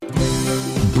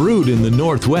brewed in the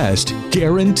Northwest,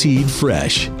 guaranteed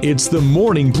fresh. It's the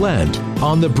Morning Blend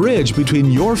on the bridge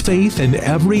between your faith and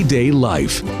everyday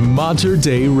life. Mater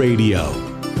Dei Radio.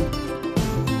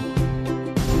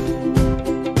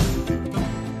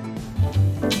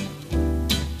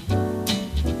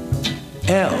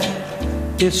 L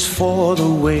is for the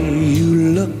way you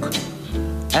look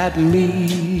at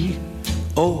me.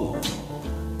 O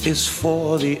is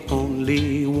for the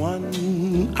only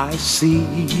one I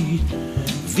see.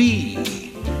 V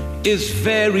is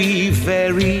very,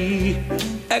 very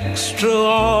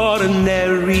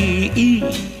extraordinary. E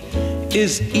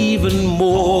is even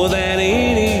more than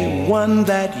anyone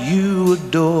that you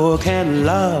adore can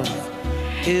love.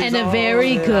 And a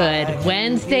very good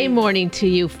Wednesday morning to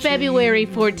you. February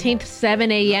 14th,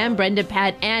 7 a.m. Brenda,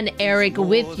 Pat, and Eric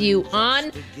with you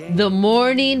on the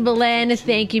Morning Blend.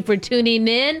 Thank you for tuning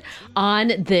in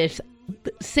on this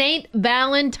St.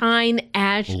 Valentine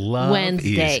Ash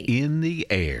Wednesday. Love is in the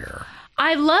air.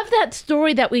 I love that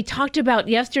story that we talked about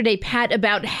yesterday, Pat,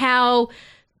 about how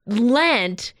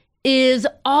Lent is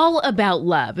all about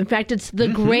love. In fact, it's the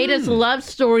greatest love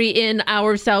story in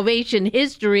our salvation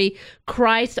history,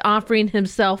 Christ offering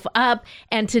himself up.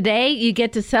 And today you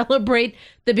get to celebrate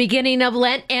the beginning of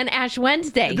Lent and Ash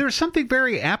Wednesday. There's something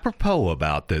very apropos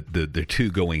about the two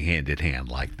going hand in hand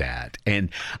like that. And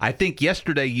I think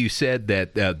yesterday you said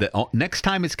that the next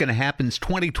time it's going to happen is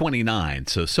 2029.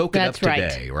 So soak it up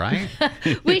today, right?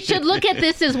 We should look at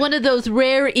this as one of those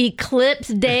rare eclipse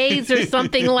days or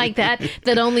something like that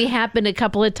only happen a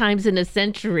couple of times in a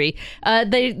century.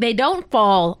 They don't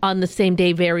fall on the same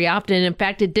day very often. In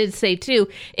fact, it did say, too,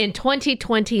 in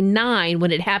 2029,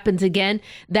 when it happens again,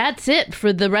 that's it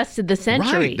for the rest of the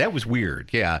century. Right. That was weird.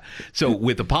 Yeah. So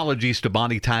with apologies to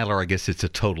Bonnie Tyler, I guess it's a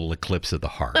total eclipse of the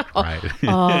heart, right?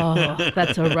 Oh,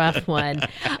 that's a rough one.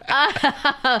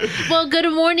 Well, good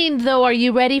morning, though. Are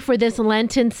you ready for this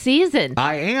Lenten season?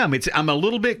 I am. I'm a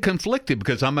little bit conflicted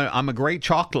because I'm a great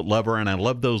chocolate lover and I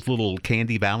love those little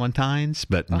candy Valentines,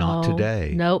 but not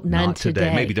today. Nope, none not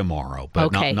today. Maybe tomorrow,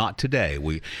 but okay. not today.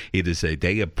 It is a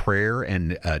day of prayer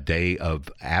and a day of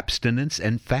abstinence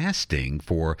and fasting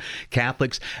for Catholics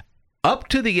up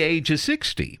to the age of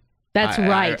 60. That's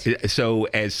right. So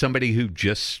as somebody who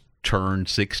just turned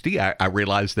 60, I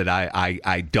realize that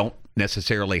I don't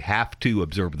necessarily have to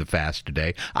observe the fast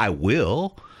today. I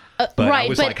will. But right, I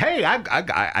was like, hey,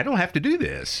 I don't have to do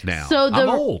this now. So I'm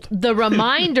old. The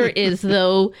reminder is,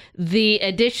 though, the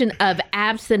addition of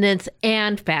abstinence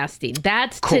and fasting.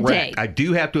 That's correct. Today. I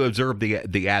do have to observe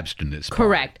the abstinence part,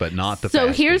 correct, but not the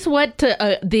fasting. So here's what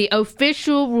the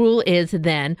official rule is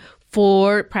then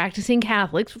for practicing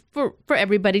Catholics, for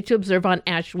everybody to observe on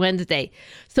Ash Wednesday.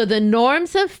 So the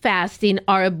norms of fasting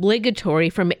are obligatory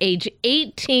from age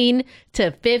 18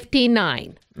 to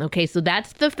 59. Okay, so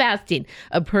that's the fasting.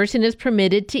 A person is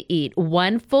permitted to eat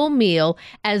one full meal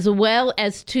as well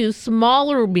as two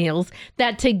smaller meals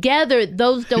that together,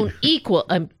 those don't equal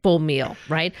a full meal,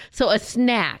 right? So a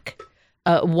snack,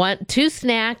 two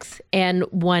snacks and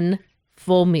one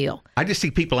full meal. I just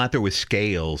see people out there with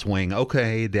scales weighing,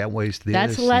 okay, that weighs this.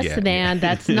 That's less than,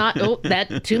 that's not,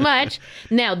 that's too much.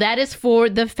 Now, that is for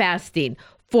the fasting.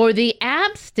 For the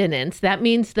abstinence, that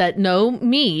means that no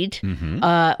meat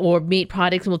or meat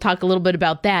products, and we'll talk a little bit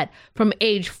about that, from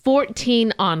age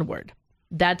 14 onward.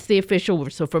 That's the official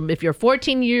word. So if you're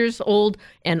 14 years old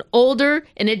and older,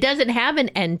 and it doesn't have an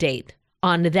end date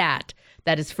on that.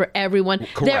 That is for everyone.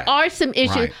 Correct. There are some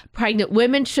issues. Right. Pregnant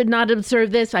women should not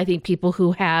observe this. I think people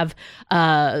who have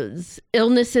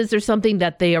illnesses or something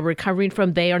that they are recovering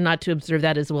from, they are not to observe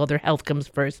that as well. Their health comes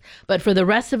first. But for the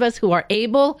rest of us who are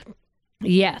able,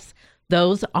 yes,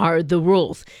 those are the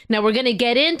rules. Now, we're going to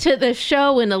get into the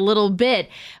show in a little bit.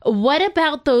 What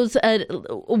about those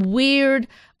weird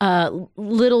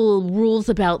little rules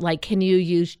about, like, can you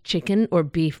use chicken or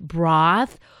beef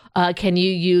broth? Can you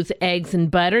use eggs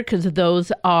and butter? Because those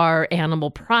are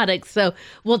animal products. So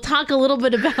we'll talk a little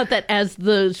bit about that as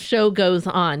the show goes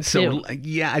on, too. So,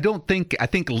 yeah, I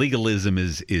think legalism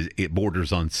it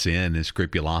borders on sin and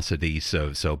scrupulosity.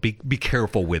 So be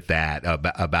careful with that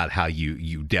about how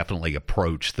you definitely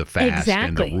approach the fast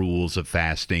and the rules of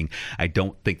fasting. I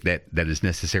don't think that is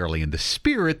necessarily in the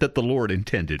spirit that the Lord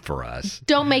intended for us.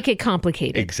 Don't make it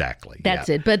complicated. Exactly. That's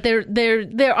it. But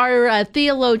there are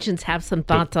theologians have some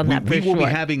thoughts on that. We will be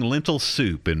having lentil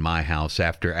soup in my house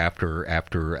after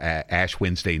Ash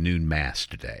Wednesday noon mass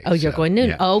today. Oh, you're going noon?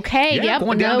 Yeah. Okay. Yeah, yep.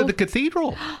 going down to the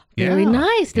cathedral. Very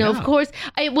nice. Now, of course,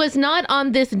 it was not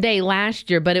on this day last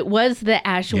year, but it was the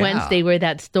Ash Wednesday where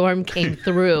that storm came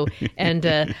through. And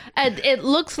it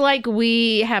looks like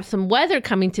we have some weather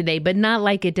coming today, but not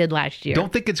like it did last year.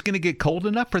 Don't think it's going to get cold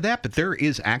enough for that, but there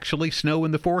is actually snow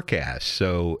in the forecast.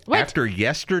 So after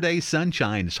yesterday's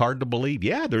sunshine, it's hard to believe.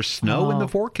 Yeah, there's snow in the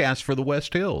forecast for the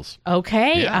West Hills.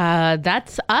 Okay,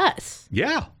 that's us.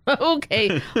 Yeah.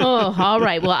 Okay. Oh, all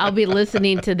right. Well, I'll be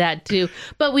listening to that too.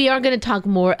 But we are going to talk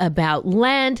more about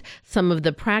Lent, some of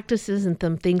the practices and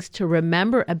some things to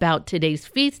remember about today's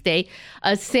feast day,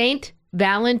 St.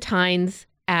 Valentine's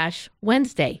Ash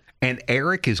Wednesday. And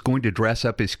Eric is going to dress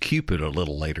up as Cupid a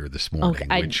little later this morning,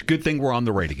 which good thing we're on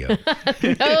the radio.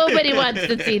 Nobody wants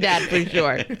to see that for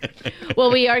sure.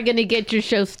 Well, we are going to get your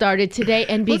show started today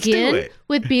and begin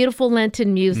with beautiful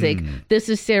Lenten music. This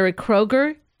is Sarah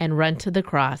Kroger and Run to the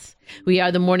Cross. We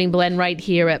are the Morning Blend right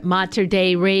here at Mater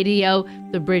Dei Radio,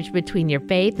 the bridge between your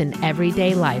faith and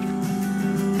everyday life.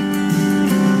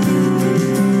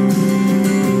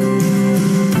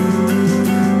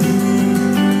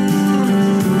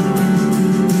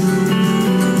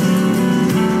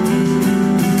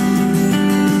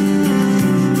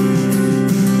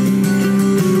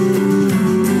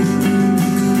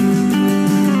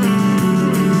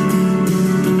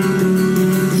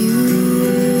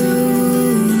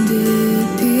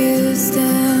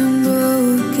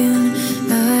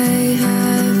 I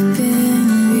have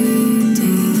been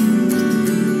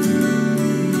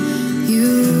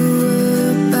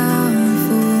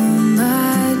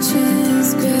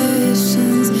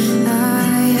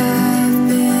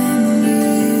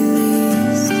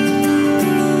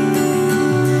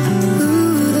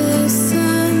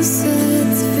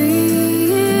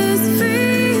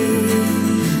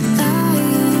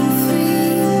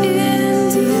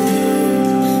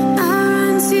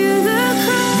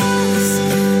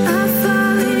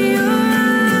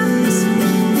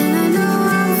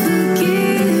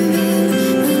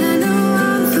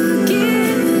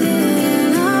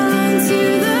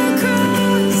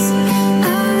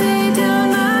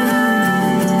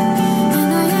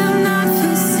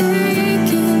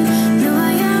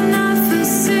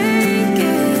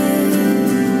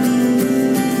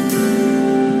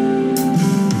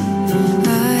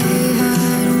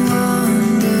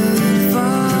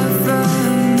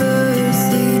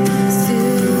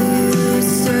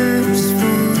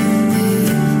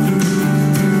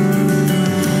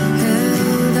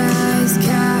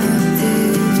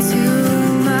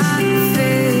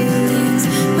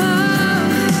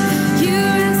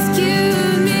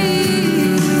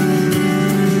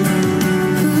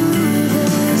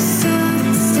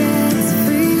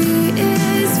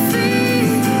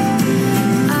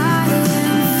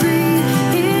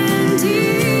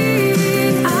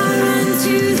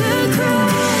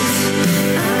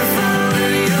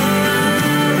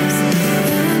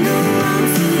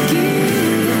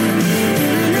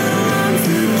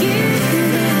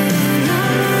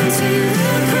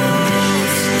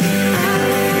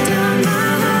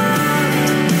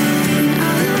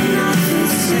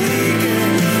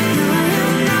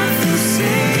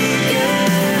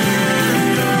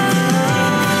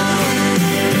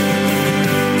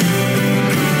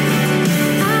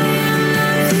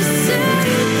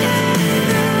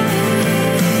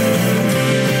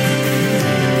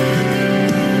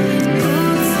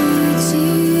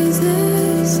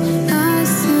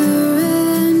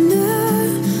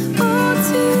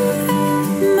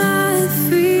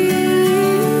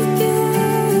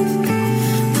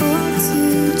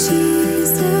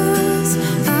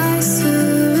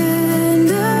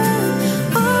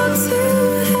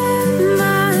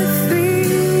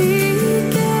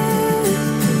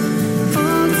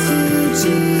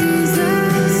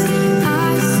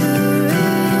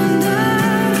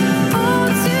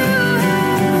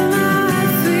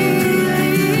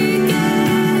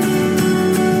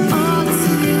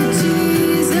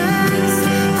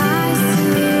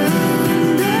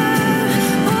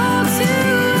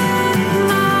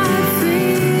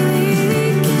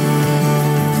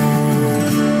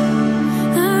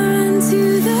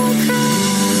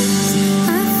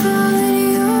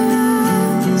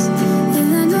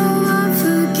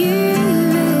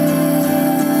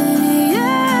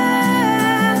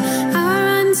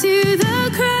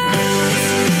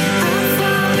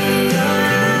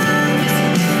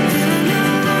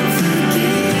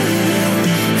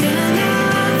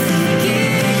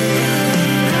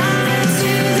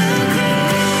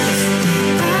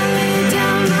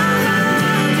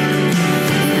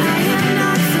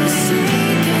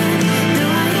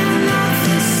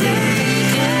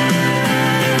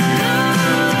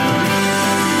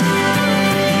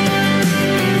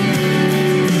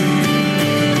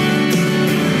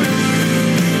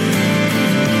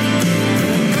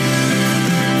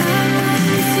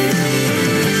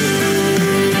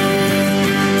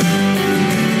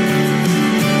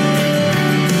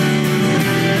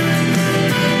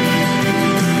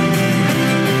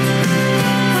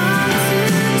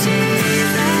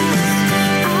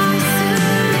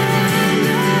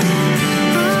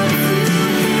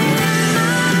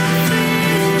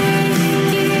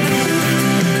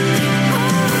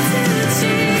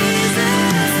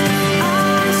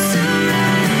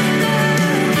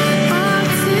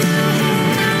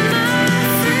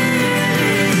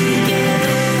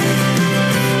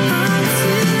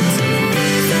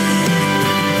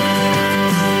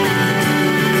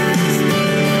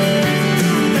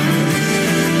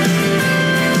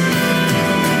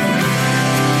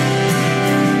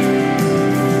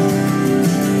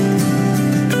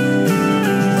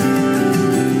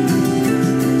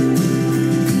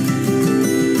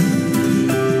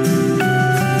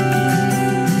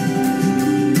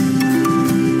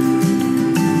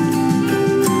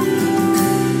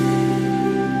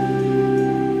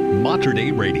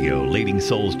leading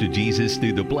souls to Jesus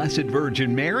through the Blessed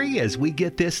Virgin Mary as we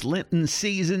get this Lenten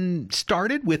season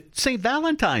started with St.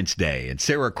 Valentine's Day. And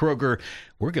Sarah Kroger,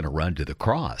 we're going to run to the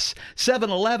cross.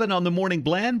 7-Eleven on the Morning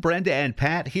Blend. Brenda and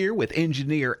Pat here with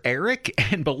engineer Eric.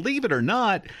 And believe it or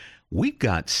not, we've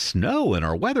got snow in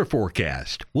our weather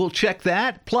forecast. We'll check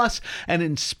that, plus an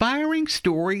inspiring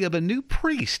story of a new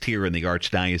priest here in the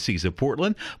Archdiocese of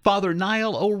Portland. Father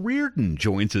Niall O'Riordan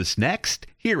joins us next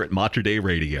here at Mater Dei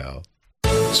Radio.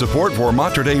 Support for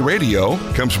Mater Dei Radio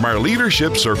comes from our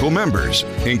Leadership Circle members,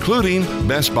 including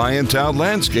Best Buy in Town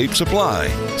Landscape Supply.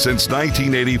 Since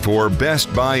 1984,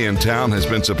 Best Buy in Town has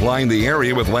been supplying the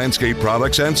area with landscape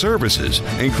products and services,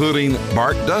 including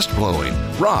bark dust blowing,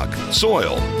 rock,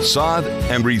 soil, sod,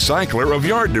 and recycler of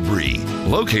yard debris.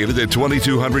 Located at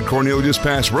 2200 Cornelius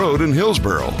Pass Road in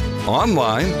Hillsborough.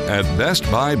 Online at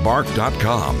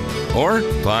bestbuybark.com or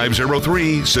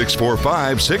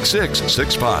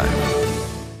 503-645-6665.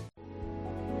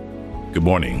 Good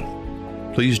morning.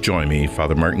 Please join me,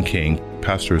 Father Martin King,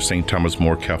 pastor of St. Thomas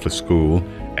More Catholic School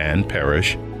and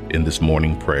Parish, in this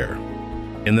morning prayer.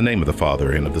 In the name of the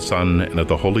Father, and of the Son, and of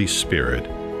the Holy Spirit.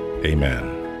 Amen.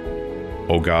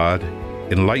 O God,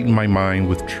 enlighten my mind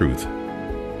with truth,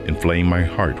 inflame my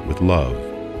heart with love,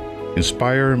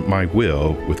 inspire my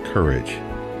will with courage,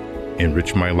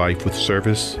 enrich my life with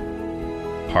service,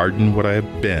 pardon what I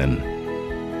have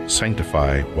been,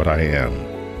 sanctify what I am.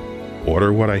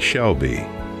 Order what I shall be,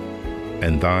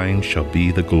 and thine shall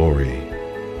be the glory,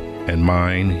 and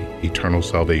mine eternal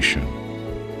salvation.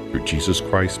 Through Jesus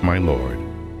Christ my Lord.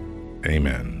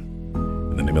 Amen.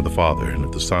 In the name of the Father, and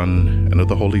of the Son, and of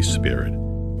the Holy Spirit.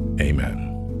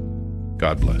 Amen.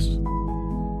 God bless.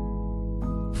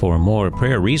 For more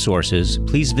prayer resources,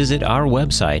 please visit our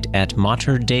website at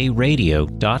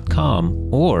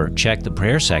materdeiradio.com or check the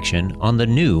prayer section on the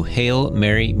new Hail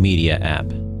Mary Media app.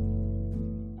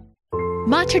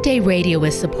 Mater Dei Radio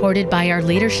is supported by our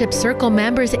Leadership Circle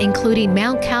members, including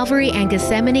Mount Calvary and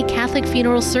Gethsemane Catholic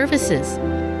Funeral Services.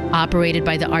 Operated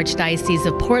by the Archdiocese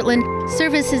of Portland,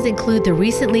 services include the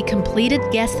recently completed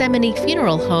Gethsemane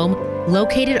Funeral Home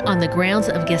located on the grounds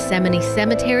of Gethsemane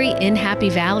Cemetery in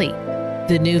Happy Valley.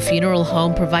 The new funeral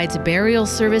home provides burial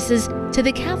services to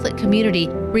the Catholic community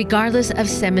regardless of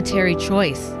cemetery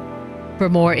choice. For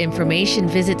more information,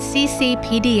 visit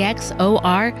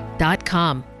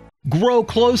ccpdxor.com. Grow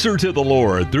closer to the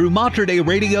Lord through Mater Dei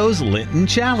Radio's Lenten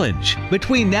Challenge.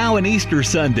 Between now and Easter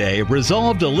Sunday,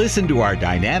 resolve to listen to our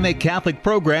dynamic Catholic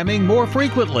programming more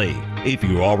frequently. If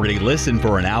you already listen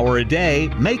for an hour a day,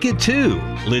 make it 2.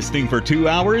 Listening for 2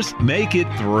 hours, make it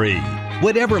 3.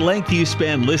 Whatever length you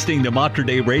spend listening to Mater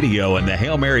Dei Radio and the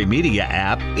Hail Mary Media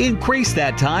app, increase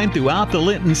that time throughout the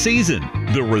Lenten season.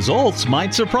 The results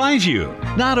might surprise you.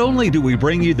 Not only do we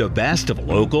bring you the best of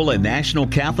local and national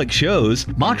Catholic shows,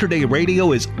 Mater Dei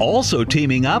Radio is also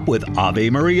teaming up with Ave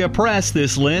Maria Press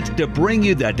this Lent to bring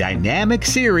you the dynamic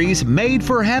series Made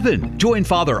for Heaven. Join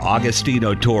Father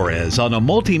Agustino Torres on a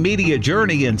multimedia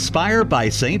journey inspired by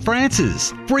St.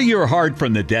 Francis. Free your heart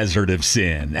from the desert of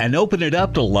sin and open it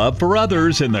up to love for others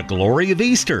in the glory of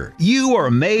Easter. You are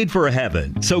made for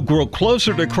heaven, so grow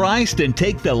closer to Christ and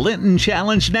take the Lenten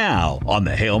Challenge now on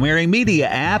the Hail Mary Media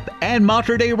app and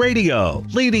Mater Dei Radio,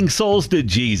 leading souls to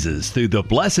Jesus through the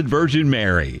Blessed Virgin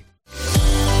Mary.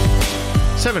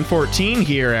 7:14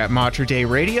 here at Mater Dei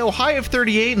Radio. High of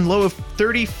 38 and low of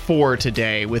 34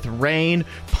 today, with rain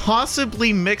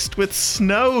possibly mixed with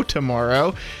snow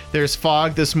tomorrow. There's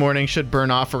fog this morning, should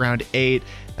burn off around 8.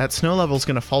 That snow level is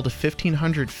going to fall to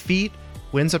 1,500 feet.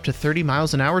 Winds up to 30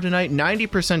 miles an hour tonight.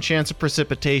 90% chance of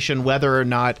precipitation, whether or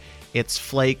not it's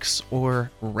flakes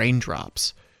or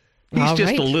raindrops. He's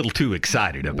just a little too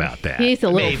excited about that. He's a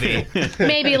little,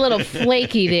 maybe a little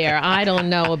flaky there. I don't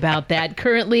know about that.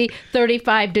 Currently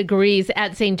 35 degrees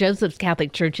at St. Joseph's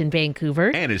Catholic Church in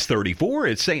Vancouver. And it's 34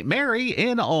 at St. Mary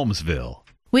in Almsville.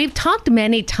 We've talked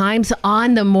many times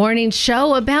on the morning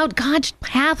show about God's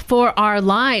path for our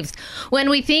lives. When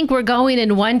we think we're going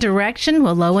in one direction,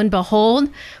 well, lo and behold,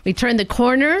 we turn the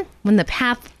corner when the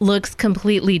path looks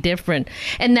completely different.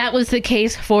 And that was the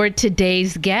case for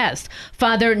today's guest.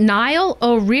 Father Niall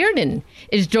O'Riordan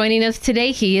is joining us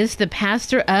today. He is the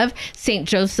pastor of St.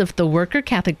 Joseph the Worker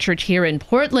Catholic Church here in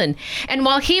Portland. And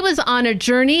while he was on a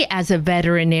journey as a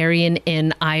veterinarian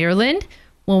in Ireland,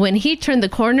 well, when he turned the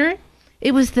corner,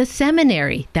 it was the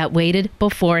seminary that waited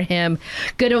before him.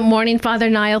 Good morning, Father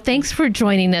Niall. Thanks for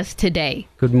joining us today.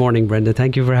 Good morning, Brenda.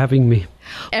 Thank you for having me.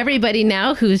 Everybody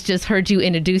now who's just heard you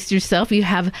introduce yourself, you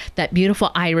have that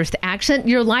beautiful Irish accent.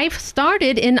 Your life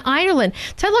started in Ireland.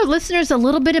 Tell our listeners a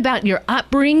little bit about your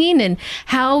upbringing and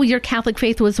how your Catholic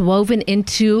faith was woven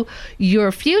into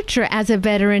your future as a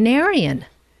veterinarian.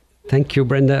 Thank you,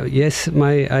 Brenda. Yes,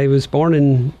 I was born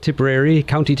in Tipperary,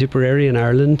 County Tipperary in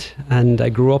Ireland, and I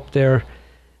grew up there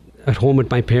at home with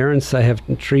my parents. I have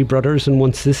 3 brothers and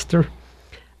 1 sister.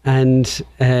 And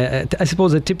I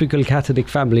suppose a typical Catholic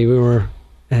family.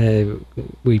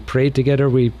 We prayed together,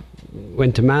 we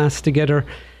went to Mass together.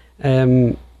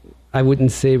 I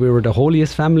wouldn't say we were the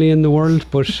holiest family in the world,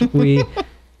 but we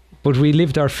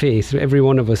lived our faith. Every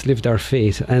one of us lived our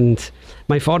faith. And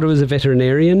my father was a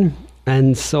veterinarian,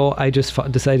 and so I just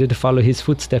decided to follow his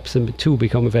footsteps and to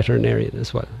become a veterinarian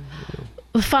as well.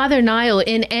 Father Niall,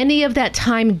 in any of that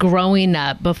time growing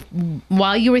up,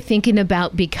 while you were thinking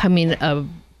about becoming a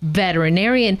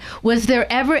veterinarian, was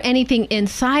there ever anything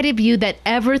inside of you that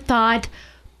ever thought,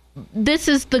 this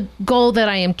is the goal that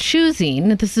I am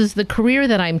choosing, this is the career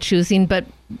that I'm choosing, but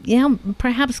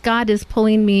perhaps God is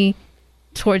pulling me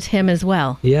towards him as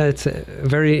well? Yeah, it's a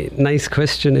very nice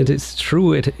question. It is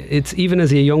true. It's even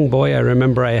as a young boy, I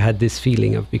remember I had this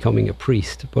feeling of becoming a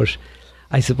priest, but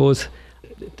I suppose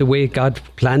the way God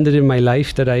planned it in my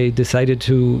life, that I decided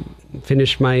to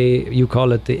finish my, you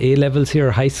call it the A-levels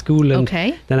here, high school. And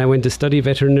then I went to study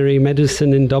veterinary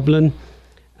medicine in Dublin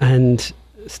and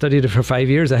studied it for 5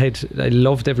 years. I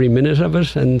loved every minute of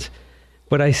it.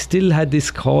 But I still had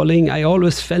this calling. I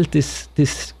always felt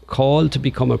this call to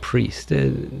become a priest.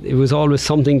 It was always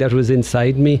something that was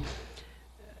inside me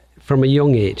from a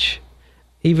young age.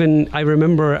 Even I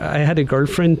remember I had a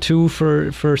girlfriend too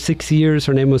for 6 years.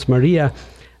 Her name was Maria,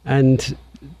 and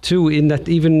too in that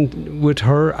even with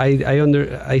her, I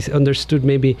understood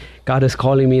maybe God is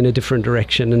calling me in a different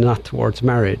direction and not towards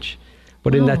marriage.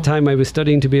 But in that time, I was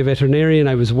studying to be a veterinarian.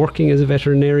 I was working as a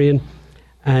veterinarian,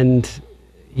 and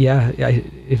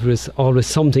it was always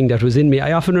something that was in me.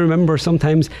 I often remember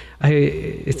sometimes,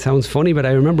 it sounds funny, but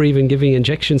I remember even giving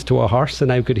injections to a horse,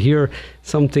 and I could hear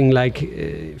something like,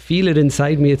 feel it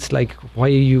inside me. It's like, what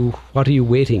are you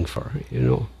waiting for?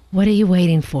 What are you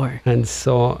waiting for? And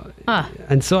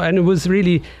it was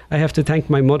really, I have to thank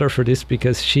my mother for this,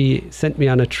 because she sent me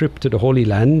on a trip to the Holy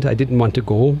Land. I didn't want to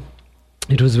go.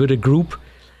 It was with a group.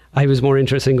 I was more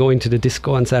interested in going to the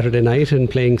disco on Saturday night and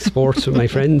playing sports with my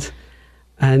friends.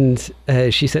 And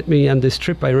she sent me on this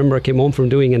trip. I remember I came home from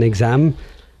doing an exam,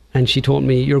 and she told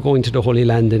me, you're going to the Holy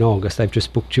Land in August. I've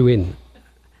just booked you in.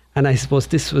 And I suppose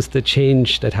this was the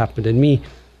change that happened in me.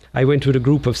 I went with a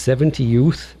group of 70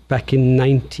 youth back in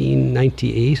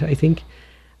 1998, I think.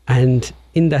 And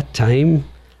in that time,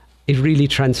 it really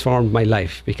transformed my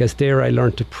life, because there I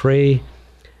learned to pray.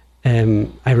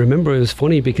 I remember it was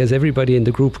funny because everybody in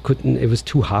the group it was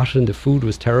too hot and the food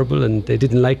was terrible and they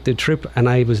didn't like the trip, and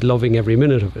I was loving every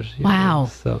minute of it. Wow.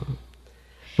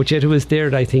 But yet it was there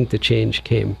that I think the change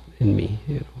came in me.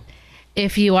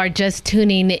 If you are just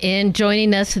tuning in,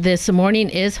 joining us this morning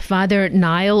is Father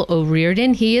Niall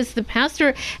O'Riordan. He is the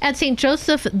pastor at St.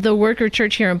 Joseph the Worker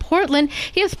Church here in Portland.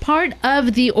 He is part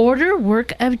of the Order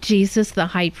Work of Jesus, the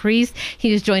High Priest.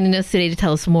 He is joining us today to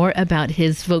tell us more about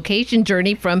his vocation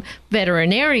journey from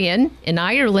veterinarian in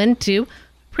Ireland to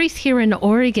priest here in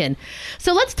Oregon.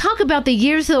 So let's talk about the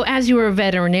years, though, as you were a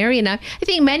veterinarian. I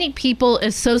think many people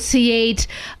associate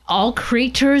all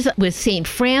creatures with St.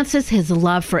 Francis, his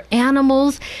love for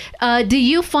animals. Do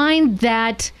you find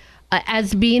that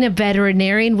as being a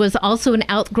veterinarian was also an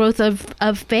outgrowth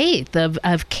of faith,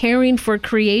 of caring for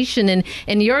creation, and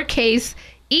in your case,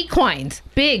 equines,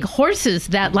 big horses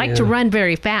that like to run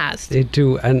very fast? They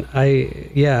do. And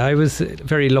I was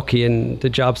very lucky in the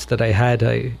jobs that I had.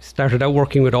 I started out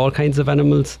working with all kinds of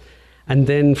animals, and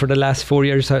then for the last 4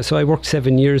 years, so I worked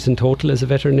 7 years in total as a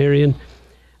veterinarian,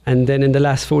 and then in the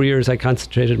last 4 years I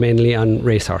concentrated mainly on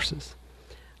racehorses.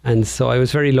 And so I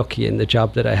was very lucky in the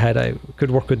job that I had. I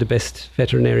could work with the best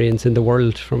veterinarians in the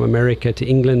world, from America to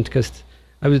England, because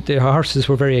the horses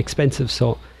were very expensive,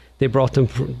 so they brought them,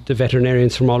 the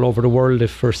veterinarians from all over the world,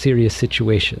 for serious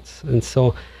situations. And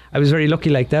so I was very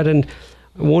lucky like that. And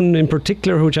one in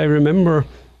particular, which I remember,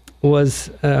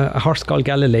 was a horse called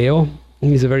Galileo.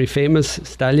 He's a very famous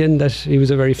stallion. He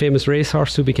was a very famous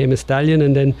racehorse who became a stallion,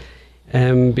 and then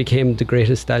became the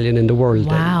greatest stallion in the world.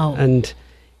 Wow. And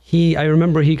I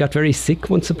remember he got very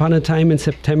sick once upon a time in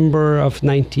September of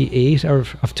 98 or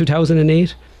of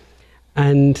 2008.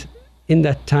 And in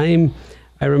that time,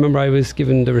 I remember I was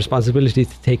given the responsibility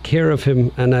to take care of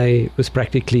him, and I was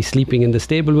practically sleeping in the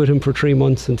stable with him for 3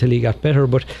 months until he got better.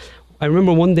 But I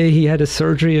remember one day he had a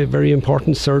surgery, a very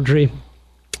important surgery,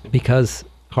 because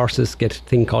horses get a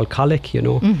thing called colic,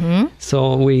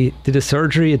 So we did a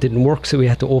surgery, it didn't work, so we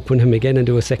had to open him again and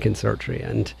do a second surgery.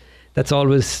 And that's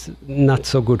always not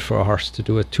so good for a horse to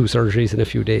do 2 surgeries in a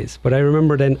few days. But I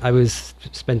remember then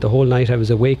spent the whole night, I was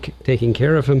awake taking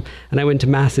care of him, and I went to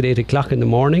Mass at 8 o'clock in the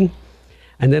morning.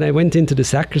 And then I went into the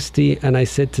sacristy and I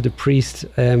said to the priest,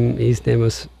 his name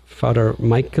was Father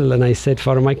Michael, and I said,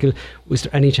 Father Michael, was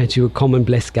there any chance you would come and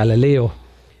bless Galileo?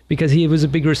 Because he was a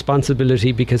big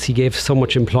responsibility, because he gave so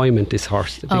much employment, this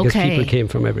horse, because people came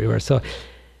from everywhere. So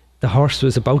the horse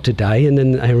was about to die, and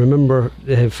then I remember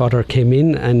Father came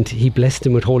in and he blessed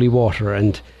him with holy water,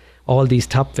 and all these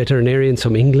top veterinarians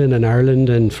from England and Ireland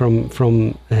and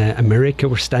from America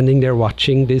were standing there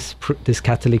watching this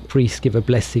Catholic priest give a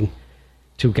blessing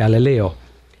to Galileo.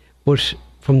 But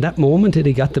from that moment that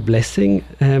he got the blessing,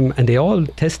 and they all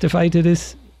testified to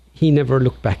this, he never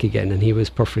looked back again, and he was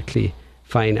perfectly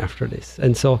fine after this.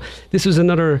 And so this was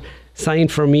another sign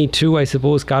for me too, I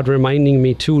suppose, God reminding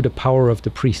me too, the power of the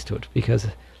priesthood, because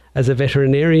as a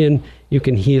veterinarian you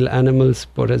can heal animals,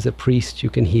 but as a priest you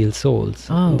can heal souls.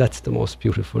 And that's the most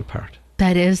beautiful part.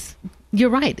 That is,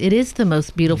 you're right, it is the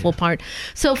most beautiful part.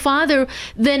 So Father,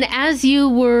 then as you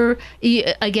were,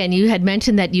 again, you had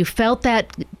mentioned that you felt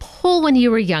that pull when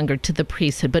you were younger to the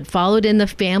priesthood, but followed in the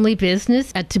family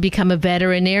business to become a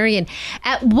veterinarian.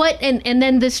 At what, and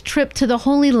then this trip to the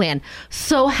Holy Land.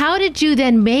 So how did you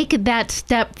then make that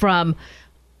step from,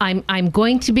 I'm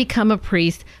going to become a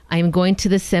priest, I'm going to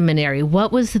the seminary?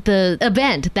 What was the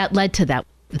event that led to that?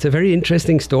 It's a very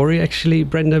interesting story, actually,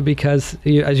 Brenda, because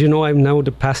as you know, I'm now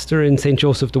the pastor in St.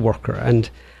 Joseph the Worker, and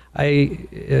I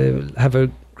have a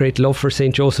great love for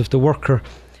St. Joseph the Worker,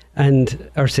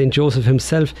 or St. Joseph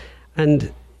himself.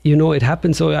 And, it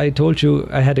happened. So I told you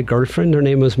I had a girlfriend, her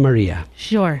name was Maria.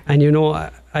 Sure. And,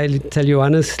 I'll tell you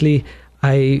honestly,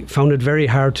 I found it very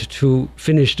hard to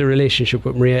finish the relationship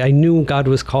with Maria. I knew God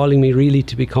was calling me really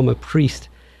to become a priest,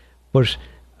 but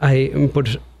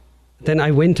then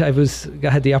I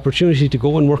had the opportunity to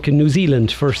go and work in New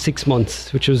Zealand for 6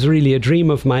 months, which was really a dream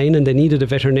of mine, and they needed a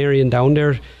veterinarian down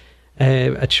there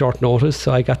at short notice,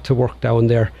 so I got to work down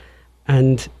there.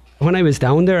 And when I was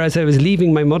down there, as I was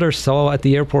leaving, my mother saw at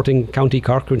the airport in County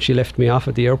Cork, when she left me off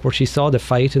at the airport, she saw the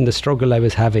fight and the struggle I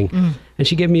was having, and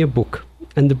she gave me a book,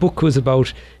 and the book was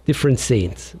about different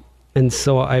saints. And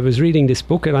so I was reading this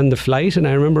book on the flight, and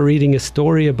I remember reading a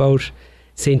story about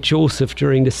St. Joseph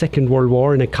during the Second World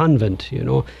War in a convent,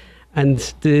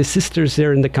 and the sisters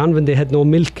there in the convent, they had no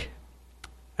milk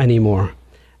anymore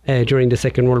during the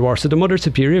Second World War. So the Mother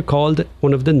Superior called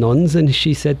one of the nuns, and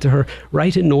she said to her,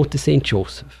 write a note to St.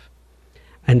 Joseph.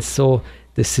 And so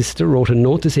the sister wrote a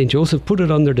note to St. Joseph, put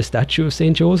it under the statue of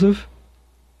St. Joseph,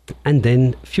 and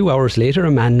then a few hours later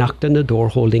a man knocked on the door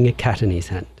holding a cat in his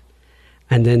hand.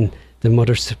 And then the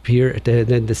Mother Superior,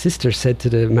 the sister said to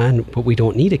the man, but we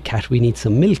don't need a cat, we need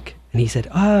some milk. And he said,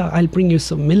 I'll bring you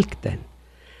some milk then.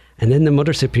 And then the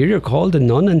Mother Superior called the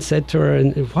nun and said to her,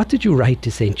 what did you write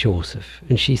to St. Joseph?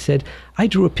 And she said, I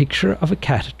drew a picture of a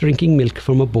cat drinking milk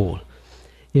from a bowl.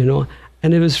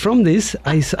 And it was from this,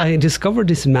 I discovered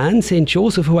this man, St.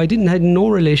 Joseph, who I had no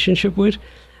relationship with.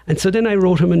 And so then I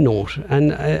wrote him a note,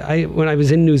 and I when I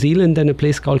was in New Zealand, in a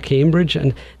place called Cambridge,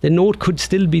 and the note could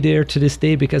still be there to this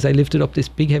day, because I lifted up this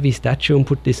big heavy statue and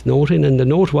put this note in, and the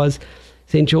note was,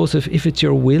 St. Joseph, if it's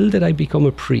your will that I become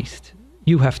a priest,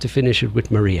 you have to finish it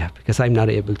with Maria, because I'm not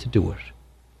able to do it.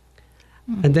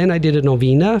 And then I did a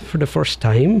novena for the first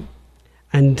time,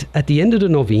 and at the end of the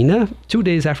novena, 2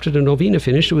 days after the novena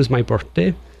finished, it was my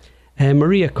birthday,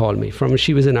 Maria called me.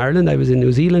 She was in Ireland, I was in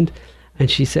New Zealand, and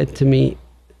she said to me,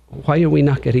 why are we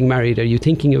not getting married? Are you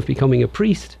thinking of becoming a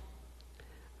priest?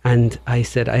 And I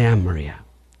said, I am, Maria.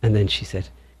 And then she said,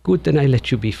 good, then I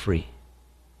let you be free.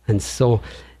 And so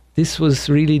this was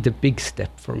really the big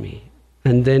step for me.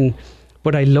 And then,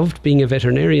 but I loved being a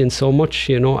veterinarian so much,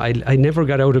 I never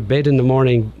got out of bed in the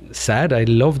morning sad. I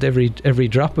loved every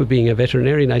drop of being a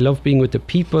veterinarian. I loved being with the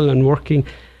people and working.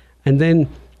 And then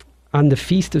on the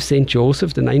feast of St.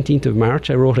 Joseph, the 19th of March,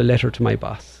 I wrote a letter to my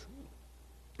boss.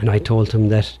 And I told him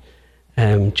that,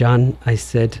 John, I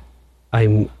said,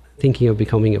 I'm thinking of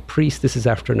becoming a priest. This is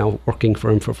after now working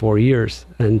for him for 4 years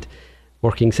and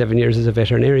working 7 years as a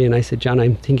veterinarian. I said, John,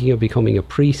 I'm thinking of becoming a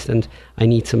priest, and I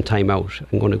need some time out.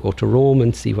 I'm going to go to Rome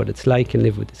and see what it's like and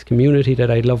live with this community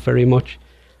that I love very much.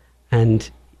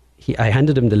 And I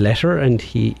handed him the letter, and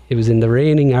it was in the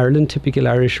raining Ireland, typical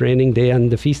Irish raining day on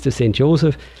the feast of St.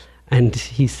 Joseph. And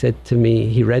he said to me,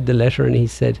 he read the letter and he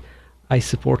said, I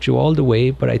support you all the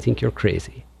way, but I think you're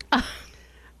crazy.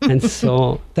 And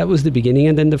so that was the beginning.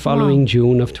 And then the following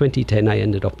June of 2010, I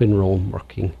ended up in Rome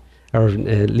working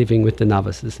living with the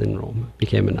novices in Rome.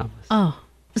 Became a novice. Oh,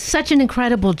 such an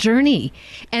incredible journey.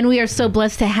 And we are so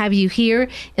blessed to have you here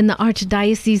in the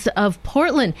Archdiocese of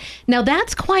Portland. Now,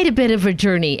 that's quite a bit of a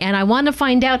journey. And I want to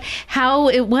find out how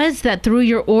it was that through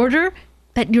your order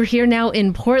that you're here now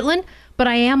in Portland. But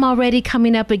I am already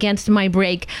coming up against my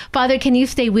break. Father, can you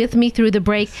stay with me through the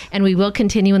break? And we will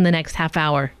continue in the next half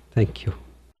hour. Thank you.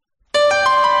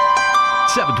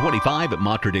 725 at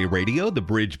Mater Dei Radio, the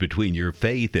bridge between your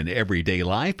faith and everyday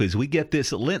life. As we get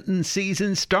this Lenten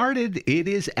season started, it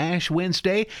is Ash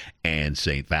Wednesday and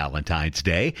St. Valentine's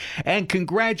Day. And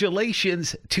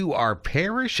congratulations to our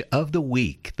parish of the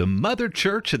week, the Mother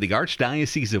Church of the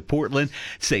Archdiocese of Portland,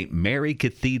 St. Mary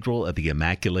Cathedral of the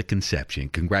Immaculate Conception.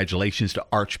 Congratulations to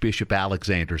Archbishop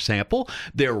Alexander Sample,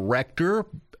 their rector,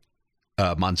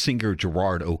 Monsignor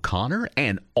Gerard O'Connor,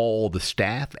 and all the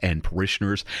staff and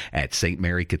parishioners at St.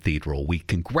 Mary Cathedral. We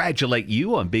congratulate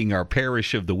you on being our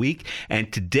parish of the week.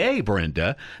 And today,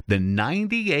 Brenda, the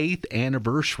 98th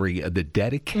anniversary of the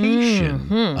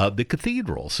dedication of the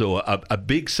cathedral. So a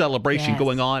big celebration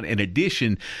going on in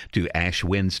addition to Ash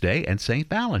Wednesday and St.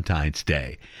 Valentine's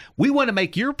Day. We want to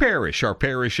make your parish our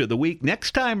parish of the week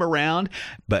next time around,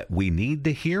 but we need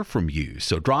to hear from you.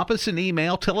 So drop us an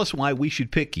email. Tell us why we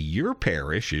should pick your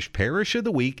parish as parish of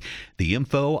the week. The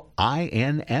info,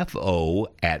 info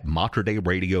at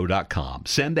materdeiradio.com.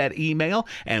 Send that email,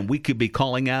 and we could be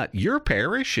calling out your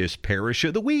parish as parish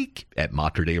of the week at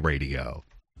Mater Dei Radio.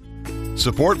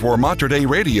 Support for Mater Dei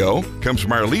Radio comes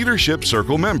from our Leadership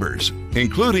Circle members,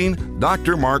 including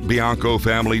Dr. Mark Bianco,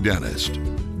 family dentist.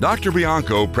 Dr.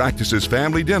 Bianco practices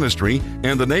family dentistry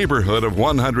in the neighborhood of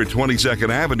 122nd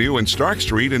Avenue and Stark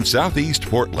Street in Southeast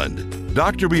Portland.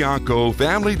 Dr. Bianco,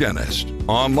 family dentist,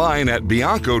 online at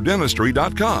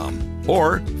biancodentistry.com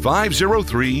or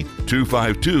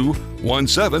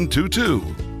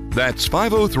 503-252-1722. That's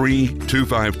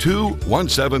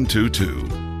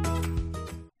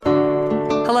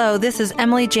 503-252-1722. Hello, this is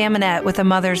Emily Jaminet with A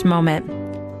Mother's Moment.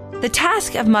 The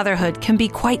task of motherhood can be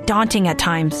quite daunting at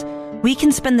times. We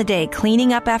can spend the day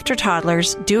cleaning up after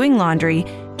toddlers, doing laundry,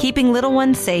 keeping little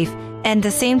ones safe, and at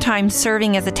the same time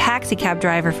serving as a taxi cab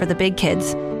driver for the big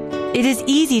kids. It is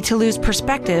easy to lose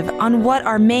perspective on what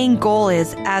our main goal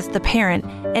is as the parent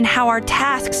and how our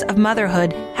tasks of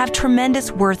motherhood have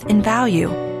tremendous worth and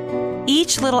value.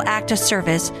 Each little act of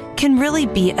service can really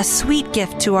be a sweet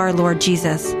gift to our Lord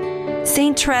Jesus.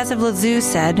 Saint Therese of Lisieux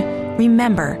said,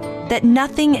 "Remember that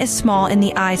nothing is small in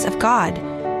the eyes of God.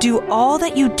 Do all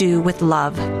that you do with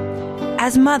love."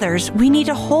 As mothers, we need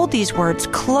to hold these words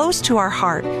close to our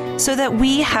heart so that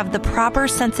we have the proper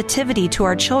sensitivity to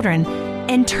our children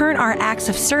and turn our acts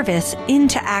of service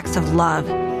into acts of love.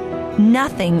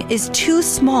 Nothing is too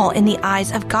small in the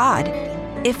eyes of God.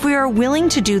 If we are willing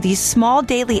to do these small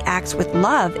daily acts with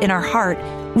love in our heart,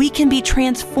 we can be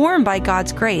transformed by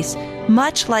God's grace,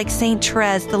 much like Saint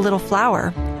Therese the Little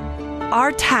Flower.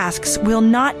 Our tasks will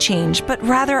not change, but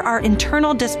rather our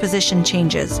internal disposition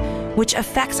changes, which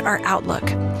affects our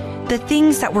outlook. The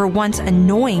things that were once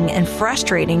annoying and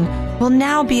frustrating will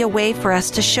now be a way for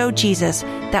us to show Jesus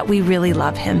that we really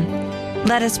love him.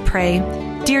 Let us pray.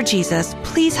 Dear Jesus,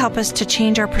 please help us to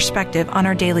change our perspective on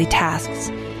our daily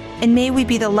tasks. And may we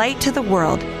be the light to the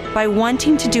world by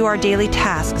wanting to do our daily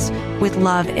tasks with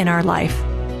love in our life.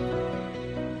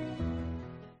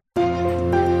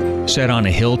 Set on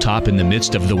a hilltop in the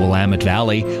midst of the Willamette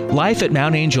Valley, life at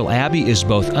Mount Angel Abbey is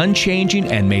both unchanging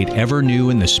and made ever new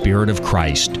in the Spirit of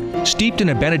Christ. Steeped in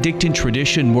a Benedictine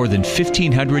tradition more than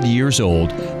 1,500 years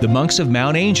old, the monks of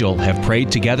Mount Angel have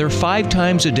prayed together 5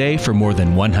 times a day for more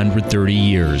than 130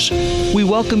 years. We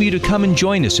welcome you to come and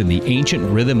join us in the ancient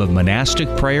rhythm of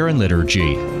monastic prayer and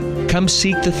liturgy. Come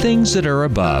seek the things that are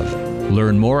above.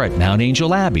 Learn more at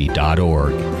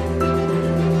mountangelabbey.org.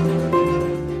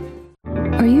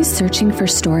 Are you searching for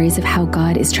stories of how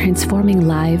God is transforming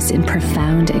lives in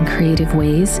profound and creative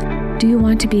ways? Do you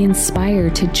want to be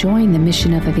inspired to join the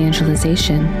mission of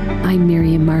evangelization? I'm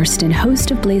Miriam Marston, host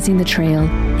of Blazing the Trail,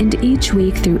 and each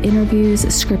week through interviews,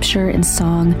 scripture, and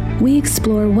song, we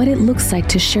explore what it looks like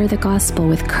to share the gospel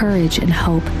with courage and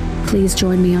hope. Please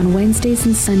join me on Wednesdays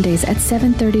and Sundays at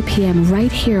 7:30 p.m.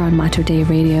 right here on Mater Dei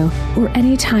Radio, or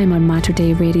anytime on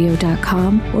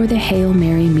materdeiradio.com or the Hail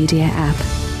Mary Media app.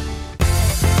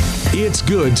 It's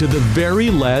good to the very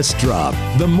last drop.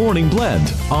 The Morning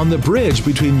Blend on the bridge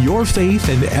between your faith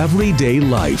and everyday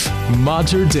life.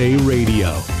 Mater Dei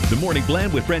Radio. The Morning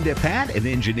Blend with Brenda Pat and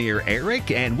engineer Eric,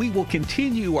 and we will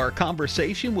continue our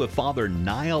conversation with Father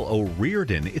Niall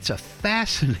O'Riordan. It's a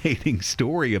fascinating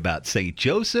story about St.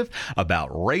 Joseph, about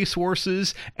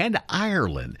racehorses, and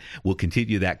Ireland. We'll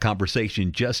continue that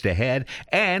conversation just ahead,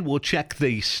 and we'll check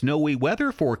the snowy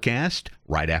weather forecast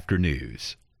right after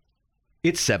news.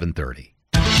 It's 7:30.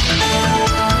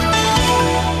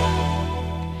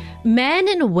 Men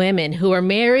and women who are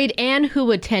married and who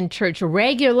attend church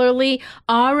regularly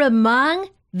are among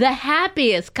the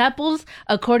happiest couples,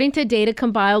 according to data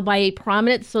compiled by a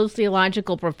prominent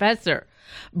sociological professor.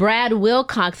 Brad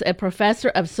Wilcox, a professor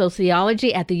of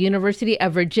sociology at the University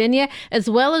of Virginia, as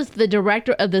well as the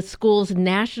director of the school's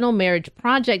National Marriage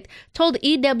Project, told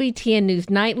EWTN News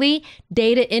Nightly,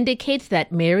 data indicates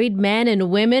that married men and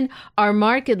women are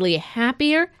markedly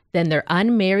happier than their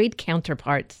unmarried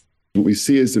counterparts. What we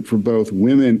see is that for both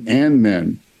women and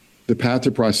men, the path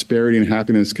to prosperity and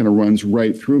happiness kind of runs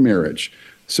right through marriage.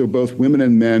 So both women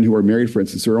and men who are married, for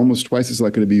instance, are almost twice as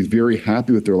likely to be very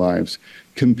happy with their lives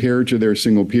compared to their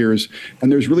single peers. And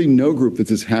there's really no group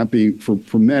that's as happy for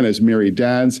men as married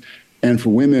dads and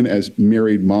for women as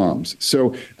married moms.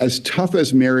 So as tough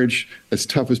as marriage, as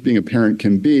tough as being a parent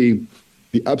can be,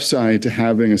 the upside to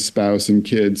having a spouse and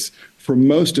kids for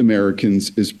most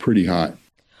Americans is pretty high.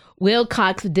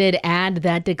 Wilcox did add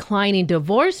that declining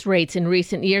divorce rates in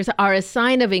recent years are a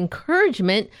sign of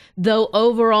encouragement, though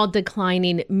overall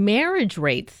declining marriage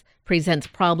rates presents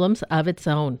problems of its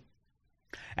own.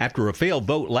 After a failed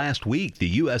vote last week, the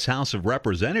U.S. House of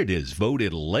Representatives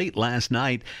voted late last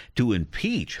night to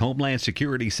impeach Homeland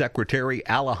Security Secretary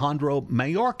Alejandro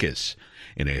Mayorkas.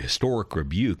 In a historic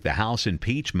rebuke, the House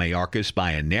impeached Mayorkas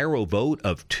by a narrow vote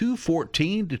of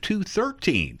 214 to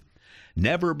 213.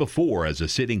 Never before has a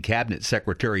sitting cabinet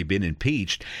secretary been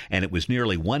impeached, and it was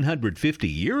nearly 150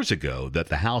 years ago that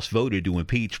the House voted to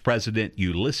impeach President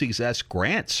Ulysses S.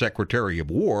 Grant's Secretary of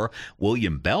War,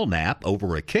 William Belknap,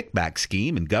 over a kickback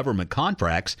scheme in government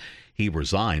contracts. He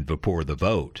resigned before the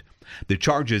vote. The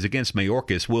charges against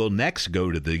Mayorkas will next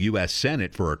go to the U.S.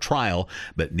 Senate for a trial,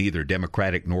 but neither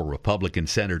Democratic nor Republican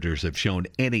senators have shown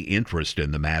any interest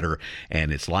in the matter,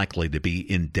 and it's likely to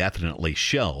be indefinitely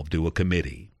shelved to a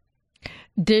committee.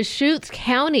 Deschutes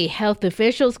County health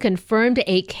officials confirmed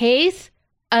a case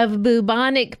of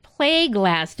bubonic plague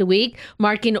last week,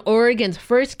 marking Oregon's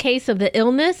first case of the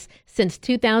illness since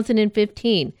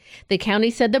 2015. The county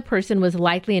said the person was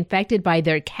likely infected by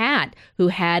their cat who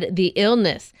had the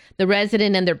illness. The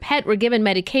resident and their pet were given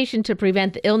medication to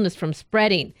prevent the illness from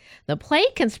spreading. The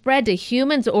plague can spread to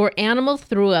humans or animals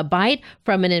through a bite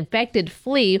from an infected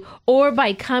flea or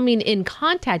by coming in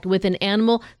contact with an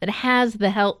animal that has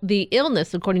the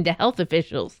illness, according to health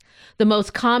officials. The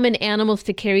most common animals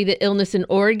to carry the illness in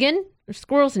Oregon are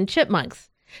squirrels and chipmunks.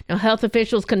 Now, health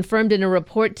officials confirmed in a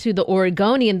report to the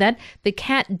Oregonian that the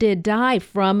cat did die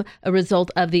from a result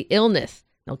of the illness.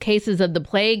 Now, cases of the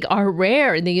plague are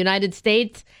rare in the United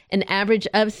States. An average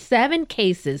of 7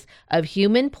 cases of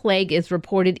human plague is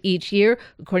reported each year,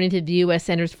 according to the U.S.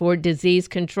 Centers for Disease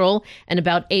Control, and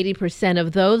about 80%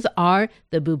 of those are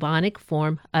the bubonic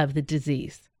form of the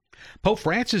disease. Pope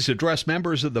Francis addressed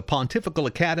members of the Pontifical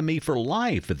Academy for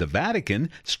Life at the Vatican,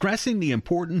 stressing the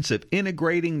importance of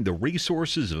integrating the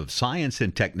resources of science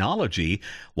and technology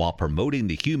while promoting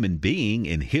the human being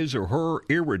in his or her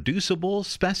irreducible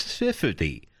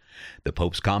specificity. The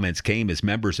Pope's comments came as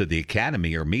members of the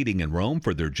Academy are meeting in Rome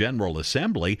for their General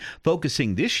Assembly,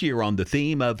 focusing this year on the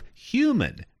theme of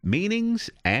human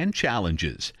meanings and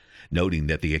challenges. Noting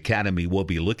that the Academy will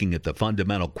be looking at the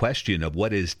fundamental question of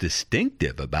what is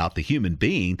distinctive about the human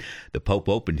being, the Pope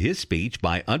opened his speech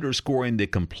by underscoring the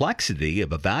complexity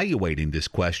of evaluating this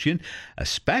question,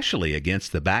 especially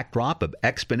against the backdrop of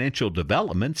exponential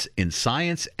developments in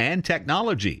science and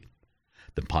technology.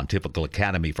 The Pontifical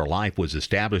Academy for Life was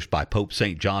established by Pope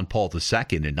St. John Paul II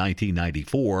in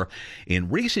 1994. In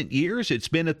recent years, it's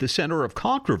been at the center of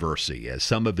controversy as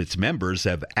some of its members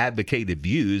have advocated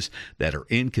views that are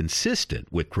inconsistent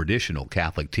with traditional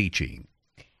Catholic teaching.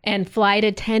 And flight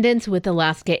attendants with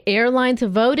Alaska Airlines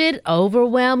voted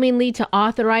overwhelmingly to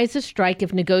authorize a strike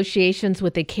if negotiations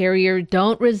with the carrier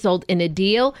don't result in a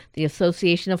deal, the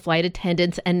Association of Flight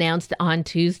Attendants announced on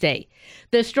Tuesday.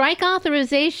 The strike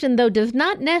authorization, though, does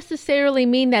not necessarily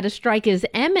mean that a strike is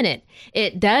imminent.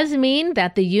 It does mean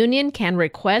that the union can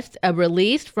request a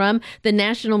release from the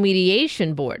National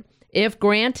Mediation Board. If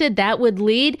granted, that would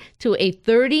lead to a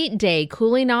 30-day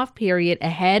cooling off period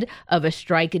ahead of a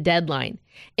strike deadline.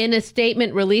 In a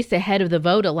statement released ahead of the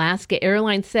vote, Alaska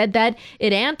Airlines said that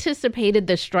it anticipated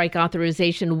the strike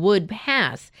authorization would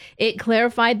pass. It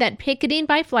clarified that picketing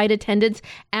by flight attendants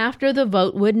after the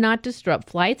vote would not disrupt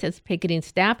flights, as picketing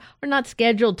staff are not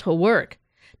scheduled to work.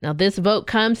 Now, this vote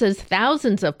comes as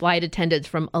thousands of flight attendants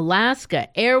from Alaska,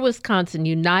 Air Wisconsin,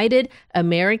 United,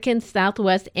 American,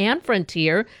 Southwest, and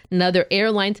Frontier, and other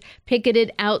airlines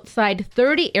picketed outside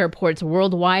 30 airports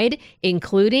worldwide,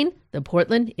 including the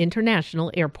Portland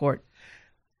International Airport.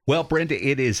 Well, Brenda,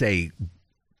 it is a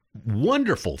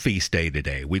wonderful feast day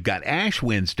today. We've got Ash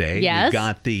Wednesday. Yes. We've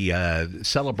got the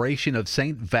celebration of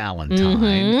St.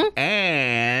 Valentine.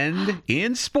 And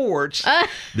in sports,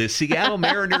 the Seattle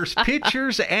Mariners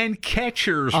pitchers and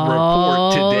catchers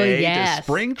report today to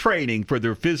spring training for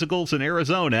their physicals in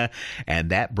Arizona. And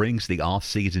that brings the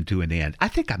offseason to an end. I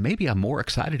think maybe I'm more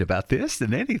excited about this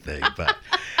than anything. But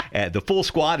the full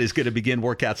squad is going to begin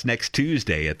workouts next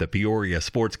Tuesday at the Peoria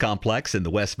Sports Complex in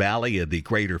the West Valley of the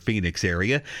greater Phoenix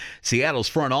area. Seattle's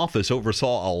front office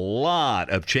oversaw a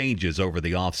lot of changes over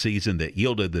the offseason that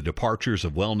yielded the departures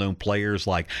of well-known players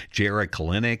like Jared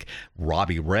Kalenic,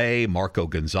 Robbie Ray, Marco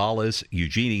Gonzalez,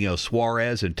 Eugenio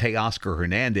Suarez, and Teoscar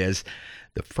Hernandez.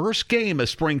 The first game of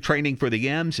spring training for the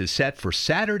M's is set for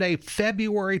Saturday,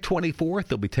 February 24th.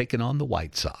 They'll be taking on the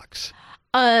White Sox.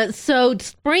 So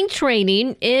spring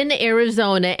training in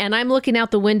Arizona, and I'm looking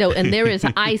out the window, and there is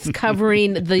ice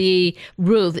covering the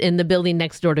roof in the building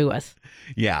next door to us.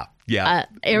 Yeah.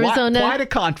 Arizona. Quite a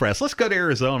contrast. Let's go to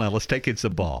Arizona. Let's take in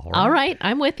some ball. All right,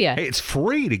 I'm with you. Hey, it's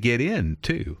free to get in,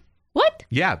 too. What?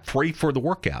 Yeah, free for the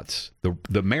workouts.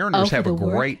 The Mariners have a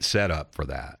great setup for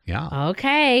that. Yeah.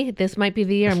 Okay, this might be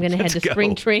the year I'm going to head to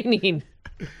spring training.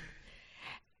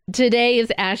 Today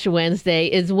is Ash Wednesday,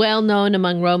 is well known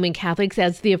among Roman Catholics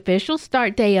as the official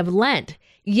start day of Lent.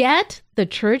 Yet, the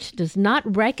Church does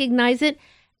not recognize it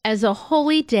as a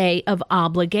holy day of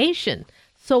obligation.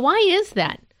 So why is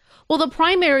that? Well, the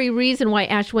primary reason why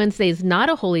Ash Wednesday is not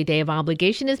a holy day of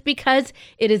obligation is because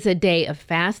it is a day of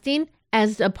fasting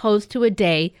as opposed to a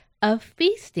day of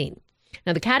feasting.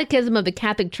 Now, the Catechism of the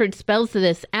Catholic Church spells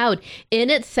this out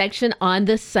in its section on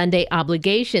the Sunday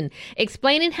obligation,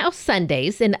 explaining how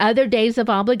Sundays and other days of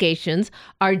obligations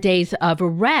are days of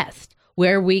rest,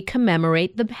 where we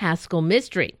commemorate the Paschal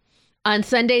mystery. On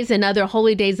Sundays and other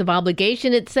holy days of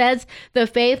obligation, it says, the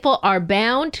faithful are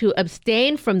bound to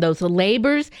abstain from those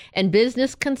labors and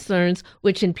business concerns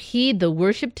which impede the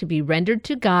worship to be rendered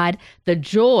to God, the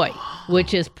joy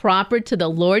which is proper to the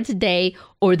Lord's day,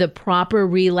 or the proper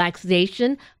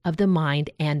relaxation of the mind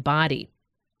and body.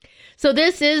 So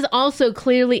this is also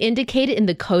clearly indicated in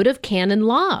the Code of Canon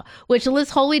Law, which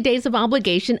lists holy days of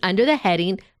obligation under the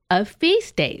heading of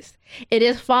feast days. It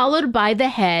is followed by the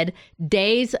head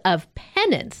days of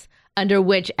penance, under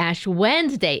which Ash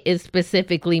Wednesday is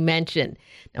specifically mentioned.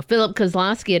 Now, Philip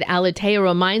Kozlowski at Aletheia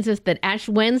reminds us that Ash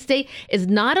Wednesday is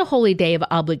not a holy day of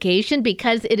obligation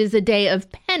because it is a day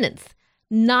of penance,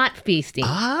 not feasting.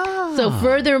 So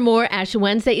furthermore, Ash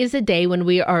Wednesday is a day when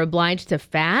we are obliged to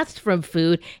fast from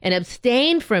food and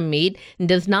abstain from meat, and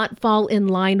does not fall in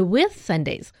line with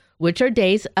Sundays, which are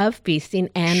days of feasting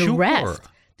and rest.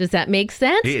 Does that make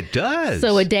sense? It does.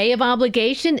 So a day of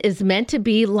obligation is meant to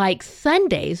be like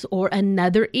Sundays or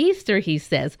another Easter, he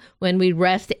says, when we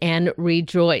rest and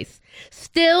rejoice.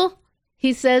 Still,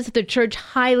 he says the Church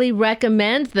highly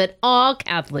recommends that all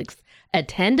Catholics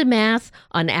attend Mass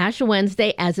on Ash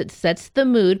Wednesday, as it sets the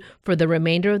mood for the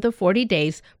remainder of the 40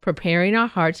 days, preparing our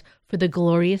hearts for the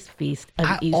glorious feast of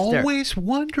Easter. I always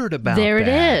wondered about that. There it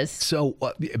is. So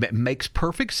it makes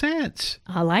perfect sense.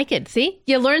 I like it. See?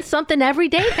 You learn something every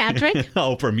day, Patrick.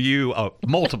 From you,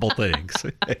 multiple things.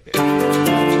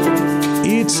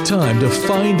 It's time to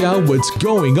find out what's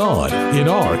going on in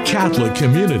our Catholic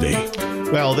community.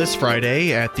 Well, this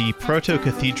Friday at the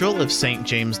Proto-Cathedral of St.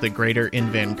 James the Greater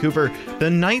in Vancouver, the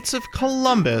Knights of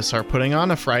Columbus are putting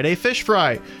on a Friday fish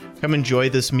fry. Come enjoy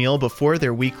this meal before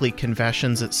their weekly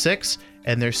confessions at 6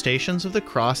 and their Stations of the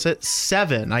Cross at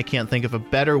 7. I can't think of a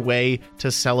better way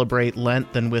to celebrate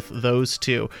Lent than with those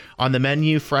two. On the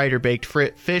menu, fried or baked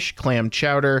fish, clam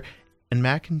chowder, and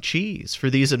mac and cheese. For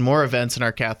these and more events in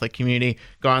our Catholic community,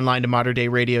 go online to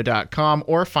matterdayradio.com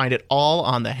or find it all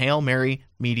on the Hail Mary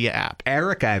Media app.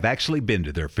 Eric, I've actually been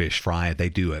to their fish fry. They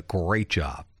do a great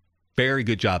job. Very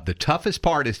good job. The toughest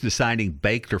part is deciding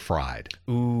baked or fried.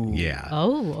 Ooh. Yeah.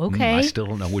 Oh, okay. I still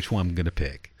don't know which one I'm going to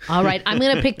pick. All right. I'm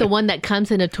going to pick the one that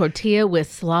comes in a tortilla with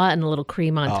slaw and a little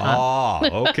cream on top.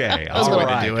 Oh, okay. That's the way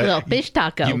to do it. A little fish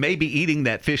taco. You may be eating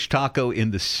that fish taco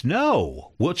in the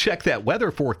snow. We'll check that weather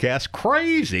forecast.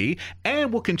 Crazy.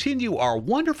 And we'll continue our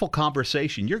wonderful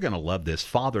conversation. You're going to love this.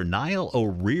 Father Niall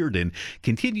O'Riordan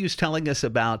continues telling us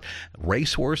about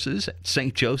racehorses,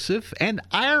 St. Joseph, and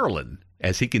Ireland,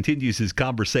 as he continues his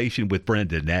conversation with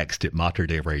Brenda next at Mater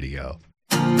Dei Radio.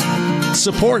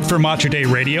 Support for Mater Dei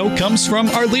Radio comes from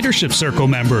our Leadership Circle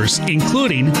members,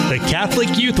 including the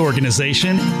Catholic Youth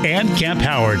Organization and Camp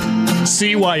Howard.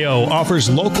 CYO offers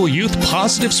local youth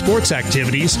positive sports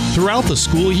activities throughout the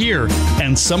school year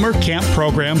and summer camp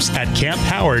programs at Camp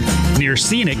Howard near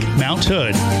scenic Mount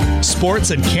Hood.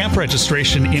 Sports and camp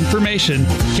registration information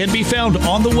can be found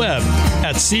on the web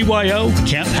at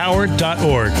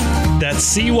cyoCampHoward.org.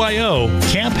 That's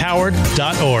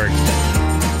cyoCampHoward.org.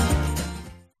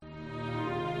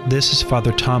 This is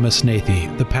Father Thomas Nathy,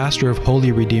 the pastor of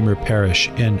Holy Redeemer Parish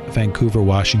in Vancouver,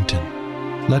 Washington.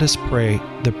 Let us pray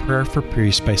the Prayer for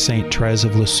Priests by St. Therese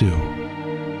of Lisieux.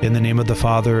 In the name of the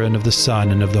Father, and of the Son,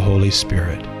 and of the Holy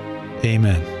Spirit.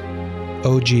 Amen.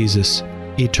 O Jesus,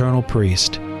 eternal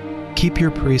priest, keep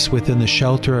your priests within the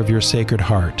shelter of your Sacred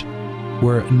Heart,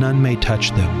 where none may touch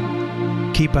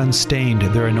them. Keep unstained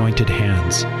their anointed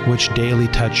hands, which daily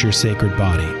touch your sacred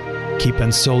body. Keep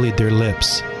unsullied their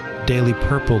lips, daily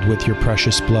purpled with your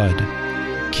precious blood.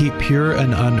 Keep pure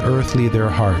and unearthly their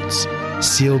hearts,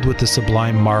 sealed with the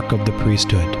sublime mark of the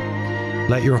priesthood.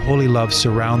 Let your holy love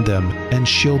surround them and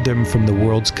shield them from the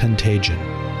world's contagion.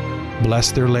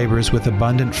 Bless their labors with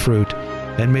abundant fruit,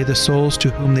 and may the souls to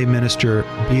whom they minister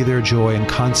be their joy and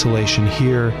consolation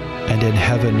here and in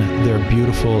heaven, their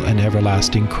beautiful and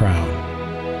everlasting crown.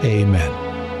 Amen.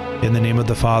 In the name of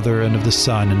the Father, and of the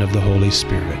Son, and of the Holy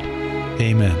Spirit.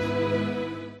 Amen.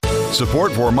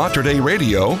 Support for Mater Dei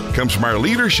Radio comes from our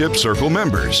Leadership Circle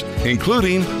members,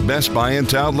 including Best Buy in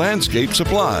Town Landscape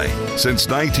Supply. Since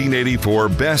 1984,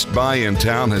 Best Buy in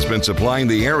Town has been supplying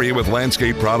the area with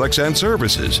landscape products and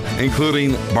services,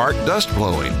 including bark dust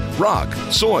blowing, rock,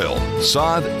 soil,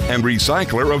 sod, and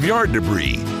recycler of yard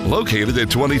debris. Located at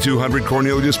 2200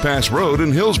 Cornelius Pass Road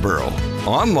in Hillsboro.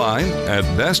 Online at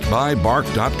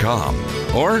bestbuybark.com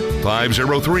or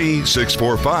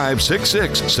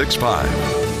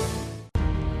 503-645-6665.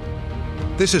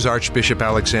 This is Archbishop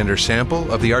Alexander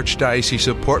Sample of the Archdiocese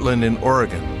of Portland in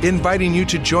Oregon, inviting you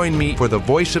to join me for the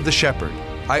Voice of the Shepherd.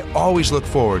 I always look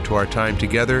forward to our time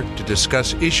together to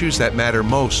discuss issues that matter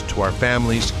most to our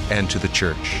families and to the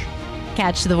Church.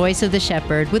 Catch the Voice of the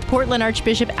Shepherd with Portland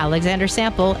Archbishop Alexander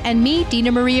Sample and me,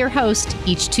 Dina Marie, your host,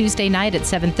 each Tuesday night at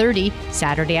 7:30,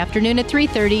 Saturday afternoon at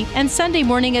 3:30, and Sunday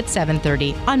morning at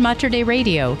 7:30 on Mater Dei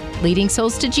Radio, leading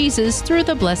souls to Jesus through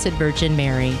the Blessed Virgin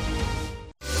Mary.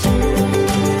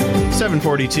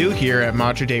 7:42 here at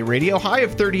Mater Dei Radio. High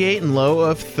of 38 and low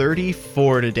of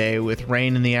 34 today, with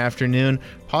rain in the afternoon,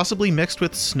 possibly mixed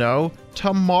with snow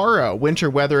tomorrow. Winter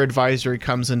weather advisory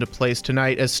comes into place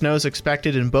tonight as snow is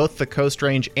expected in both the Coast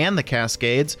Range and the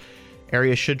Cascades.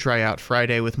 Areas should dry out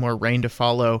Friday with more rain to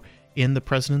follow in the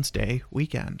President's Day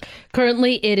weekend.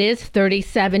 Currently, it is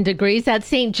 37 degrees at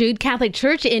St. Jude Catholic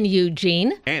Church in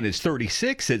Eugene. And it's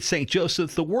 36 at St.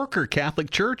 Joseph the Worker Catholic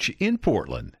Church in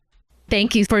Portland.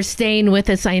 Thank you for staying with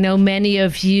us. I know many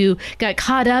of you got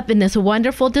caught up in this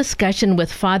wonderful discussion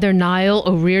with Father Niall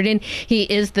O'Riordan. He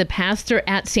is the pastor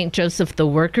at St. Joseph the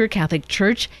Worker Catholic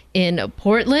Church in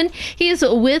Portland. He is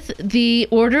with the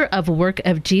Order of Work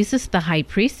of Jesus, the High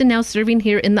Priest, and now serving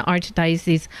here in the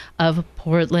Archdiocese of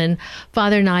Portland.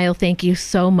 Father Niall, thank you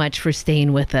so much for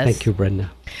staying with us. Thank you,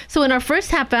 Brenda. So in our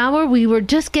first half hour, we were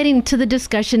just getting to the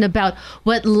discussion about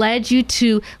what led you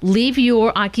to leave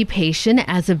your occupation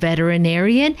as a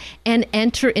veterinarian and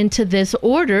enter into this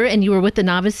order, and you were with the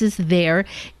novices there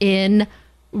in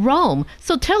Rome.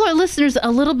 So tell our listeners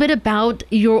a little bit about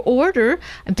your order.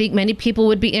 I think many people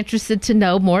would be interested to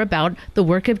know more about the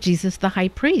work of Jesus the High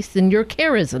Priest and your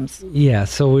charisms. Yeah,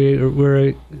 so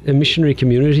we're a missionary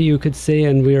community, you could say,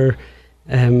 and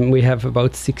we have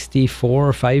about 64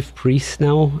 or 5 priests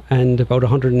now and about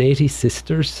 180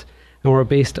 sisters, and we're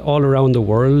based all around the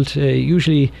world,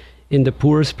 usually in the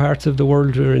poorest parts of the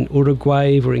world. We're in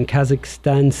Uruguay, we're in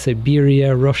Kazakhstan,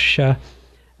 Siberia, Russia,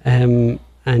 and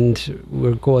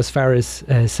we'll go as far as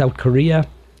South Korea.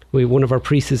 One of our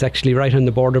priests is actually right on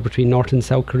the border between North and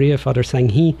South Korea, Father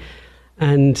Sang-hee.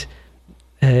 And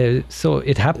so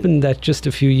it happened that just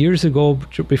a few years ago,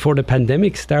 before the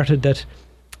pandemic started, that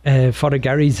Father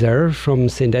Gary Zer from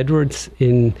St. Edward's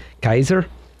in Kaiser,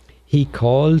 he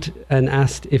called and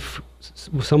asked if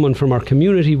someone from our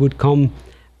community would come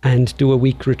and do a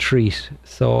week retreat.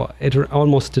 So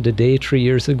almost to the day, 3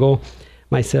 years ago,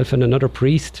 myself and another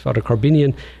priest, Father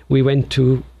Corbinian, we went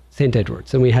to St.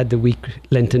 Edward's and we had the week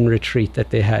Lenten retreat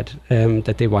that they had,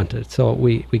 that they wanted. So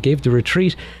we gave the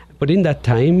retreat, but in that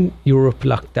time, Europe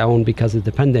locked down because of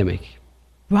the pandemic.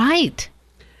 Right.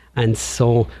 And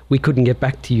so we couldn't get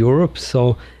back to Europe.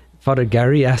 So Father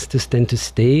Gary asked us then to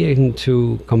stay and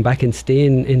to come back and stay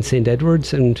in St.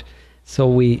 Edward's. And so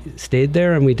we stayed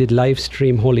there and we did live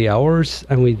stream holy hours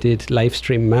and we did live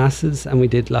stream masses and we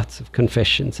did lots of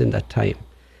confessions in that time.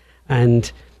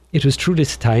 And it was through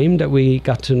this time that we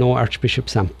got to know Archbishop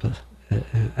Sample.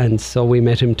 And so we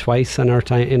met him twice in our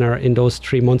time in those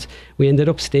 3 months. We ended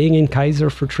up staying in Kaiser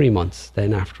for 3 months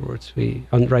then afterwards,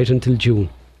 right until June.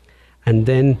 And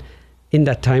then in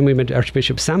that time we met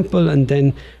Archbishop Sample, and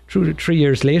then 3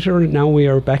 years later, now we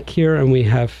are back here and we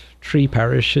have 3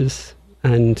 parishes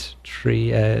and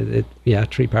three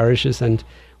parishes, and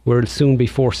we'll soon be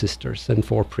 4 sisters and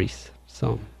 4 priests.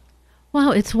 So.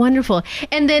 Wow, it's wonderful.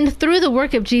 And then through the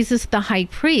work of Jesus the High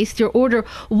Priest, your order,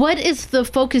 what is the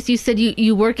focus? You said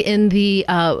you work in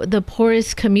the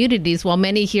poorest communities, while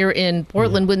many here in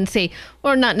Portland wouldn't say,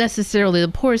 or not necessarily the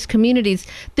poorest communities.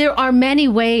 There are many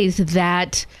ways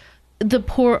that the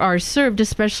poor are served,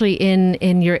 especially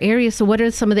in your area. So what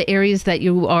are some of the areas that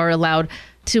you are allowed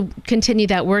to continue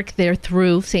that work there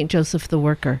through St. Joseph the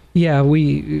Worker? Yeah,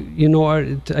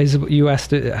 you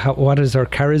asked what is our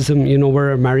charism?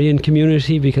 We're a Marian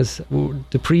community because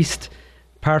the priest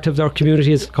part of our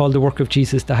community is called the Work of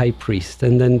Jesus the High Priest,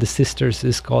 and then the sisters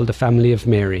is called the Family of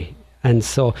Mary. And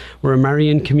so we're a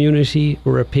Marian community,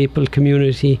 we're a papal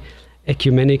community,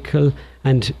 ecumenical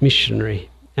and missionary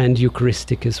and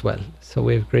Eucharistic as well. So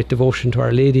we have great devotion to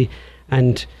Our Lady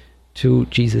and to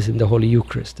Jesus in the Holy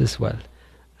Eucharist as well.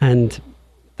 And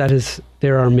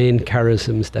they're our main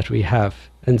charisms that we have.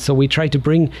 And so we try to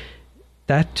bring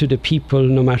that to the people,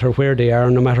 no matter where they are,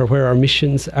 no matter where our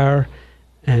missions are.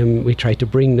 We try to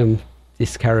bring them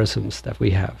these charisms that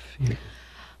we have.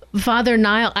 Father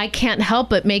Niall, I can't help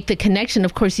but make the connection,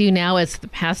 of course, you now as the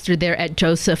pastor there at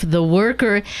Joseph the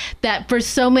Worker, that for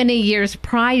so many years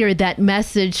prior, that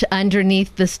message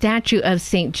underneath the statue of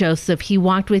St. Joseph, he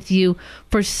walked with you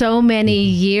for so many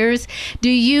years. Do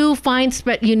you find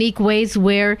unique ways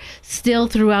where still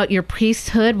throughout your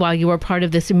priesthood, while you were part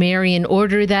of this Marian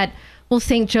order, that,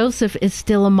 St. Joseph is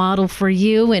still a model for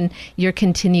you and your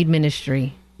continued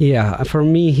ministry? Yeah, for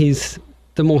me, he's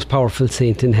the most powerful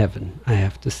saint in heaven, I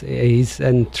have to say.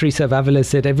 And Teresa of Avila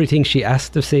said everything she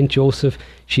asked of St. Joseph,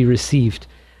 she received.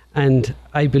 And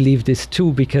I believe this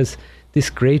too, because this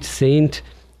great saint,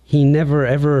 he never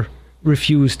ever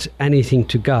refused anything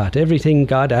to God. Everything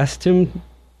God asked him,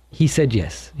 he said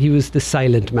yes. He was the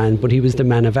silent man, but he was the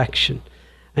man of action.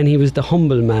 And he was the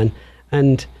humble man.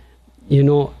 And,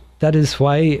 that is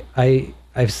why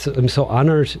I'm so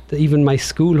honoured that even my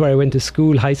school, where I went to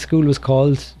school, high school, was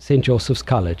called St. Joseph's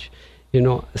College.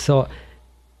 So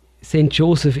St.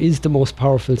 Joseph is the most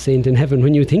powerful saint in heaven.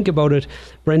 When you think about it,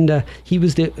 Brenda, he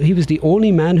was the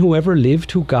only man who ever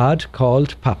lived who God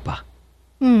called Papa.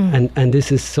 And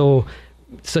this is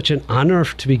such an honour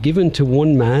to be given to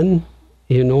one man,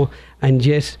 and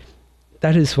yet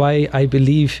that is why I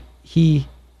believe he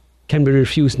can be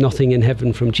refused nothing in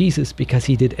heaven from Jesus, because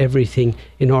he did everything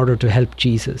in order to help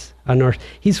Jesus on earth.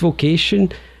 His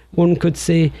vocation, one could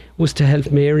say, was to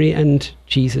help Mary and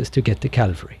Jesus to get to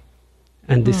Calvary.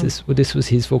 And this was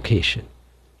his vocation.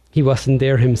 He wasn't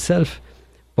there himself,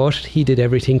 but he did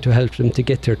everything to help them to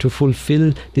get there, to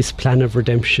fulfill this plan of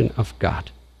redemption of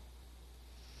God.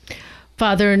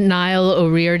 Father Niall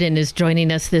O'Riordan is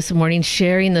joining us this morning,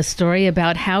 sharing the story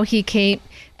about how he came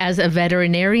as a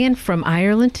veterinarian from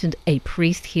Ireland to a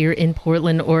priest here in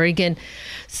Portland, Oregon.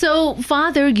 So,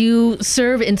 Father, you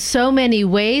serve in so many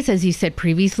ways, as you said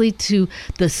previously, to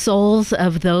the souls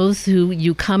of those who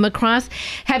you come across.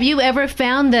 Have you ever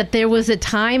found that there was a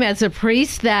time as a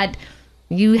priest that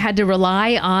you had to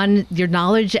rely on your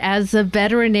knowledge as a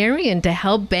veterinarian to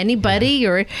help anybody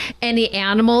or any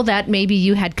animal that maybe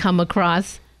you had come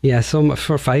across? Yeah, so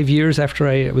for 5 years after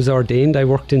I was ordained, I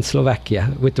worked in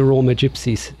Slovakia with the Roma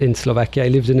Gypsies in Slovakia. I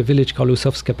lived in a village called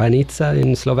Usovska Panica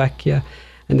in Slovakia.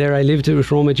 And there I lived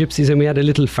with Roma Gypsies, and we had a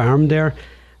little farm there.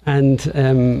 And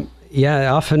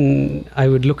often I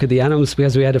would look at the animals,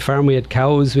 because we had a farm, we had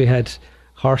cows, we had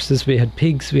horses, we had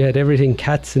pigs, we had everything,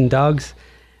 cats and dogs.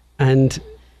 And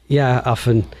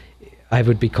often I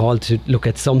would be called to look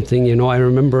at something. I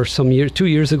remember 2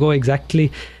 years ago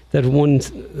exactly, that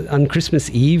on Christmas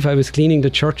Eve, I was cleaning the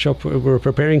church up. We were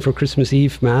preparing for Christmas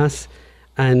Eve Mass,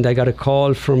 and I got a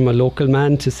call from a local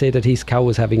man to say that his cow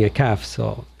was having a calf.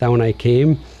 So down I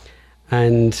came,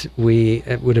 and we,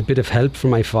 with a bit of help from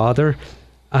my father,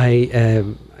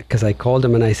 because I called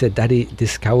him and I said, Daddy,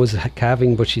 this cow is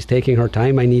calving, but she's taking her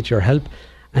time. I need your help.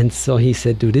 And so he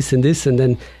said, do this and this. And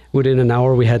then within an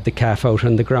hour, we had the calf out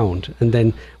on the ground.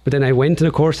 But then I went, and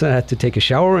of course, I had to take a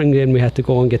shower, and then we had to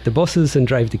go and get the buses and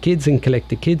drive the kids and collect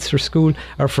the kids for school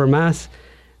or for Mass,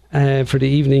 for the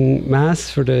evening Mass,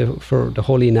 for the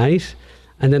Holy Night.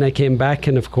 And then I came back,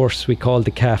 and of course, we called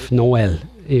the calf Noel,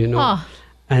 Oh.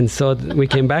 And so we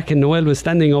came back, and Noel was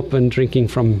standing up and drinking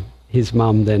from his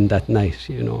mom then that night,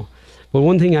 But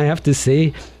one thing I have to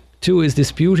say too is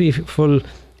this beautiful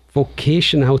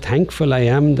vocation, how thankful I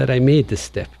am that I made this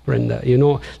step, Brenda.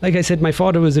 Like I said, my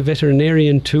father was a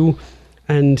veterinarian too,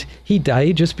 and he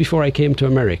died just before I came to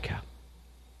America.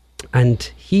 And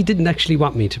he didn't actually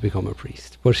want me to become a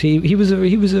priest, but he was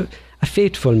a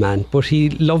faithful man, but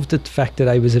he loved the fact that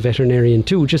I was a veterinarian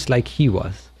too, just like he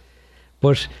was.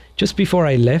 But just before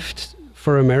I left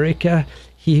for America,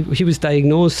 he was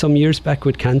diagnosed some years back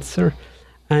with cancer,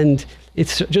 and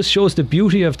it just shows the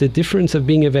beauty of the difference of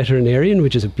being a veterinarian,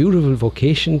 which is a beautiful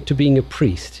vocation, to being a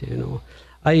priest.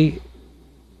 I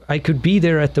could be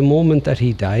there at the moment that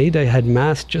he died. I had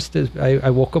Mass just as I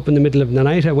woke up in the middle of the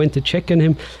night. I went to check on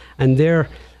him, and there,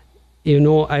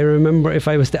 I remember if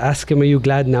I was to ask him, are you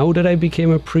glad now that I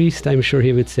became a priest? I'm sure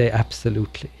he would say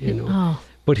absolutely, Oh.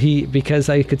 But because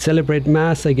I could celebrate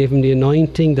Mass, I gave him the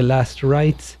anointing, the last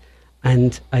rites,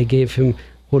 and I gave him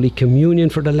Holy Communion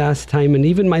for the last time. And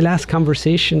even my last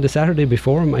conversation the Saturday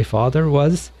before my father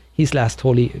was his last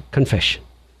Holy Confession,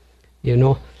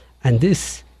 And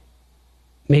this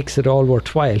makes it all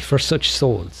worthwhile for such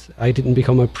souls. I didn't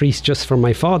become a priest just for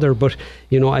my father, but,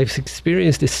 I've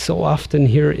experienced this so often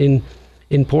here in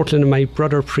Portland, and my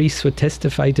brother priests would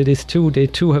testify to this too. They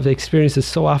too have experienced it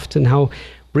so often, how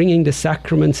bringing the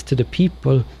sacraments to the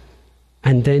people,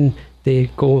 and then they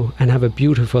go and have a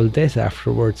beautiful death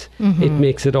afterwards. Mm-hmm. It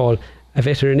makes it all. A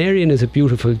veterinarian is a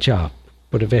beautiful job,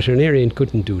 but a veterinarian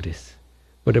couldn't do this.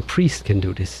 But a priest can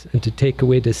do this, and to take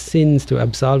away the sins, to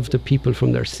absolve the people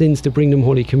from their sins, to bring them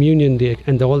Holy Communion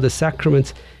and all the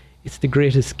sacraments. It's the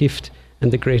greatest gift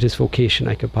and the greatest vocation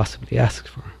I could possibly ask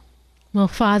for. Well,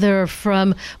 Father,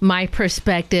 from my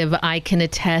perspective, I can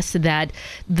attest that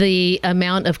the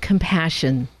amount of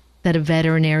compassion that a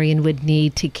veterinarian would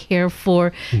need to care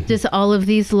for just all of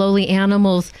these lowly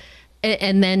animals,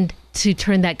 and then to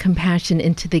turn that compassion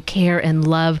into the care and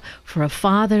love for a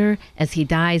father as he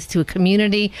dies, to a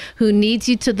community who needs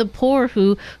you, to the poor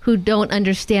who don't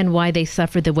understand why they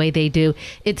suffer the way they do.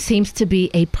 It seems to be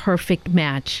a perfect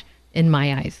match in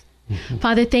my eyes.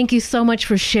 Father, thank you so much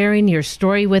for sharing your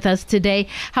story with us today.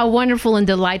 How wonderful and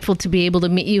delightful to be able to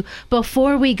meet you.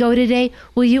 Before we go today,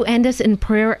 will you end us in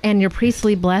prayer and your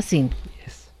priestly blessing?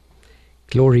 Yes.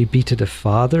 Glory be to the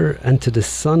Father, and to the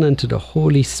Son, and to the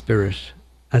Holy Spirit,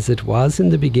 as it was in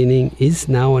the beginning, is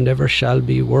now, and ever shall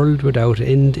be, world without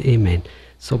end. Amen.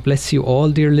 So bless you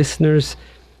all, dear listeners,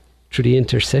 through the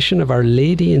intercession of Our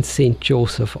Lady and Saint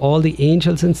Joseph, all the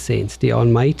angels and saints, the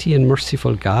Almighty and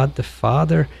merciful God, the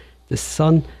Father, the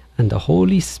Son, and the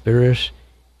Holy Spirit.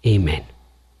 Amen.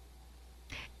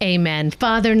 Amen.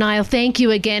 Father Niall, thank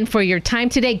you again for your time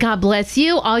today. God bless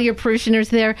you, all your parishioners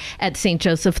there at St.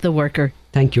 Joseph the Worker.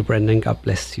 Thank you, Brendan. God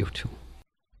bless you too.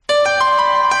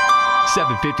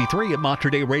 7:53 at Mater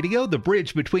Dei Radio, the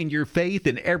bridge between your faith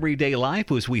and everyday life.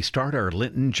 As we start our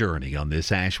Lenten journey on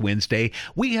this Ash Wednesday,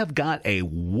 we have got a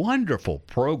wonderful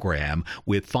program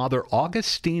with Father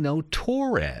Agustino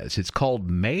Torres. It's called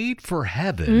Made for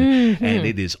Heaven, and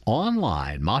it is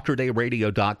online,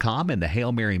 materdeiradio.com, and the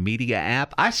Hail Mary Media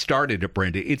app. I started it,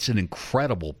 Brenda. It's an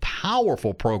incredible,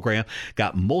 powerful program.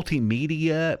 Got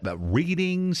multimedia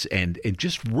readings and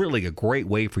just really a great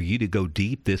way for you to go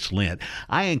deep this Lent.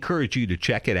 I encourage you to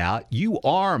check it out. You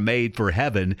are made for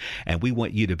heaven, and we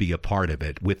want you to be a part of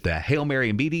it with the Hail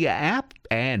Mary Media app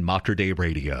and Mater Dei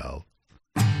Radio.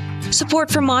 Support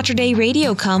for Mater Dei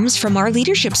Radio comes from our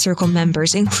Leadership Circle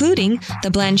members, including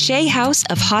the Blanchet House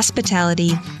of Hospitality.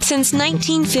 Since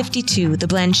 1952, the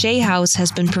Blanchet House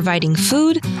has been providing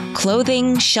food,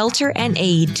 clothing, shelter, and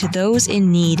aid to those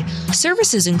in need.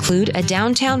 Services include a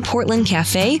downtown Portland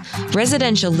cafe,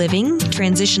 residential living,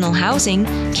 transitional housing,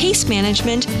 case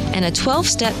management, and a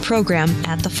 12-step program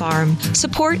at the farm.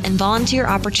 Support and volunteer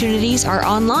opportunities are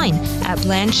online at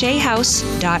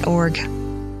blanchethouse.org.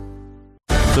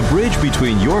 the bridge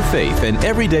between your faith and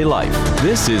everyday life.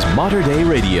 This is Mater Dei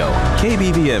Radio,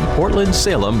 KBVM Portland,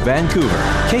 Salem, Vancouver,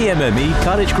 KMME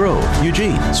Cottage Grove,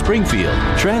 Eugene, Springfield,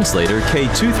 translator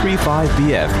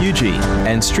K235BF Eugene,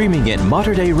 and streaming at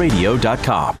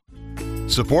materdeiradio.com.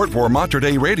 Support for Mater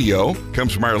Dei Radio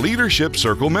comes from our Leadership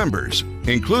Circle members,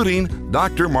 including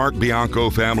Dr. Mark Bianco,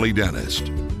 family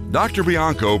dentist. Dr.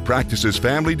 Bianco practices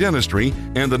family dentistry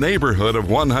in the neighborhood of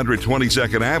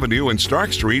 122nd Avenue and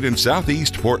Stark Street in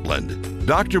Southeast Portland.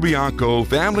 Dr. Bianco,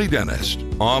 family dentist,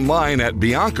 online at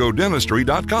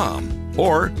biancodentistry.com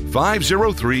or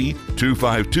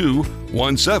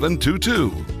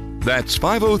 503-252-1722. That's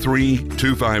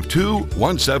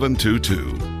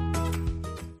 503-252-1722.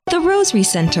 The Rosary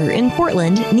Center in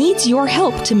Portland needs your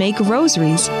help to make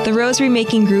rosaries. The Rosary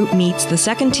Making Group meets the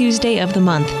second Tuesday of the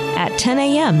month at 10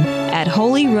 a.m. at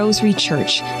Holy Rosary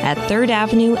Church at 3rd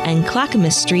Avenue and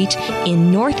Clackamas Street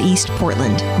in Northeast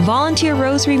Portland. Volunteer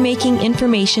rosary making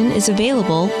information is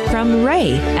available from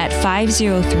Ray at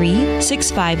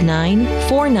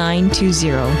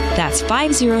 503-659-4920. That's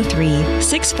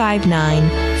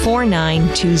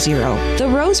 503-659-4920. The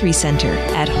Rosary Center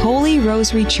at Holy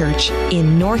Rosary Church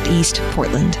in Northeast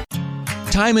Portland.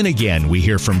 Time and again, we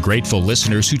hear from grateful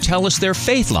listeners who tell us their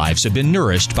faith lives have been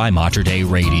nourished by Mater Dei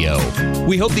Radio.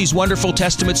 We hope these wonderful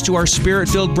testaments to our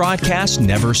spirit-filled broadcast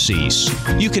never cease.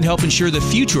 You can help ensure the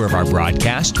future of our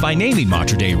broadcast by naming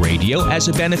Mater Dei Radio as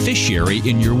a beneficiary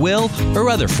in your will or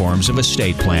other forms of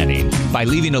estate planning. By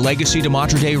leaving a legacy to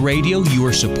Mater Dei Radio, you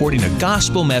are supporting a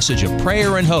gospel message of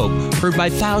prayer and hope heard by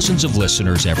thousands of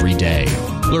listeners every day.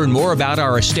 Learn more about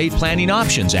our estate planning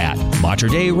options at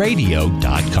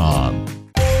materdeiradio.com.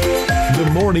 The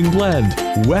Morning Blend,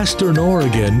 Western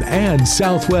Oregon and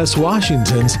Southwest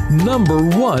Washington's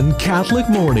 #1 Catholic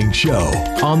morning show.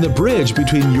 On the bridge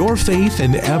between your faith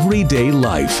and everyday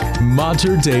life.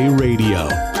 Mater Dei Radio.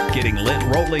 Getting lit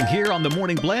rolling here on the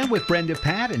Morning Blend with Brenda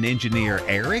Pat and engineer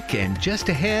Eric. And just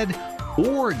ahead,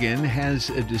 Oregon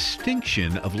has a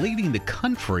distinction of leading the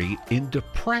country in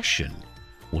depression.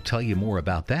 We'll tell you more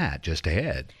about that just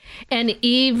ahead. And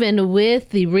even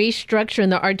with the restructure in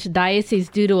the Archdiocese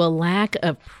due to a lack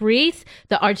of priests,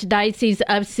 the Archdiocese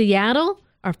of Seattle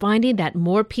are finding that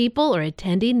more people are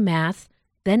attending Mass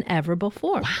than ever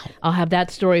before. Wow. I'll have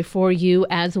that story for you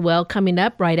as well coming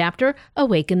up right after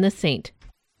Awaken the Saint.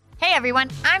 Hey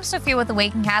everyone, I'm Sophia with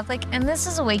Awaken Catholic, and this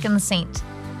is Awaken the Saint.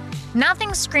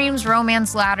 Nothing screams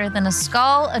romance louder than a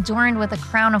skull adorned with a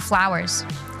crown of flowers.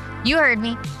 You heard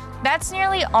me. That's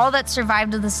nearly all that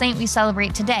survived of the saint we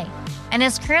celebrate today, and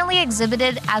is currently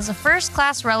exhibited as a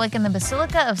first-class relic in the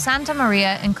Basilica of Santa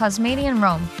Maria in Cosmati in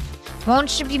Rome.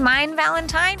 Won't you be mine,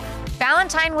 Valentine?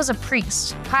 Valentine was a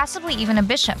priest, possibly even a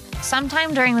bishop,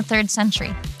 sometime during the 3rd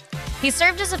century. He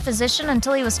served as a physician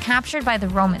until he was captured by the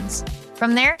Romans.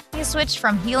 From there, he switched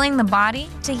from healing the body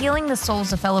to healing the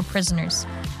souls of fellow prisoners.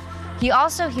 He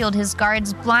also healed his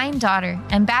guard's blind daughter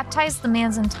and baptized the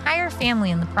man's entire family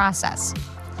in the process.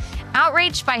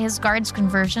 Outraged by his guard's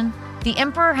conversion, the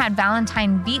emperor had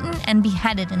Valentine beaten and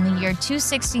beheaded in the year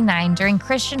 269 during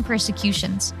Christian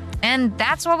persecutions. And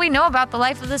that's what we know about the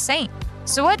life of the saint.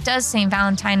 So what does St.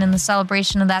 Valentine and the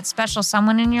celebration of that special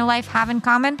someone in your life have in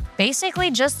common? Basically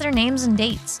just their names and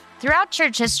dates. Throughout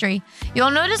church history,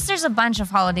 you'll notice there's a bunch of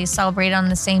holidays celebrated on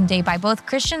the same day by both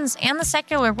Christians and the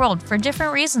secular world for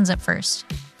different reasons at first.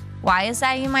 Why is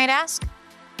that, you might ask?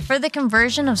 For the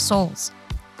conversion of souls.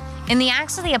 In the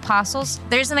Acts of the Apostles,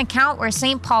 there's an account where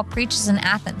St. Paul preaches in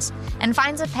Athens and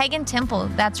finds a pagan temple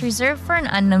that's reserved for an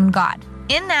unknown god.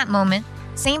 In that moment,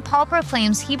 St. Paul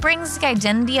proclaims he brings the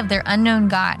identity of their unknown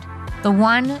God, the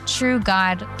one true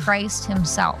God, Christ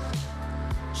himself.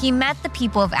 He met the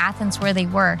people of Athens where they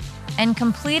were and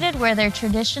completed where their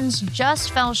traditions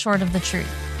just fell short of the truth.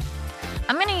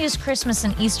 I'm going to use Christmas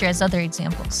and Easter as other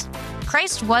examples.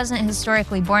 Christ wasn't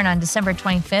historically born on December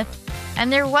 25th,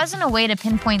 and there wasn't a way to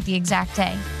pinpoint the exact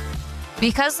day.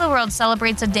 Because the world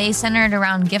celebrates a day centered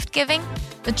around gift giving,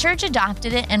 the Church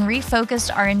adopted it and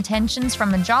refocused our intentions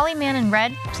from a jolly man in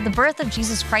red to the birth of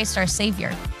Jesus Christ our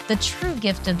Savior, the true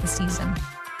gift of the season.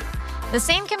 The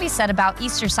same can be said about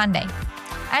Easter Sunday.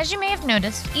 As you may have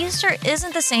noticed, Easter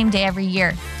isn't the same day every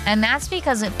year, and that's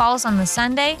because it falls on the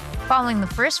Sunday following the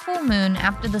first full moon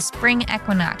after the spring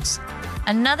equinox,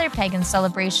 another pagan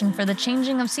celebration for the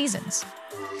changing of seasons.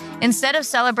 Instead of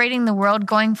celebrating the world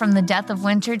going from the death of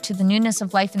winter to the newness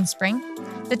of life in spring,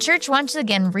 the Church once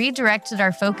again redirected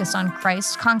our focus on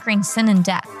Christ conquering sin and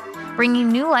death,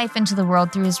 bringing new life into the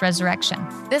world through his resurrection.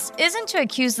 This isn't to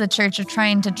accuse the church of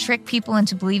trying to trick people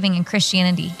into believing in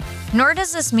Christianity, nor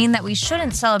does this mean that we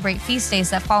shouldn't celebrate feast days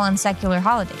that fall on secular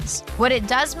holidays. What it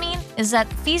does mean is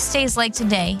that feast days like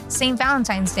today, St.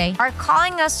 Valentine's Day, are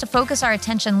calling us to focus our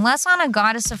attention less on a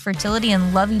goddess of fertility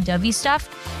and lovey-dovey stuff,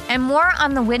 and more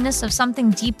on the witness of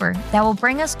something deeper that will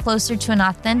bring us closer to an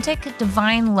authentic,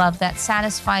 divine love that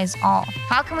satisfies all.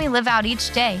 How can we live out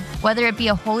each day, whether it be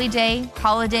a holy day,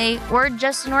 holiday, or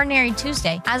just an ordinary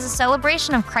Tuesday, as a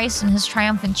celebration of Christ and his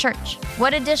triumphant church?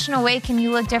 What additional way can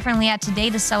you look differently at today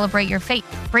to celebrate your faith,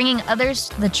 bringing others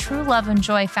the true love and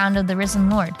joy found of the risen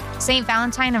Lord? St.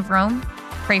 Valentine of Rome,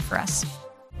 pray for us.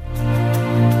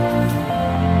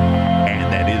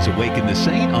 Is Awaken the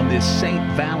Saint on this St.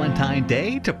 Valentine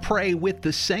Day. To pray with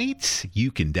the saints,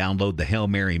 you can download the Hail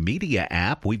Mary Media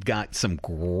app. We've got some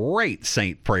great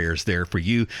saint prayers there for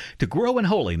you to grow in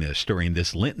holiness during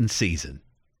this Lenten season.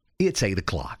 It's 8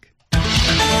 o'clock.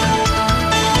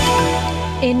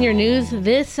 In your news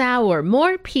this hour,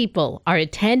 more people are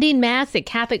attending Mass at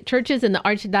Catholic churches in the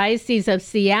Archdiocese of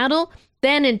Seattle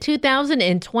than in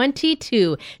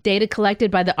 2022, data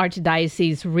collected by the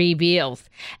Archdiocese reveals.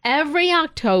 Every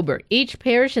October, each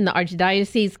parish in the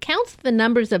Archdiocese counts the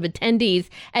numbers of attendees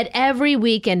at every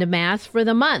weekend Mass for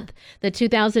the month. The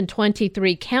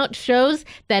 2023 count shows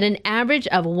that an average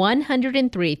of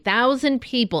 103,000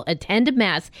 people attend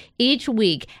Mass each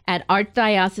week at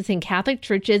Archdiocesan Catholic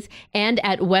churches and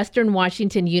at Western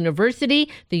Washington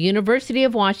University, the University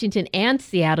of Washington, and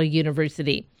Seattle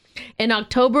University. In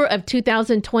October of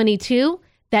 2022,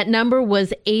 that number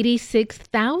was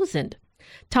 86,000.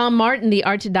 Tom Martin, the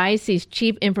Archdiocese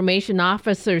Chief Information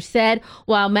Officer, said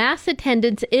while Mass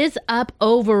attendance is up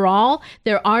overall,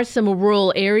 there are some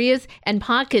rural areas and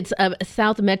pockets of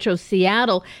South Metro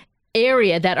Seattle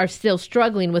area that are still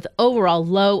struggling with overall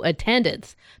low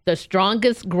attendance. The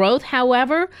strongest growth,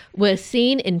 however, was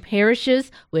seen in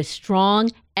parishes with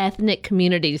strong ethnic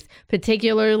communities,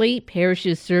 particularly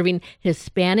parishes serving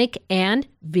Hispanic and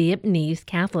Vietnamese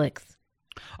Catholics.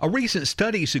 A recent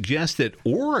study suggests that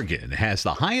Oregon has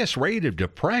the highest rate of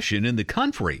depression in the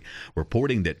country,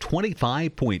 reporting that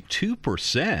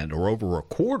 25.2%, or over a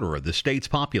quarter of the state's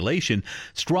population,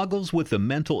 struggles with a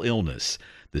mental illness.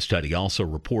 The study also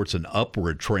reports an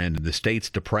upward trend in the state's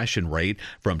depression rate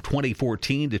from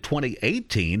 2014 to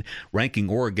 2018, ranking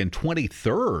Oregon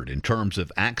 23rd in terms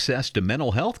of access to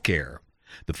mental health care.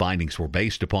 The findings were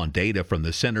based upon data from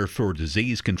the Center for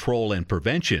Disease Control and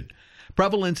Prevention.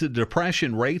 Prevalence of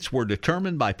depression rates were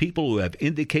determined by people who have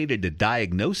indicated a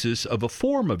diagnosis of a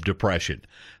form of depression.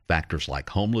 Factors like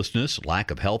homelessness, lack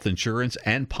of health insurance,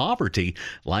 and poverty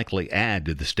likely add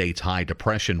to the state's high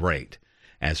depression rate.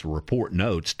 As the report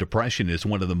notes, depression is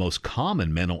one of the most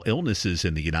common mental illnesses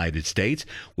in the United States,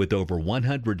 with over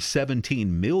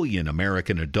 117 million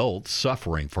American adults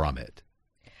suffering from it.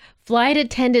 Flight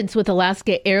attendants with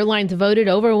Alaska Airlines voted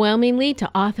overwhelmingly to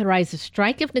authorize a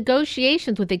strike if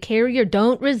negotiations with the carrier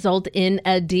don't result in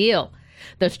a deal.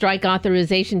 The strike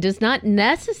authorization does not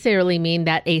necessarily mean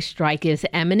that a strike is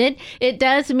imminent. It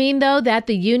does mean, though, that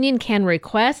the union can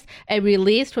request a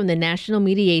release from the National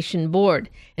Mediation Board.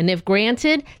 And if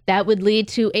granted, that would lead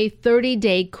to a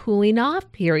 30-day cooling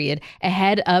off period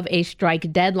ahead of a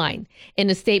strike deadline.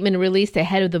 In a statement released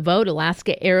ahead of the vote,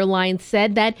 Alaska Airlines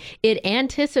said that it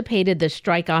anticipated the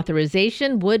strike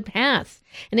authorization would pass.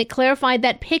 And it clarified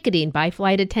that picketing by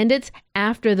flight attendants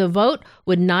after the vote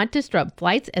would not disrupt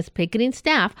flights, as picketing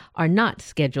staff are not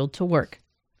scheduled to work.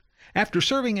 After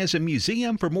serving as a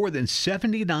museum for more than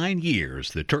 79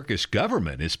 years, the Turkish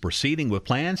government is proceeding with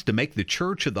plans to make the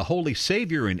Church of the Holy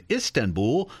Savior in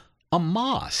Istanbul a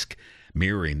mosque.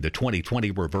 Mirroring the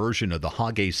 2020 reversion of the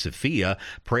Hagia Sophia,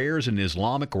 prayers and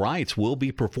Islamic rites will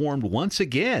be performed once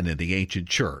again in the ancient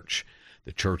church.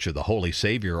 The Church of the Holy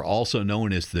Savior, also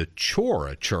known as the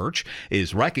Chora Church,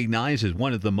 is recognized as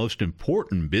one of the most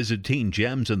important Byzantine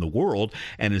gems in the world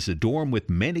and is adorned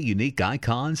with many unique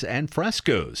icons and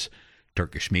frescoes.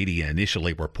 Turkish media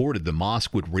initially reported the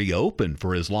mosque would reopen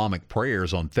for Islamic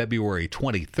prayers on February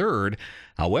 23rd.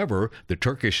 However, the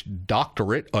Turkish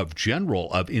Doctorate of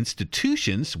General of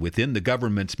Institutions within the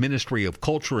government's Ministry of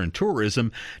Culture and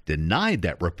Tourism denied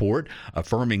that report,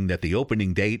 affirming that the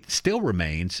opening date still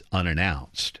remains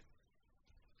unannounced.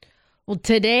 Well,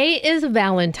 today is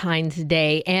Valentine's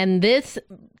Day, and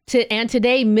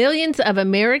today millions of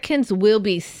Americans will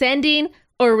be sending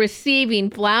or receiving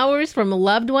flowers from a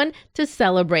loved one to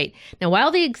celebrate. Now,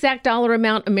 while the exact dollar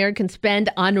amount Americans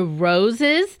spend on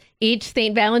roses each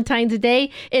St. Valentine's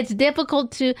Day. It's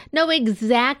difficult to know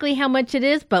exactly how much it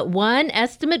is, but one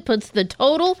estimate puts the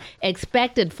total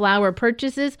expected flower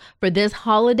purchases for this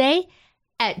holiday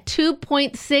at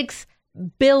 $2.6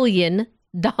 billion.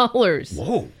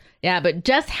 Whoa. Yeah, but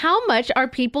just how much are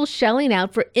people shelling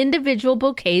out for individual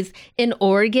bouquets in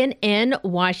Oregon and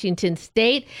Washington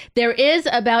State? There is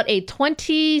about a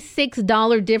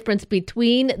 $26 difference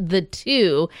between the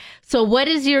two. So what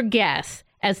is your guess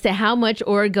as to how much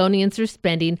Oregonians are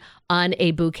spending on a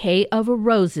bouquet of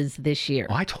roses this year?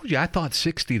 Well, I told you I thought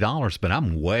 $60, but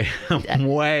I'm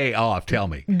way off. Tell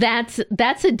me. That's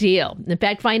a deal. In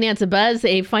fact, Finance Buzz,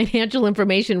 a financial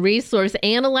information resource,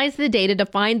 analyzed the data to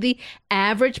find the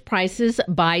average prices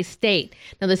by state.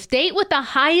 Now, the state with the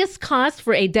highest cost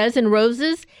for a dozen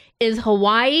roses is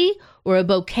Hawaii, where a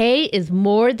bouquet is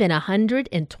more than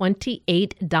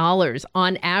 $128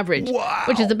 on average,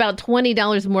 which is about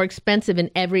 $20 more expensive in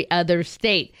every other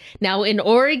state. Now, in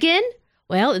Oregon,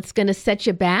 well, it's going to set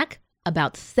you back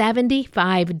about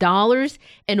 $75.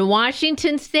 In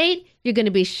Washington State, you're going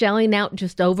to be shelling out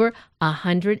just over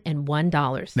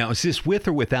 $101. Now, is this with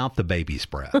or without the baby's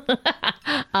breath?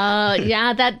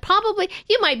 Yeah, that probably,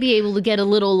 you might be able to get a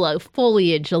little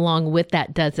foliage along with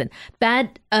that dozen.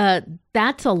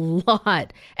 That's a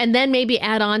lot. And then maybe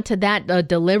add on to that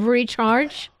delivery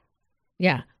charge.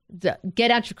 Yeah.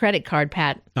 Get out your credit card,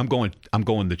 Pat. I'm going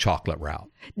the chocolate route.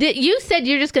 You said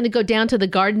you're just going to go down to the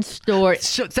garden store.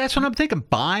 So that's what I'm thinking.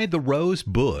 Buy the rose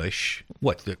bush.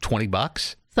 What,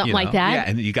 $20? Something like that. Yeah,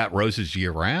 and you got roses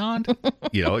year round.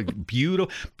 Beautiful.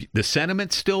 The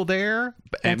sentiment's still there.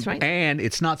 That's right. And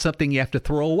it's not something you have to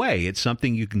throw away. It's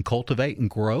something you can cultivate and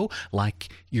grow, like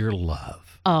your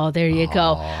love. Oh, there you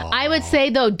go. I would say,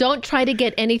 though, don't try to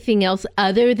get anything else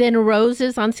other than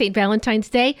roses on St. Valentine's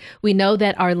Day. We know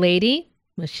that Our Lady,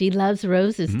 well, she loves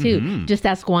roses, too. Mm-hmm. Just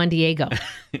ask Juan Diego.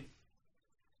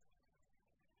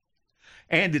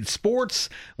 And in sports,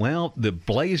 well, the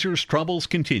Blazers' troubles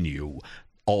continue.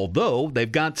 Although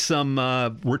they've got some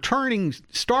returning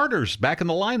starters back in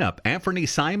the lineup. Anthony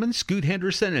Simons, Scoot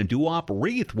Henderson, and Duop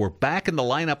Reith were back in the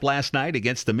lineup last night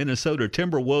against the Minnesota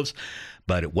Timberwolves,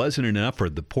 but it wasn't enough for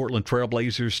the Portland Trail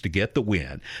Blazers to get the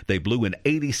win. They blew an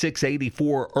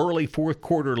 86-84 early fourth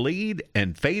quarter lead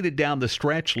and faded down the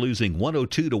stretch, losing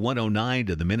 102-109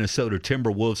 to the Minnesota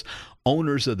Timberwolves,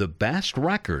 owners of the best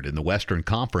record in the Western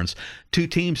Conference. Two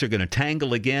teams are going to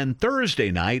tangle again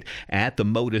Thursday night at the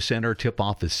Moda Center.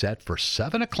 Tip-off is set for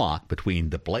 7 o'clock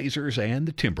between the Blazers and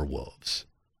the Timberwolves.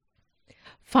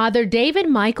 Father David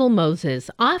Michael Moses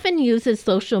often uses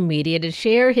social media to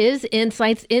share his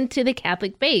insights into the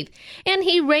Catholic faith, and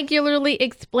he regularly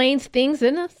explains things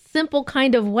in a simple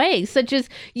kind of way, such as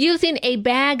using a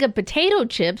bag of potato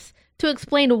chips to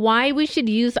explain why we should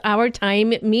use our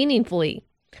time meaningfully.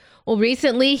 Well,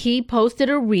 recently he posted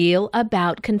a reel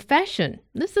about confession.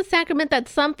 This is a sacrament that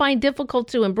some find difficult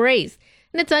to embrace,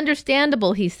 and it's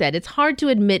understandable, he said. It's hard to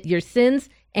admit your sins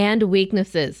and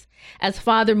weaknesses. As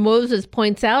Father Moses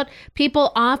points out,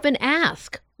 people often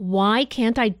ask, why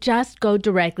can't I just go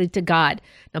directly to God?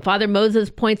 Now, Father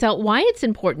Moses points out why it's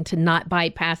important to not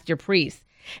bypass your priest.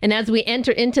 And as we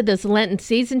enter into this Lenten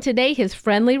season today, his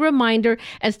friendly reminder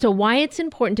as to why it's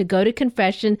important to go to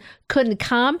confession couldn't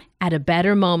come at a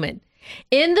better moment.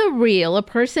 In the reel, a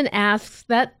person asks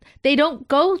that they don't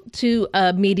go to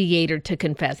a mediator to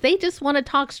confess. They just want to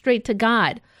talk straight to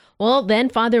God. Well, then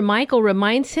Father Michael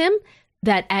reminds him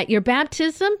that at your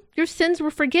baptism, your sins were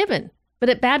forgiven. But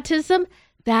at baptism,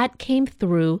 that came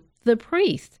through the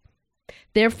priest.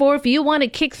 Therefore, if you want to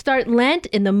kickstart Lent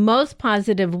in the most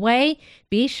positive way,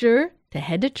 be sure to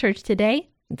head to church today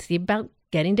and see about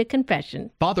getting to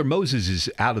confession. Father Moses is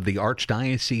out of the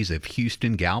Archdiocese of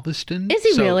Houston-Galveston. Is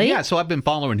he really? Yeah, so I've been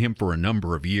following him for a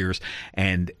number of years,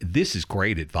 and this is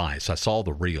great advice. I saw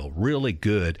the reel, really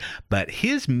good. But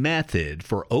his method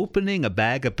for opening a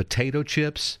bag of potato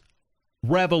chips,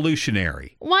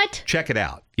 revolutionary. What? Check it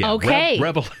out. Yeah, okay.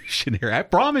 Revolutionary. I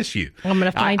promise you. I'm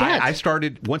going to find out. I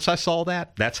started, once I saw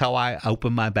that, that's how I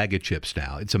open my bag of chips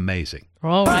now. It's amazing.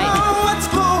 All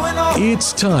right.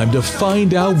 It's time to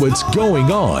find out what's going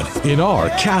on in our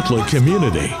Catholic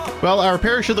community. Well, our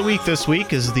parish of the week this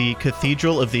week is the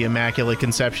Cathedral of the Immaculate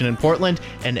Conception in Portland,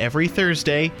 and every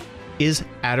Thursday is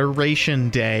Adoration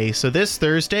Day. So this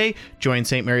Thursday, join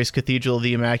St. Mary's Cathedral of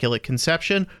the Immaculate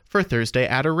Conception for Thursday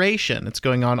Adoration. It's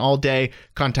going on all day.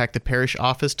 Contact the parish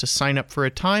office to sign up for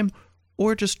a time,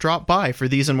 or just drop by for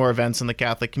these and more events in the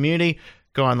Catholic community.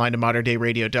 Go online to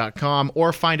moderndayradio.com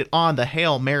or find it on the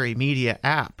Hail Mary Media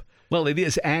app. Well, it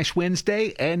is Ash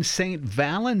Wednesday and St.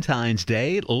 Valentine's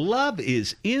Day. Love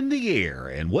is in the air.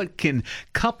 And what can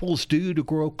couples do to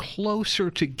grow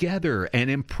closer together and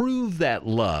improve that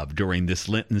love during this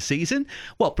Lenten season?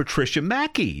 Well, Patricia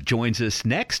Mackey joins us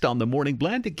next on the Morning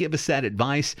Blend to give us that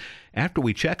advice after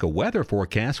we check a weather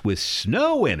forecast with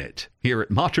snow in it here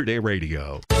at Mater Dei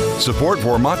Radio. Support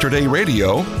for Mater Dei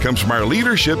Radio comes from our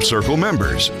Leadership Circle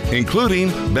members, including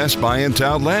Best Buy in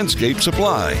Town Landscape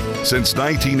Supply. Since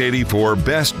 1984,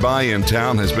 Best Buy in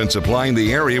Town has been supplying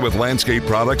the area with landscape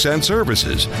products and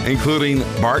services, including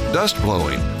bark dust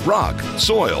blowing, rock,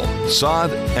 soil,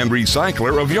 sod, and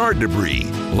recycler of yard debris.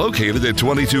 Located at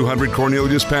 2200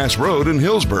 Cornelius Pass Road in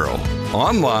Hillsboro.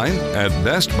 Online at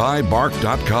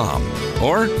bestbuybark.com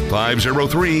or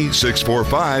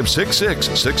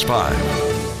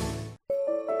 503-645-6665.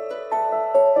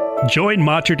 Join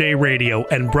Mater Dei Radio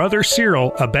and Brother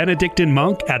Cyril, a Benedictine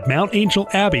monk at Mount Angel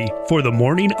Abbey, for the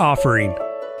morning offering.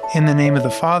 In the name of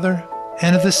the Father,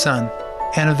 and of the Son,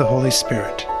 and of the Holy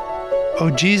Spirit.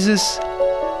 O Jesus,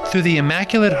 through the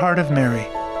Immaculate Heart of Mary,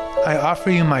 I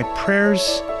offer you my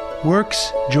prayers,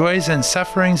 works, joys, and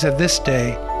sufferings of this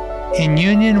day, in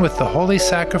union with the holy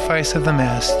sacrifice of the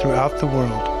Mass throughout the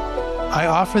world. I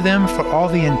offer them for all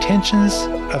the intentions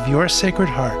of your Sacred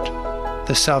Heart,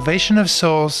 the salvation of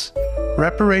souls,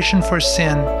 reparation for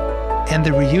sin, and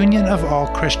the reunion of all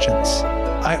Christians.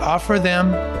 I offer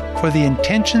them for the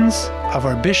intentions of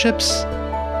our bishops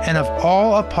and of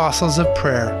all apostles of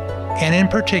prayer, and in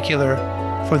particular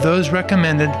for those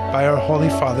recommended by our Holy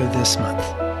Father this month.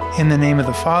 In the name of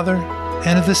the Father,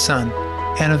 and of the Son,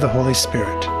 and of the Holy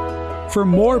Spirit. For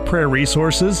more prayer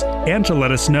resources and to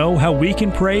let us know how we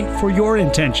can pray for your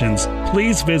intentions,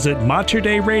 please visit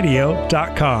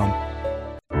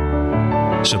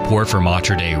materdeiradio.com. Support for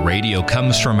Mater Dei Radio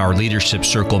comes from our Leadership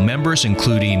Circle members,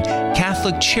 including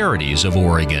Catholic Charities of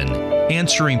Oregon,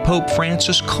 answering Pope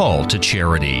Francis' call to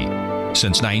charity.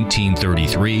 Since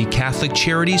 1933, Catholic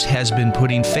Charities has been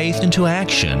putting faith into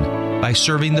action by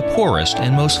serving the poorest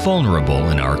and most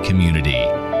vulnerable in our community.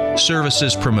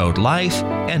 Services promote life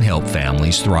and help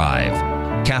families thrive.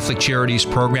 Catholic Charities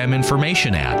program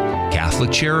information at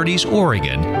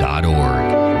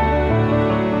catholiccharitiesoregon.org.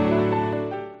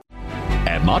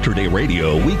 At Mater Dei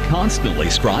Radio, we constantly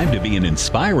strive to be an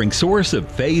inspiring source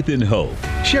of faith and hope.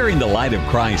 Sharing the light of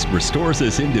Christ restores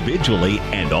us individually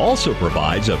and also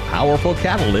provides a powerful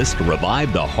catalyst to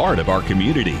revive the heart of our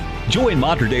community. Join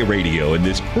Mater Dei Radio in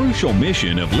this crucial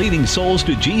mission of leading souls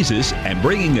to Jesus and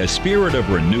bringing a spirit of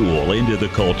renewal into the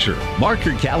culture. Mark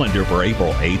your calendar for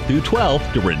April 8th through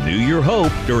 12th to renew your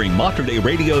hope during Mater Dei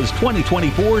Radio's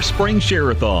 2024 Spring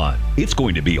Share-a-thon. It's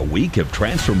going to be a week of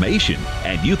transformation,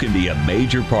 and you can be a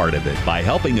major part of it by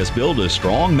helping us build a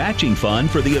strong matching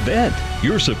fund for the event.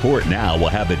 Your support now will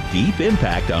have a deep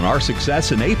impact on our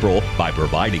success in April by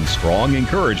providing strong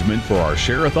encouragement for our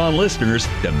Share-a-thon listeners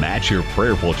to match your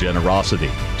prayerful generosity.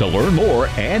 To learn more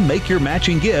and make your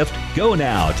matching gift, go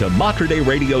now to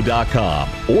materdeiradio.com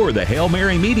or the Hail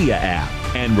Mary Media app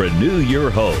and renew your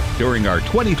hope during our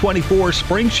 2024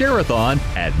 Spring Share-a-thon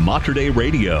at Mater Dei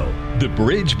Radio, the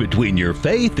bridge between your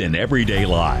faith and everyday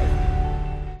life.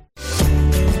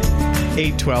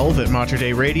 8:12 at Mater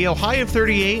Dei Radio. High of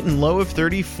 38 and low of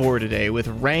 34 today, with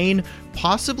rain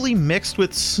possibly mixed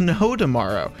with snow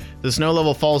tomorrow. The snow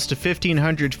level falls to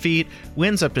 1,500 feet,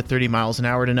 winds up to 30 miles an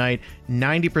hour tonight,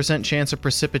 90% chance of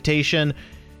precipitation.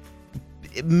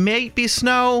 It might be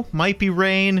snow, might be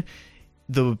rain.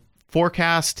 The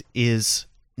forecast is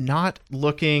not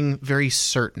looking very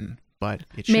certain, but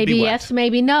it should maybe be wet. Yes,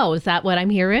 maybe no. Is that what I'm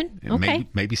hearing? Okay.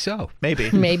 Maybe so.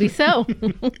 Maybe. Maybe so.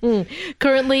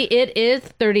 Currently, it is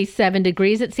 37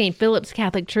 degrees at St. Philip's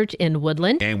Catholic Church in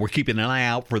Woodland. And we're keeping an eye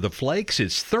out for the flakes.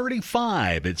 It's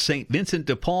 35 at St. Vincent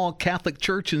de Paul Catholic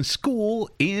Church and School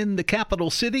in the capital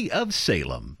city of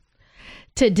Salem.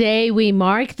 Today, we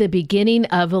mark the beginning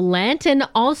of Lent and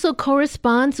also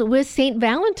corresponds with St.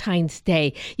 Valentine's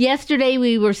Day. Yesterday,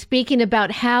 we were speaking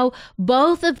about how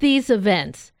both of these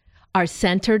events are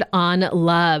centered on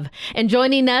love. And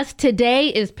joining us today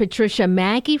is Patricia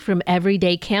Mackey from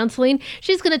Everyday Counseling.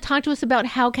 She's going to talk to us about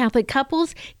how Catholic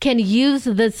couples can use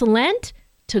this Lent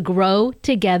to grow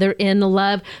together in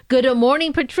love. Good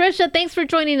morning, Patricia. Thanks for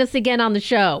joining us again on the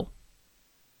show.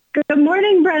 Good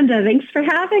morning, Brenda. Thanks for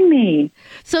having me.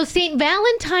 So St.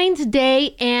 Valentine's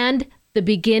Day and the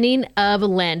beginning of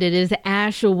Lent. It is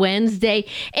Ash Wednesday,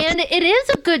 and it is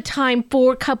a good time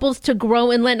for couples to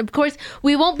grow in Lent. Of course,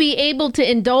 we won't be able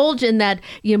to indulge in that,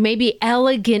 maybe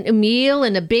elegant meal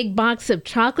and a big box of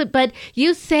chocolate, but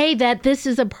you say that this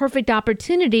is a perfect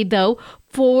opportunity, though,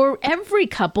 for every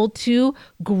couple to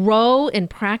grow and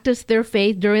practice their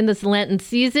faith during this Lenten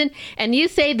season. And you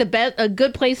say a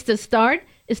good place to start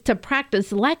is to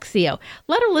practice Lectio.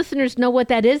 Let our listeners know what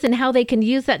that is and how they can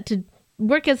use that to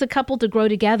work as a couple to grow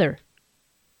together.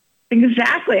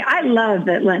 Exactly. I love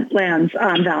that Lent lands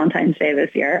on Valentine's Day this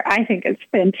year. I think it's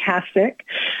fantastic.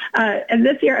 And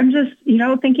this year, I'm just,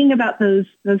 thinking about those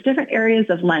different areas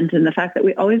of Lent and the fact that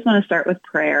we always want to start with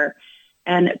prayer.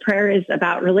 And prayer is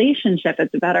about relationship.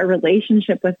 It's about our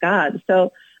relationship with God.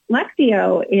 So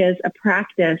Lectio is a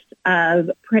practice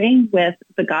of praying with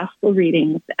the gospel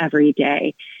readings every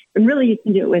day. And really, you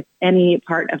can do it with any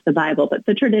part of the Bible, but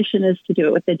the tradition is to do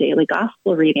it with the daily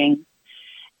gospel readings.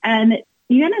 And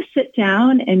you kind of sit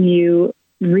down and you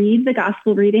read the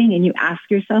gospel reading and you ask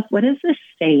yourself, what is this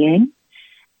saying?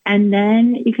 And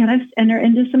then you kind of enter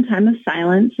into some time of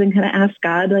silence and kind of ask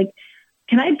God, like,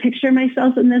 can I picture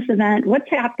myself in this event? What's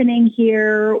happening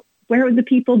here? Where would the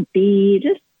people be?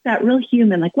 Just that real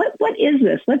human, like, what is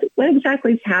this? What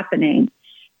exactly is happening?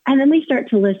 And then we start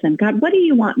to listen. God, what do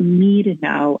you want me to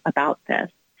know about this?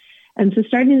 And so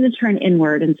starting to turn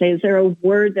inward and say, is there a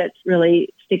word that's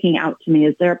really sticking out to me?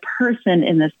 Is there a person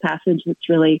in this passage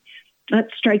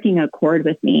that's striking a chord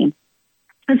with me?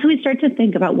 And so we start to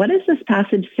think about, what is this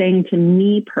passage saying to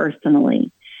me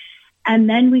personally? And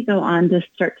then we go on to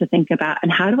start to think about,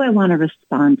 and how do I want to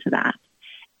respond to that?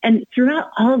 And throughout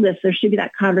all of this, there should be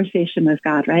that conversation with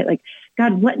God, right? Like,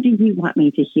 God, what do you want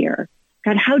me to hear?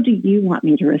 God, how do you want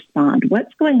me to respond?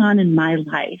 What's going on in my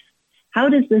life? How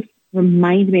does this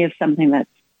remind me of something that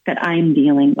I'm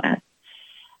dealing with?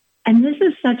 And this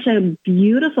is such a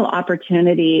beautiful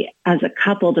opportunity as a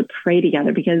couple to pray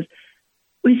together, because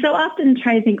we so often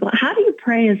try to think, well, how do you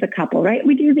pray as a couple, right?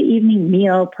 We do the evening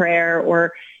meal prayer,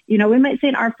 or, we might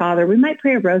say Our Father, we might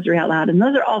pray a rosary out loud, and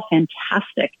those are all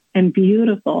fantastic and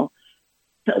beautiful.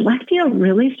 But Lectio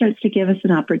really starts to give us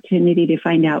an opportunity to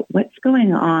find out what's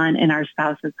going on in our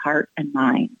spouse's heart and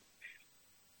mind.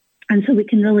 And so we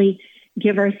can really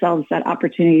give ourselves that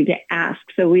opportunity to ask.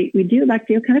 So we do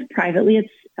Lectio kind of privately. It's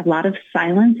a lot of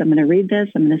silence. I'm going to read this.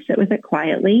 I'm going to sit with it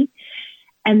quietly.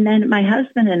 And then my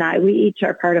husband and I, we each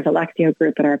are part of a Lectio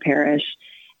group at our parish.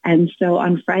 And so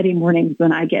on Friday mornings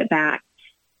when I get back,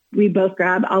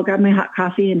 I'll grab my hot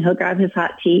coffee and he'll grab his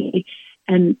hot tea,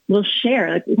 and we'll share,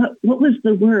 like, what was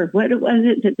the word? What was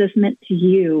it that this meant to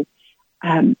you?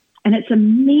 And it's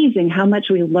amazing how much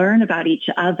we learn about each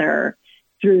other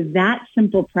through that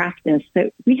simple practice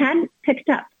that we hadn't picked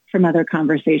up from other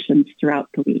conversations throughout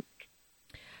the week.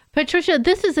 Patricia,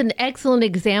 this is an excellent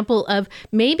example of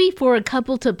maybe for a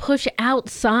couple to push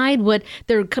outside what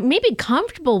they're maybe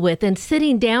comfortable with and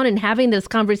sitting down and having those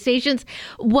conversations.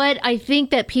 What I think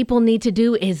that people need to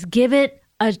do is give it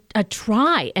a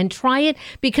try it,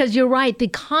 because you're right. The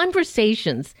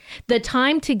conversations, the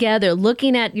time together,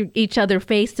 looking at each other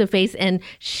face to face and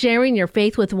sharing your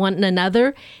faith with one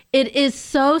another, it is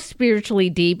so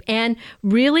spiritually deep and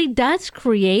really does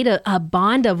create a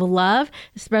bond of love,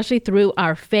 especially through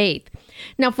our faith.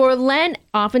 Now, for Lent,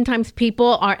 oftentimes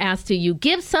people are asked to you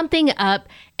give something up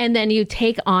and then you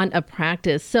take on a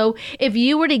practice. So if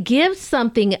you were to give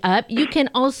something up, you can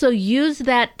also use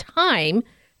that time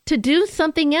to do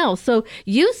something else. So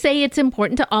you say it's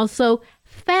important to also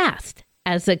fast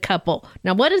as a couple.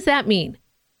 Now, what does that mean?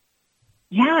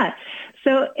 Yeah.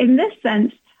 So in this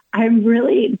sense,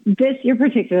 this year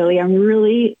particularly, I'm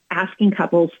really asking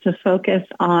couples to focus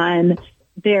on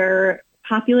their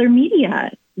popular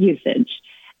media usage.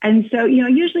 And so,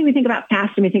 usually we think about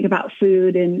fast and we think about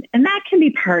food, and that can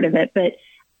be part of it. But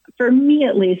for me,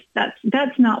 at least,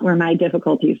 that's not where my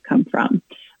difficulties come from.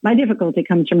 My difficulty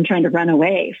comes from trying to run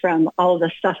away from all of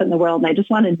the stuff in the world. And I just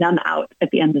want to numb out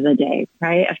at the end of the day,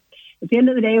 right? At the end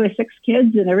of the day with 6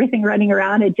 kids and everything running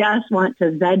around, I just want to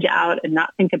veg out and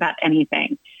not think about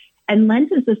anything. And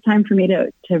Lent is this time for me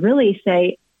to really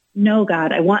say, no,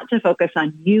 God, I want to focus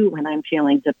on you when I'm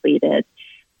feeling depleted.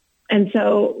 And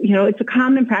so, it's a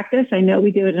common practice. I know we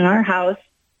do it in our house.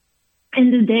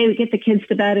 End of the day, we get the kids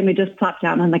to bed and we just plop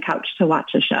down on the couch to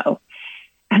watch a show.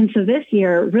 And so this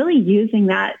year, really using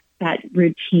that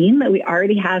routine that we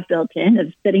already have built in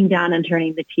of sitting down and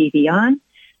turning the TV on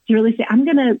to really say, I'm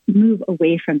going to move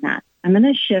away from that. I'm going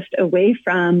to shift away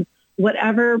from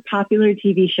whatever popular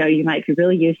TV show you might be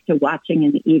really used to watching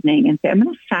in the evening and say, I'm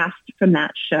going to fast from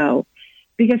that show.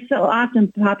 Because so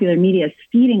often popular media is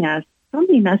feeding us so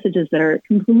many messages that are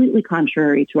completely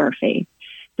contrary to our faith.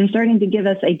 They're starting to give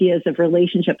us ideas of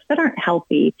relationships that aren't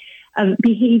healthy, of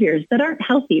behaviors that aren't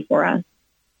healthy for us.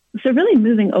 So really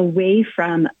moving away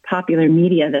from popular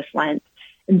media this Lent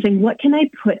and saying, what can I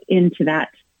put into that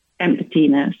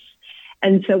emptiness?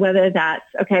 And so whether that's,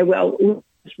 okay, well,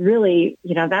 it's really,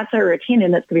 that's our routine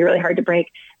and that's going to be really hard to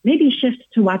break, maybe shift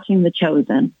to watching The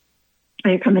Chosen.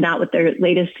 They're coming out with their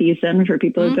latest season for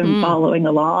people who've been following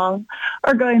along,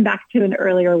 or going back to an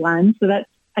earlier one. So that's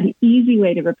an easy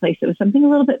way to replace it with something a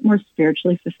little bit more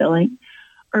spiritually fulfilling.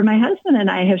 Or my husband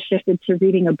and I have shifted to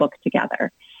reading a book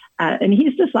together. And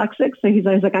he's dyslexic, so he's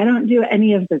always like, I don't do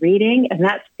any of the reading. And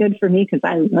that's good for me because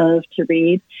I love to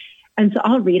read. And so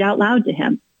I'll read out loud to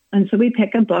him. And so we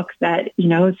pick a book that,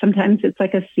 sometimes it's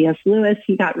like a C.S. Lewis.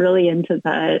 He got really into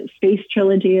the space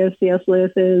trilogy of C.S.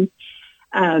 Lewis's.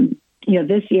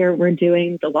 This year we're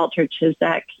doing the Walter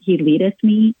Ciszek, He Leadeth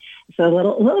Me. So a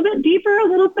little bit deeper, a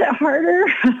little bit harder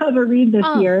of a read this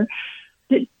year.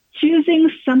 But choosing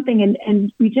something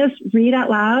and we just read out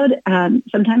loud.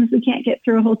 Sometimes we can't get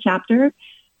through a whole chapter,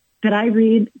 but I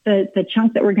read the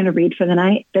chunk that we're going to read for the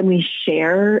night. Then we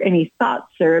share any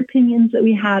thoughts or opinions that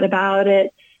we had about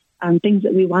it, things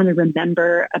that we want to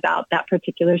remember about that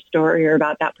particular story or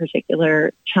about that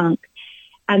particular chunk.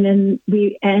 And then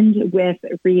we end with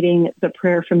reading the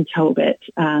prayer from Tobit,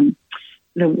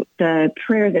 the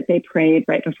prayer that they prayed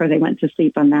right before they went to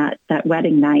sleep on that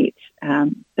wedding night,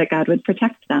 that God would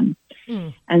protect them.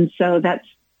 And so that's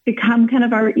become kind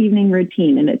of our evening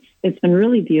routine. And it's been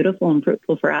really beautiful and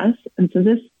fruitful for us. And so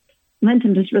this Lent,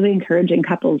 I'm just really encouraging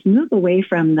couples move away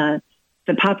from the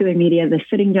popular media, the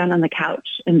sitting down on the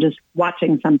couch and just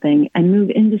watching something, and move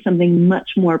into something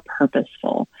much more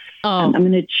purposeful. I'm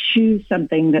going to choose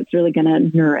something that's really going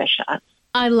to nourish us.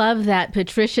 I love that,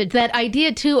 Patricia. That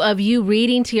idea, too, of you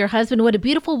reading to your husband. What a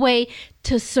beautiful way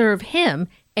to serve him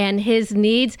and his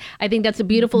needs. I think that's a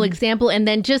beautiful example. And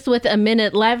then just with a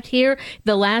minute left here,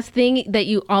 the last thing that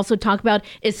you also talk about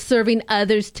is serving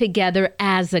others together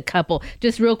as a couple.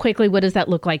 Just real quickly, what does that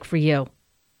look like for you?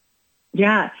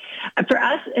 Yeah. For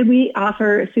us, we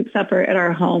offer soup supper at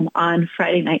our home on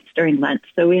Friday nights during Lent.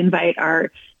 So we invite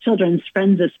our children's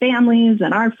friends as families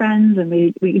and our friends, and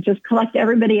we just collect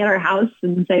everybody at our house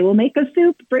and say, we'll make a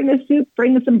soup, bring us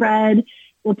some bread.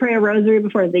 We'll pray a rosary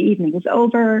before the evening's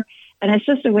over. And it's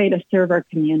just a way to serve our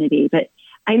community. But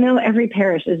I know every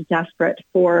parish is desperate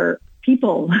for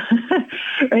people,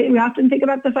 right? We often think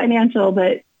about the financial,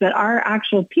 but our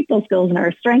actual people skills and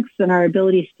our strengths and our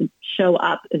abilities to show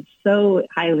up is so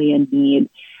highly in need.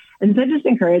 And so just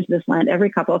encourage this Lent, every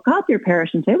couple, call up your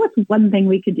parish and say, what's one thing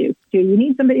we could do? Do you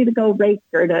need somebody to go rake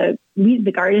or to weed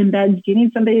the garden beds? Do you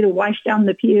need somebody to wash down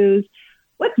the pews?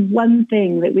 What's one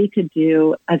thing that we could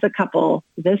do as a couple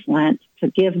this Lent to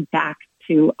give back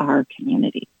to our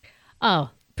community? Oh,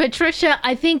 Patricia,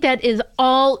 I think that is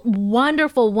all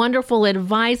wonderful, wonderful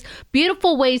advice.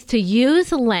 Beautiful ways to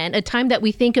use Lent, a time that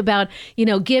we think about,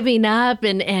 giving up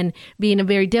and being a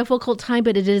very difficult time,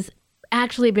 but it is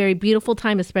actually a very beautiful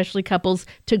time, especially couples,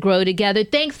 to grow together.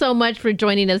 Thanks so much for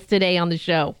joining us today on the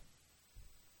show.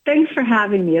 Thanks for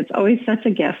having me. It's always such a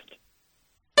gift.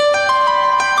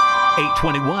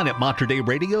 821 at Mater Dei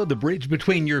Radio, the bridge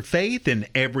between your faith and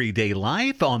everyday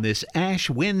life on this Ash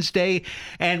Wednesday.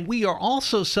 And we are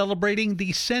also celebrating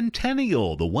the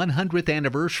centennial, the 100th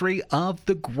anniversary of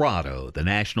the Grotto, the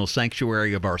National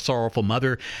Sanctuary of Our Sorrowful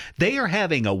Mother. They are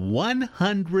having a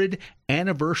 100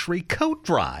 anniversary coat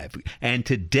drive. And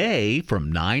today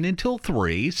from 9 until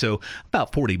 3, so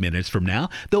about 40 minutes from now,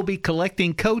 they'll be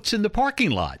collecting coats in the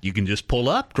parking lot. You can just pull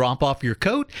up, drop off your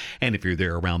coat, and if you're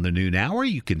there around the noon hour,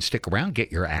 you can stick around,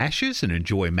 get your ashes, and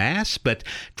enjoy Mass. But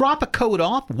drop a coat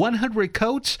off, 100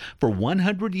 coats for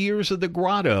 100 years of the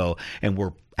Grotto. And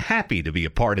we're happy to be a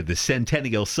part of the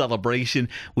centennial celebration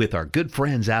with our good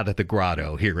friends out at the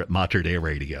Grotto here at Mater Dei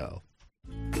Radio.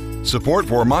 Support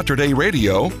for Mater Dei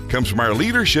Radio comes from our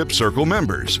Leadership Circle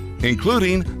members,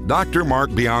 including Dr.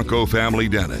 Mark Bianco, family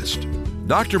dentist.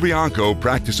 Dr. Bianco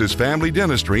practices family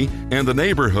dentistry in the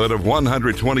neighborhood of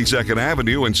 122nd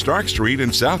Avenue and Stark Street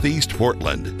in Southeast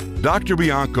Portland. Dr.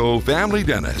 Bianco, family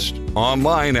dentist,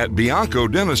 online at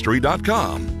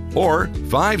biancodentistry.com or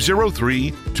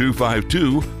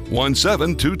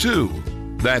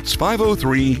 503-252-1722. That's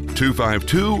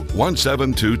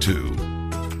 503-252-1722.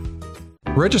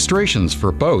 Registrations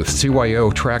for both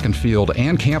CYO Track and Field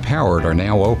and Camp Howard are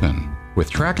now open. With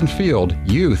Track and Field,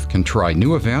 youth can try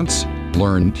new events,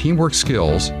 learn teamwork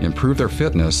skills, improve their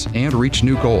fitness, and reach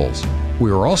new goals.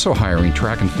 We are also hiring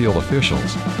track and field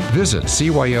officials. Visit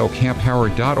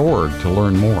cyoCampHoward.org to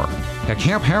learn more. At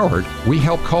Camp Howard, we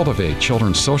help cultivate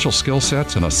children's social skill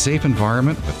sets in a safe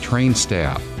environment with trained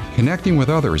staff, connecting with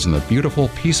others in the beautiful,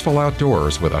 peaceful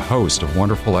outdoors with a host of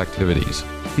wonderful activities.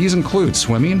 These include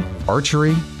swimming,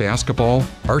 archery, basketball,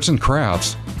 arts and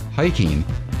crafts, hiking,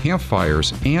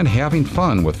 campfires, and having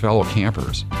fun with fellow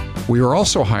campers. We are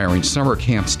also hiring summer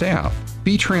camp staff.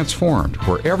 Be transformed,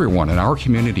 where everyone in our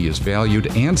community is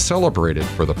valued and celebrated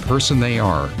for the person they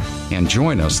are, and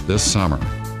join us this summer.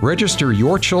 Register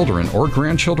your children or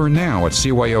grandchildren now at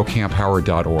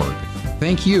cyoCampHoward.org.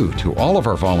 Thank you to all of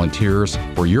our volunteers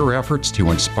for your efforts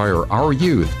to inspire our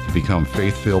youth to become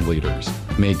faith-filled leaders.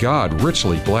 May God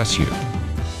richly bless you.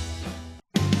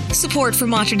 Support for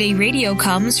Mater Dei Radio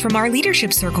comes from our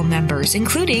Leadership Circle members,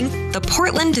 including the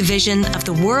Portland Division of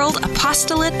the World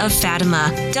Apostolate of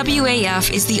Fatima.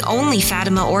 WAF is the only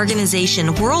Fatima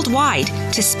organization worldwide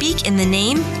to speak in the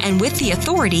name and with the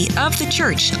authority of the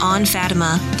Church on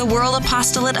Fatima. The World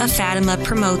Apostolate of Fatima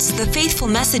promotes the faithful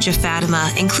message of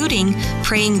Fatima, including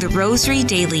praying the Rosary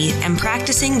daily and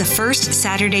practicing the First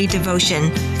Saturday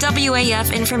devotion.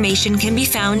 WAF information can be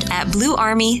found at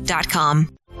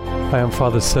bluearmy.com. Hi, I'm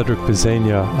Father Cedric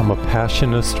Bizania. I'm a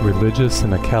Passionist, religious,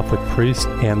 and a Catholic priest,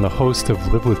 and the host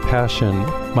of Live with Passion.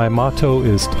 My motto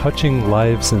is touching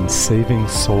lives and saving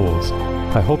souls.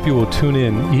 I hope you will tune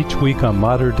in each week on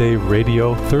Mater Dei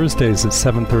Radio, Thursdays at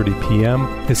 7:30 p.m.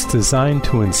 It's designed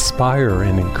to inspire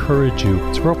and encourage you.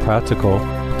 It's real practical.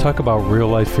 Talk about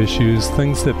real-life issues,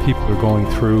 things that people are going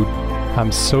through.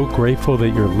 I'm so grateful that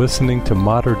you're listening to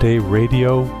Mater Dei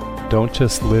Radio. Don't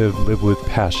just live with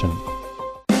passion.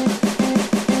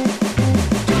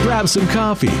 Grab some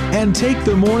coffee and take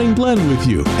the Morning Blend with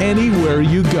you anywhere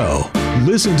you go.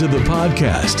 Listen to the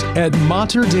podcast at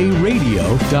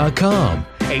materdeiradio.com.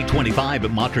 8:25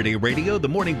 at Mater Dei Radio, the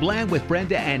Morning Blend with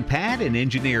Brenda and Pat and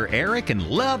engineer Eric, and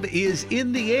love is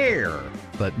in the air,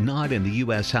 but not in the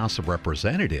U.S. House of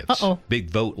Representatives. Uh-oh. Big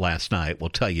vote last night. We'll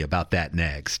tell you about that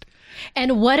next.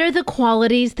 And what are the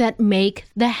qualities that make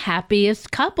the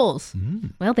happiest couples?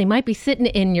 Well, they might be sitting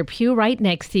in your pew right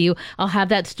next to you. I'll have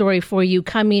that story for you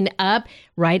coming up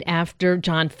right after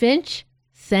John Finch,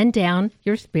 Send Down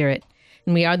Your Spirit.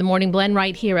 And we are the Morning Blend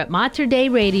right here at Mater Dei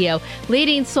Radio,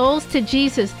 leading souls to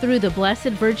Jesus through the Blessed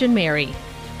Virgin Mary.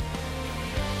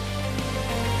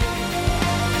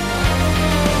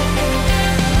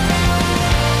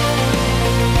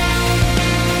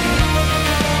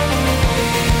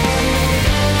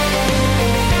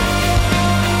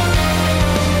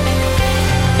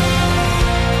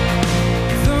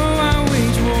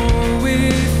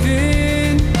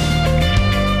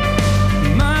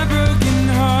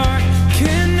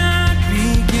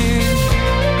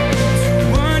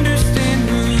 Understand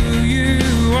who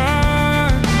you are.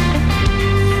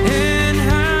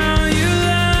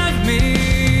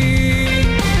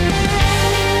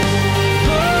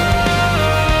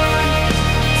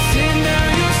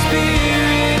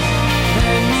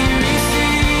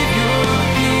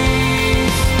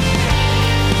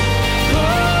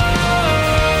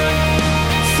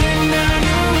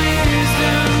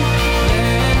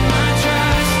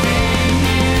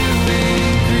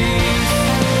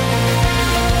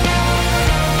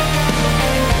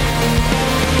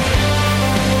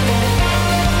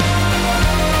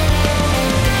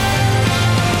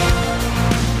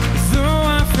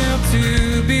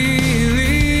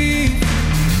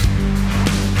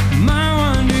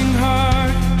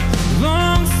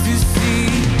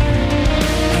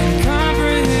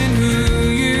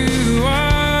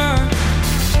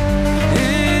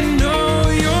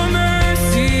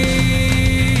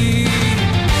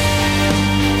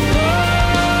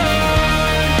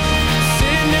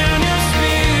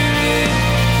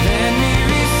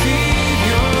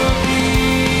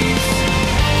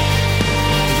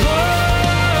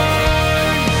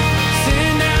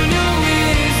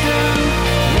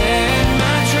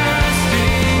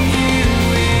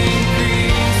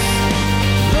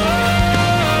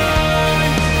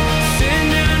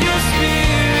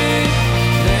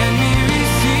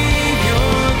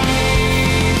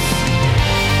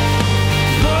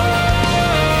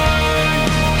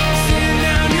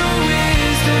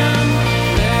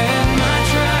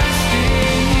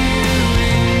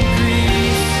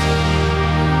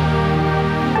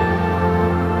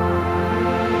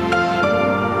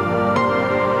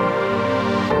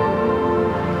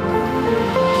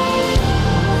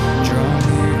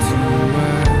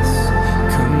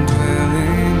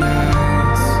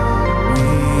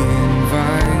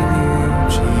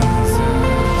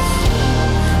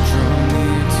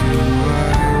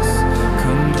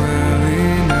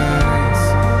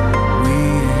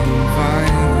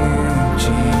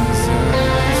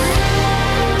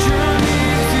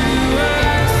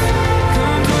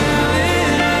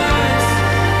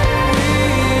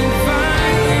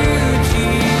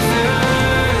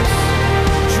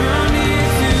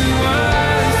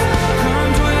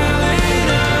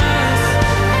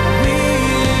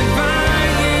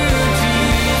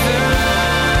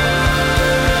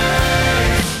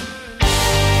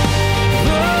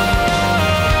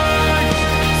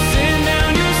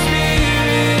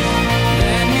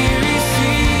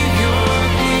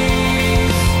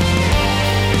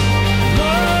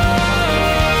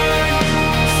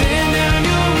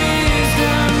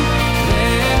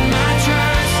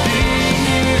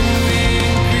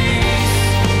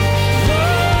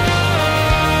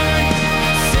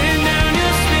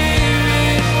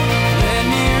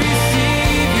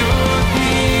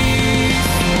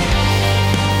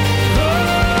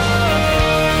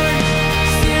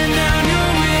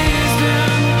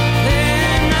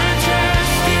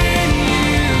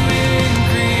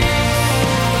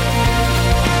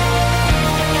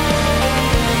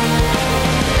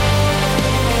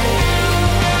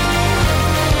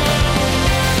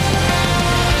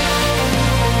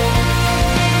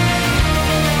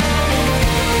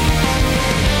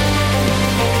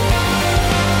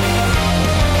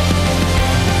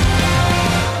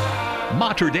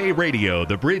 Mater Dei Radio,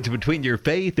 the bridge between your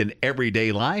faith and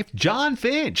everyday life. John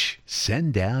Finch,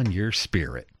 send down your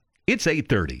spirit. It's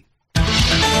 8:30.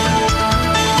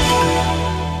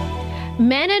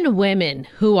 Men and women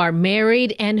who are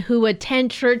married and who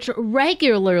attend church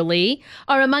regularly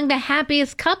are among the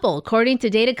happiest couple, according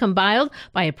to data compiled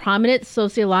by a prominent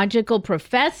sociological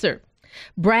professor.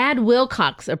 Brad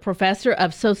Wilcox, a professor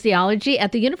of sociology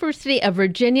at the University of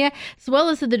Virginia, as well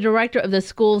as the director of the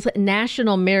school's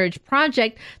National Marriage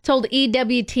Project, told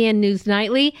EWTN News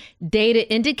Nightly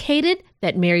data indicated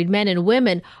that married men and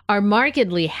women are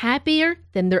markedly happier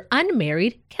than their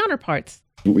unmarried counterparts.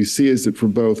 What we see is that for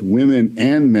both women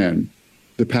and men,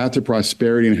 the path to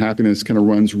prosperity and happiness kind of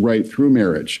runs right through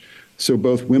marriage. So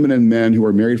both women and men who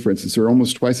are married, for instance, are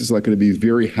almost twice as likely to be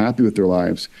very happy with their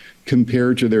lives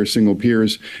compared to their single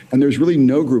peers. And there's really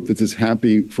no group that's as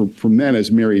happy for men as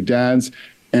married dads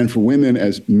and for women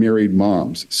as married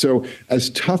moms. So as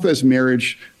tough as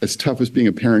marriage, as tough as being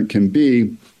a parent can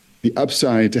be, the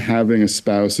upside to having a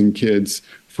spouse and kids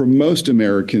for most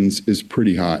Americans is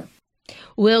pretty high.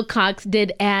 Wilcox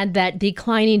did add that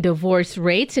declining divorce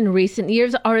rates in recent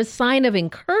years are a sign of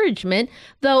encouragement,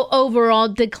 though overall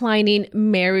declining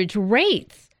marriage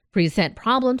rates present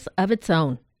problems of its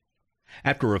own.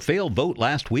 After a failed vote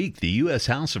last week, the U.S.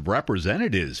 House of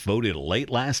Representatives voted late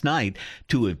last night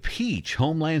to impeach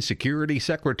Homeland Security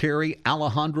Secretary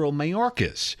Alejandro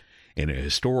Mayorkas. In a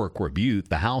historic rebuke,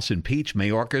 the House impeached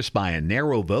Mayorkas by a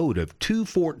narrow vote of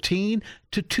 214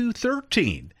 to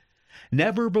 213.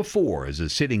 Never before has a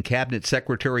sitting cabinet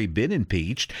secretary been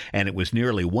impeached, and it was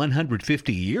nearly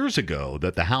 150 years ago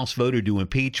that the House voted to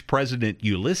impeach President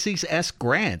Ulysses S.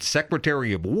 Grant's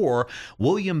Secretary of War,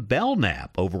 William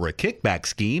Belknap, over a kickback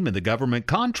scheme in the government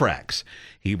contracts.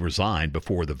 He resigned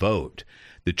before the vote.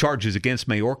 The charges against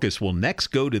Mayorkas will next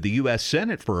go to the U.S.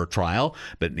 Senate for a trial,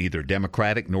 but neither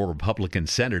Democratic nor Republican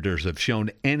senators have shown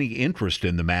any interest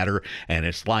in the matter, and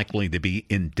it's likely to be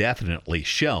indefinitely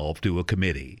shelved to a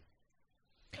committee.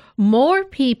 More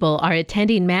people are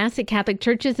attending Mass at Catholic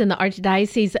churches in the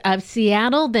Archdiocese of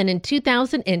Seattle than in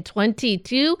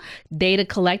 2022, data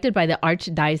collected by the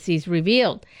Archdiocese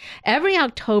revealed. Every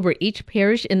October, each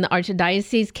parish in the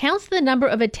Archdiocese counts the number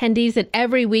of attendees at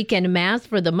every weekend Mass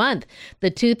for the month. The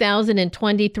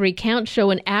 2023 counts show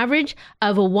an average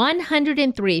of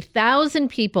 103,000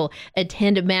 people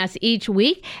attend Mass each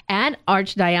week at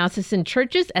Archdiocesan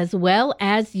churches as well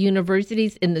as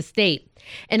universities in the state.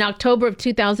 In October of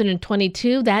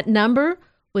 2022, that number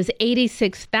was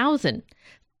 86,000.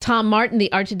 Tom Martin, the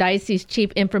Archdiocese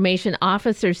Chief Information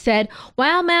Officer, said,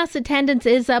 while Mass attendance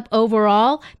is up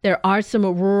overall, there are some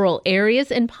rural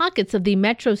areas and pockets of the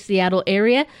Metro Seattle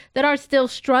area that are still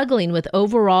struggling with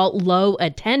overall low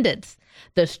attendance.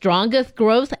 The strongest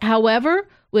growth, however,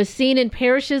 was seen in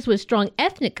parishes with strong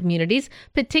ethnic communities,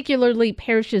 particularly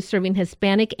parishes serving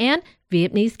Hispanic and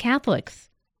Vietnamese Catholics.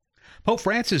 Pope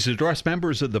Francis addressed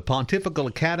members of the Pontifical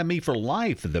Academy for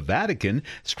Life at the Vatican,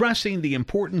 stressing the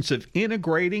importance of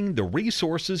integrating the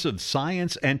resources of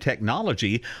science and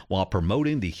technology while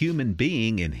promoting the human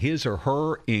being in his or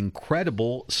her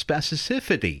incredible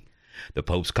specificity. The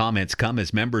Pope's comments come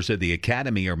as members of the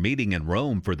Academy are meeting in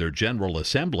Rome for their General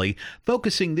Assembly,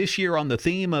 focusing this year on the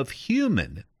theme of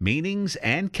human meanings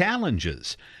and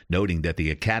challenges, noting that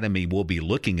the Academy will be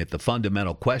looking at the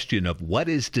fundamental question of what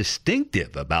is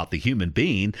distinctive about the human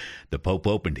being. The Pope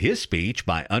opened his speech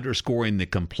by underscoring the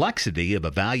complexity of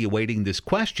evaluating this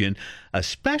question,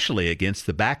 especially against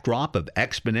the backdrop of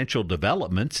exponential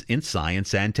developments in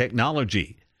science and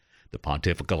technology. The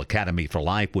Pontifical Academy for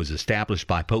Life was established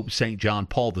by Pope St. John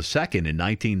Paul II in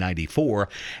 1994,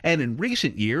 and in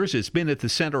recent years it's been at the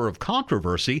center of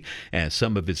controversy as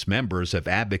some of its members have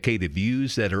advocated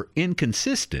views that are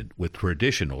inconsistent with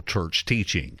traditional church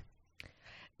teaching.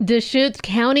 Deschutes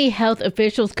County health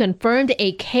officials confirmed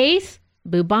a case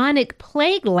bubonic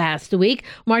plague last week,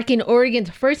 marking Oregon's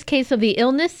first case of the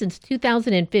illness since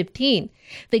 2015.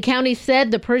 The county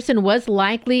said the person was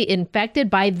likely infected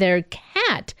by their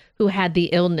cat who had the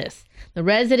illness. The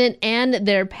resident and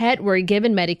their pet were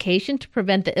given medication to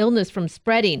prevent the illness from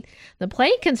spreading. The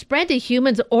plague can spread to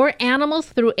humans or animals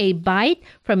through a bite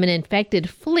from an infected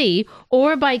flea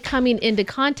or by coming into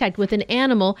contact with an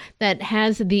animal that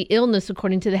has the illness,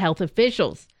 according to the health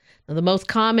officials. Now, the most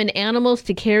common animals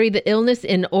to carry the illness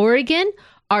in Oregon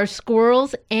are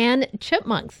squirrels and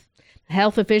chipmunks.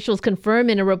 Health officials confirm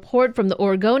in a report from the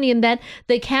Oregonian that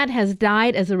the cat has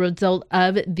died as a result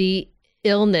of the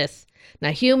illness.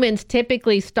 Now, humans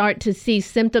typically start to see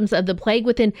symptoms of the plague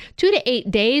within 2 to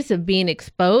 8 days of being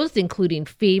exposed, including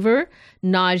fever,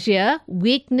 nausea,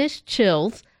 weakness,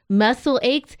 chills, muscle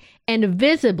aches, and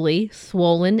visibly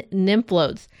swollen lymph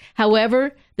nodes.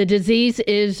 However, the disease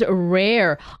is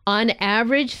rare. On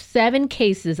average, 7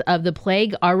 cases of the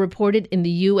plague are reported in the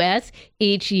U.S.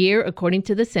 each year, according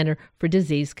to the Center for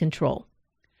Disease Control.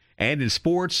 And in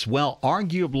sports, well,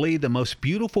 arguably the most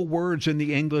beautiful words in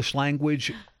the English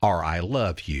language are I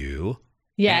love you.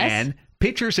 Yes. And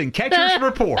pitchers and catchers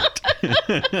report.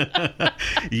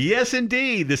 Yes,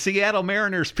 indeed. The Seattle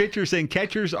Mariners pitchers and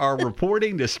catchers are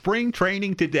reporting to spring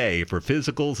training today for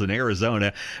physicals in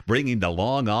Arizona, bringing the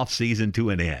long off-season to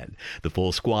an end. The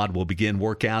full squad will begin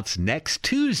workouts next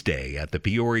Tuesday at the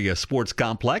Peoria Sports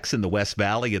Complex in the West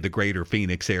Valley of the greater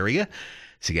Phoenix area.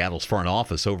 Seattle's front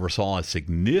office oversaw a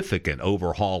significant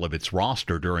overhaul of its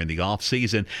roster during the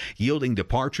offseason, yielding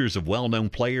departures of well-known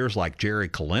players like Jerry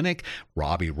Kalenic,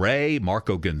 Robbie Ray,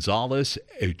 Marco Gonzalez,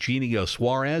 Eugenio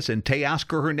Suarez, and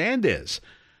Teoscar Hernandez.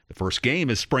 The first game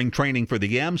of spring training for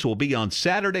the M's will be on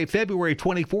Saturday, February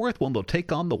 24th, when they'll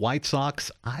take on the White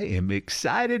Sox. I am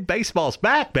excited. Baseball's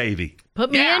back, baby. Put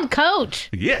me in,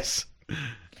 coach. Yes.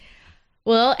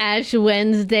 Well, Ash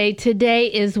Wednesday today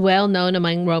is well known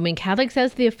among Roman Catholics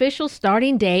as the official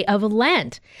starting day of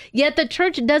Lent. Yet the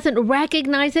church doesn't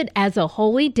recognize it as a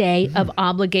holy day of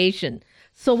obligation.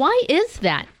 So why is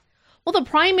that? Well, the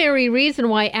primary reason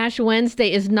why Ash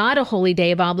Wednesday is not a holy day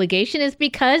of obligation is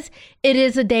because it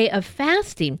is a day of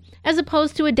fasting as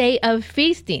opposed to a day of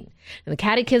feasting. And the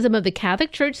Catechism of the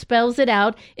Catholic Church spells it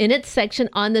out in its section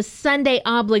on the Sunday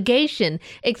obligation,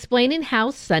 explaining how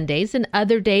Sundays and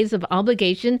other days of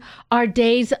obligation are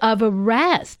days of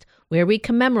rest, where we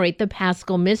commemorate the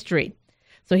Paschal mystery.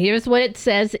 So here's what it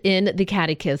says in the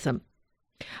Catechism.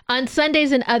 On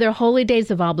Sundays and other holy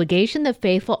days of obligation, the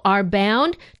faithful are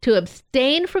bound to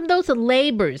abstain from those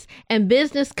labors and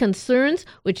business concerns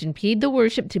which impede the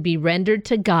worship to be rendered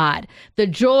to God, the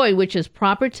joy which is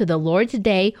proper to the Lord's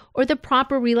day, or the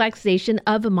proper relaxation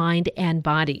of mind and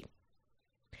body.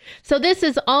 So this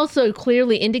is also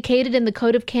clearly indicated in the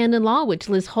Code of Canon Law, which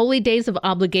lists holy days of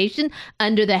obligation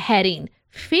under the heading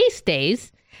Feast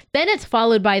Days. Then it's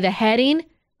followed by the heading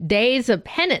Days of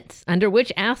Penance, under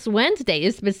which Ash Wednesday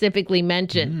is specifically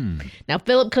mentioned. Now,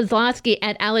 Philip Kozlowski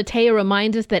at Aletheia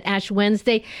reminds us that Ash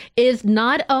Wednesday is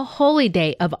not a holy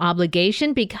day of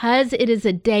obligation because it is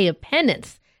a day of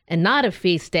penance and not a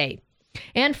feast day.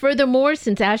 And furthermore,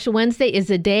 since Ash Wednesday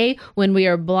is a day when we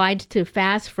are obliged to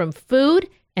fast from food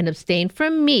and abstain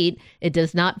from meat, it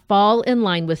does not fall in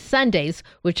line with Sundays,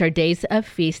 which are days of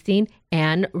feasting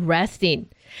and resting.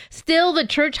 Still, the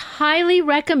Church highly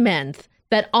recommends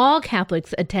that all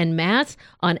Catholics attend Mass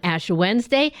on Ash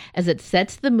Wednesday, as it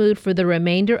sets the mood for the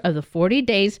remainder of the 40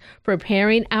 days,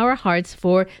 preparing our hearts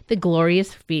for the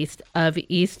glorious feast of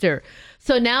Easter.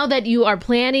 So now that you are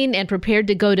planning and prepared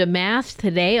to go to Mass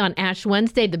today on Ash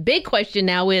Wednesday, the big question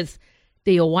now is,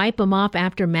 do you wipe them off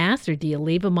after Mass, or do you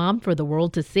leave them on for the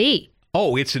world to see?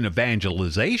 Oh, it's an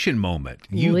evangelization moment.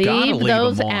 You got to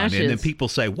leave them on. Ashes. And then people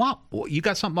say, wow, you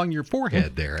got something on your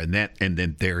forehead there. And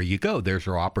then there you go. There's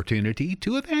your opportunity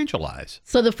to evangelize.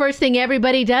 So the first thing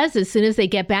everybody does as soon as they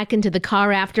get back into the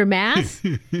car after Mass,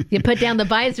 you put down the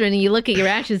visor and you look at your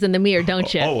ashes in the mirror,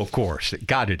 don't you? Oh, of course.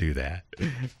 Got to do that.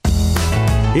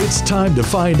 It's time to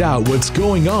find out what's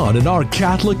going on in our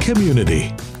Catholic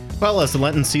community. Well, as the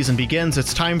Lenten season begins,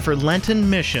 it's time for Lenten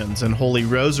Missions, and Holy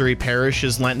Rosary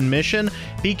Parish's Lenten Mission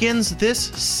begins this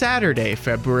Saturday,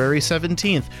 February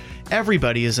 17th.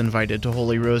 Everybody is invited to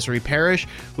Holy Rosary Parish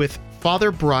with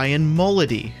Father Brian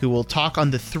Mulledy, who will talk on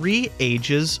the 3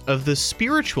 ages of the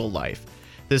spiritual life.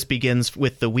 This begins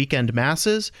with the weekend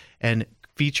masses and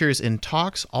features in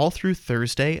talks all through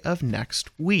Thursday of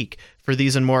next week. For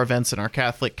these and more events in our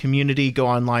Catholic community, go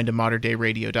online to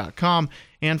matterdayradio.com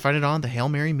and find it on the Hail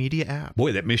Mary Media app.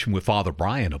 Boy, that mission with Father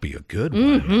Brian will be a good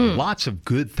one. Lots of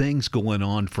good things going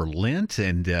on for Lent,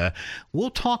 and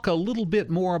we'll talk a little bit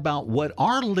more about what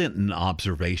our Lenten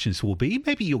observations will be.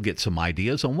 Maybe you'll get some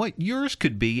ideas on what yours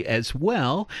could be as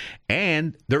well.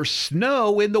 And there's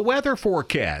snow in the weather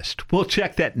forecast. We'll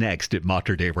check that next at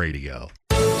Mater Dei Radio.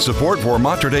 Support for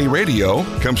Mater Dei Radio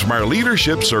comes from our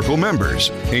Leadership Circle members,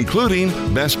 including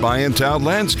Best Buy in Town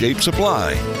Landscape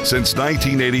Supply. Since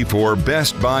 1984,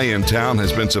 Best Buy in Town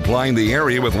has been supplying the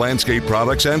area with landscape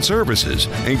products and services,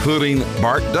 including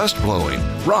bark dust blowing,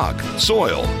 rock,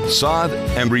 soil, sod,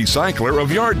 and recycler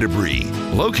of yard debris.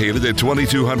 Located at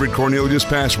 2200 Cornelius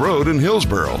Pass Road in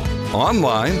Hillsboro.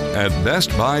 Online at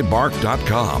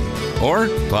bestbuybark.com or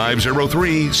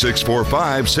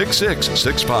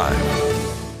 503-645-6665.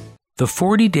 The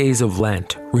 40 days of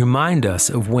Lent remind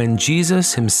us of when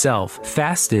Jesus himself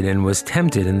fasted and was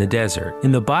tempted in the desert.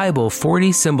 In the Bible,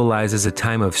 40 symbolizes a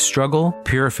time of struggle,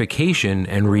 purification,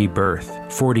 and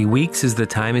rebirth. 40 weeks is the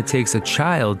time it takes a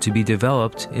child to be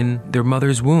developed in their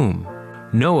mother's womb.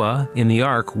 Noah, in the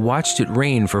ark, watched it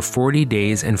rain for 40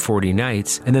 days and 40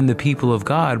 nights, and then the people of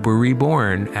God were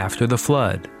reborn after the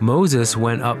flood. Moses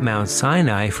went up Mount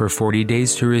Sinai for 40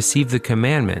 days to receive the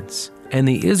commandments, and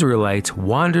the Israelites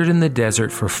wandered in the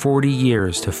desert for 40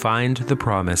 years to find the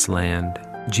promised land.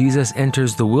 Jesus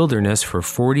enters the wilderness for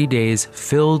 40 days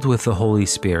filled with the Holy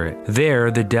Spirit. There,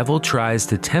 the devil tries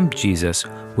to tempt Jesus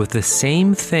with the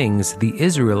same things the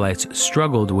Israelites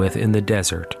struggled with in the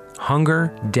desert: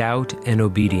 hunger, doubt, and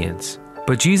obedience.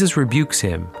 But Jesus rebukes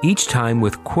him, each time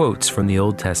with quotes from the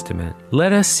Old Testament.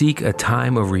 Let us seek a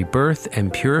time of rebirth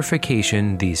and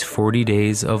purification these 40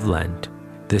 days of Lent.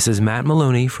 This is Matt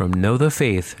Maloney from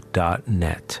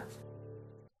knowthefaith.net.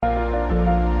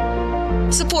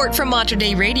 Support for Mater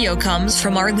Dei Radio comes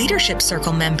from our Leadership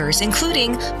Circle members,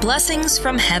 including Blessings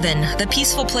from Heaven, the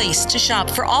peaceful place to shop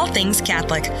for all things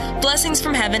Catholic. Blessings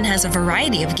from Heaven has a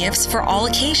variety of gifts for all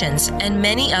occasions and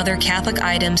many other Catholic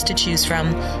items to choose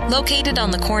from. Located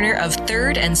on the corner of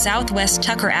 3rd and Southwest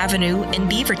Tucker Avenue in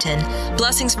Beaverton,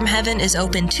 Blessings from Heaven is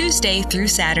open Tuesday through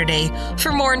Saturday.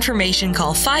 For more information,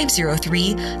 call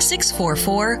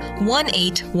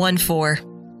 503-644-1814.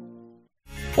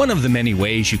 One of the many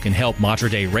ways you can help Mater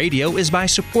Dei Radio is by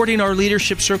supporting our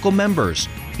Leadership Circle members.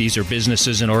 These are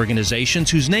businesses and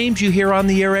organizations whose names you hear on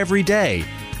the air every day.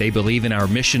 They believe in our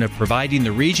mission of providing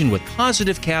the region with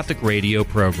positive Catholic radio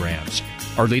programs.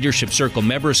 Our Leadership Circle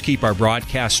members keep our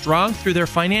broadcast strong through their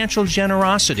financial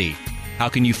generosity. How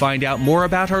can you find out more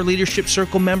about our Leadership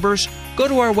Circle members? Go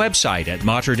to our website at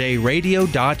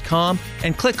materdeiradio.com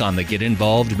and click on the Get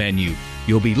Involved menu.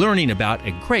 You'll be learning about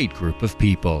a great group of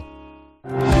people.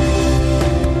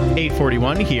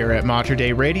 8:41 here at Mater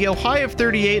Dei Radio. High of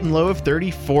 38 and low of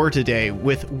 34 today,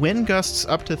 with wind gusts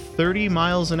up to 30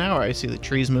 miles an hour. I see the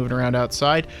trees moving around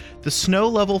outside. The snow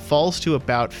level falls to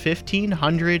about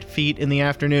 1,500 feet in the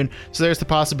afternoon, so there's the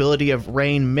possibility of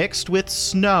rain mixed with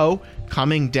snow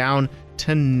coming down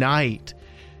tonight.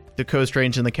 The Coast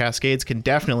Range and the Cascades can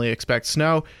definitely expect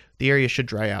snow. The area should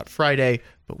dry out Friday,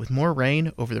 but with more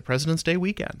rain over the President's Day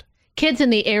weekend. Kids in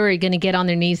the area are going to get on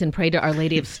their knees and pray to Our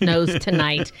Lady of Snows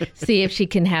tonight. See if she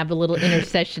can have a little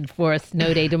intercession for a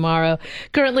snow day tomorrow.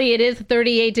 Currently, it is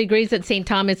 38 degrees at St.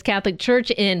 Thomas Catholic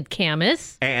Church in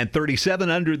Camas. And 37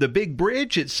 under the Big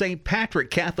Bridge at St.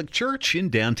 Patrick Catholic Church in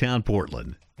downtown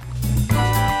Portland.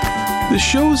 The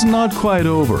show's not quite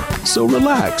over, so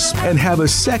relax and have a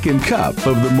second cup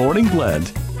of the Morning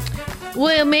Blend.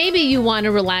 Well, maybe you want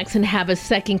to relax and have a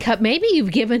second cup. Maybe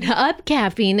you've given up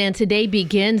caffeine, and today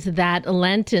begins that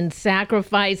Lenten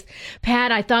sacrifice. Pat,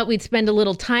 I thought we'd spend a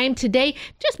little time today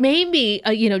just maybe,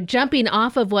 jumping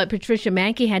off of what Patricia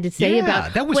Mankey had to say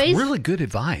about that was ways, really good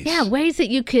advice. Yeah, ways that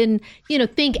you can,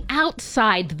 think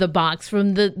outside the box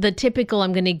from the typical,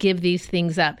 I'm going to give these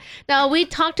things up. Now, we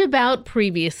talked about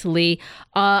previously,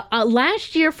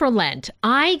 last year for Lent,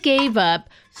 I gave up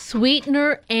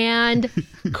sweetener and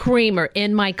creamer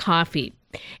in my coffee.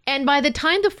 And by the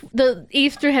time the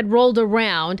Easter had rolled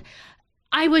around,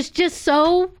 I was just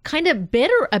so kind of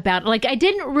bitter about it. Like, I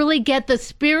didn't really get the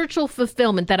spiritual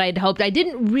fulfillment that I'd hoped. I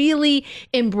didn't really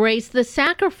embrace the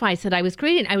sacrifice that I was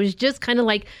creating. I was just kind of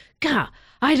like, God,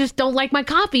 I just don't like my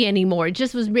coffee anymore. It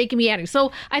just was making me addict.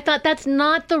 So I thought that's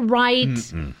not the right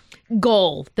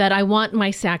goal that I want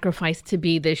my sacrifice to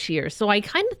be this year. So I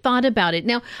kind of thought about it.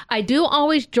 Now, I do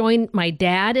always join my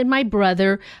dad and my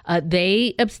brother.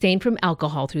 They abstain from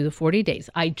alcohol through the 40 days.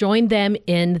 I joined them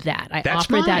in that. I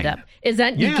offered that up. Is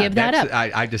that, you give that up?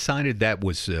 I decided that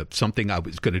was something I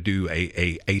was going to do,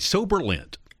 a sober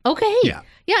Lent. Okay. Yeah,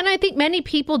 and I think many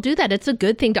people do that. It's a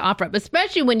good thing to offer up,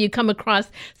 especially when you come across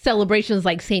celebrations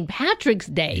like St. Patrick's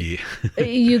Day. Yeah.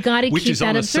 You got to keep that observant. Which is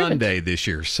on a Sunday this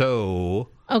year,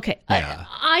 so... Okay. Yeah.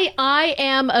 I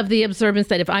am of the observance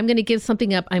that if I'm going to give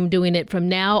something up, I'm doing it from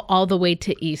now all the way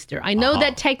to Easter. I know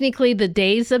that technically the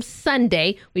days of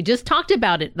Sunday, we just talked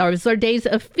about it, those are days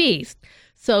of feast.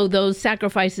 So those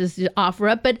sacrifices you offer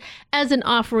up, but as an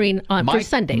offering for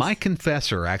Sundays. My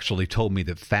confessor actually told me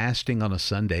that fasting on a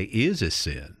Sunday is a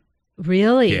sin.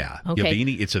 Really? Yeah. Okay.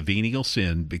 It's a venial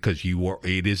sin because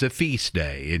it is a feast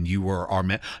day, and you are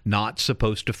not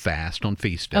supposed to fast on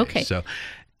feast days. Okay. So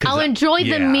I'll enjoy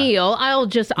the meal. I'll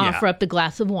just offer up the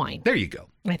glass of wine. There you go.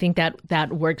 I think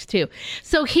that works too.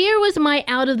 So here was my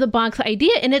out-of-the-box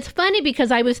idea. And it's funny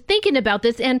because I was thinking about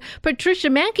this, and Patricia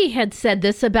Mankey had said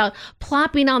this about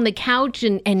plopping on the couch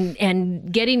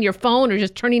and getting your phone or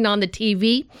just turning on the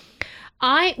TV.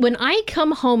 When I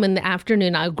come home in the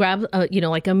afternoon, I'll grab,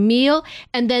 like a meal,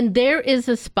 and then there is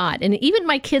a spot. And even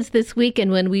my kids this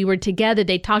weekend, when we were together,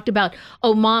 they talked about,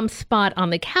 Mom's spot on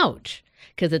the couch.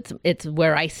 Because it's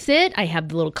where I sit. I have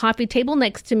the little coffee table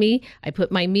next to me. I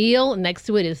put my meal. Next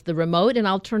to it is the remote, and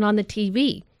I'll turn on the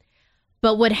TV.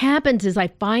 But what happens is I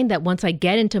find that once I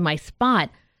get into my spot,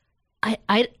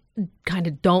 I kind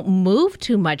of don't move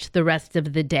too much the rest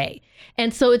of the day.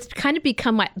 And so it's kind of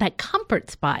become that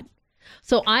comfort spot.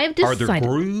 So I've decided. Are there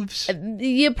grooves?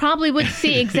 You probably would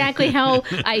see exactly how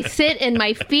I sit and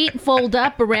my feet fold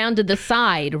up around to the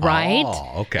side, right?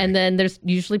 Oh, okay. And then there's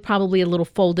usually probably a little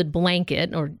folded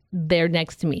blanket or there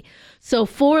next to me. So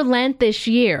for Lent this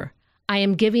year, I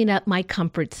am giving up my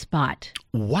comfort spot.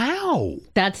 Wow.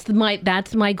 That's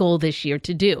my goal this year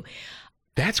to do.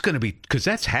 That's going to be, because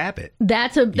that's habit.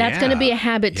 That's going to be a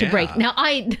habit to break. Now,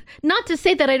 not to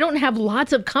say that I don't have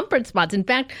lots of comfort spots. In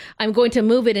fact, I'm going to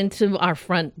move it into our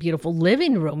front beautiful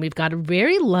living room. We've got a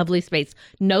very lovely space.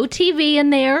 No TV in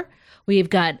there. We've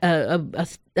got a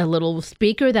little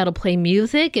speaker that'll play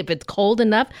music. If it's cold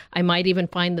enough, I might even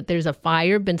find that there's a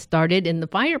fire been started in the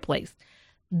fireplace.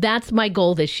 That's my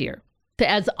goal this year, to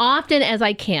as often as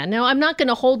I can. Now, I'm not going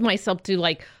to hold myself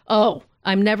to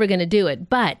I'm never going to do it.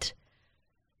 But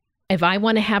if I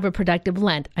want to have a productive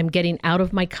Lent, I'm getting out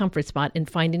of my comfort spot and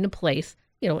finding a place,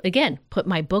 again, put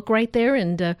my book right there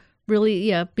and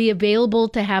really be available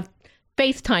to have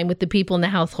FaceTime with the people in the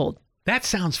household. That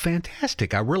sounds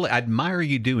fantastic. I really admire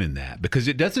you doing that, because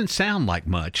it doesn't sound like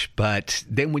much, but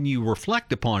then when you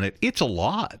reflect upon it, it's a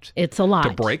lot. It's a lot.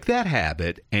 To break that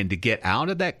habit and to get out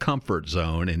of that comfort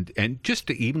zone and just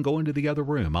to even go into the other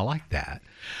room. I like that.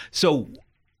 So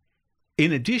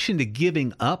in addition to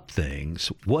giving up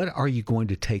things, what are you going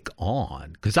to take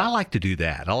on? Because I like to do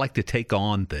that. I like to take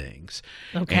on things.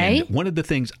 Okay. And one of the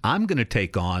things I'm going to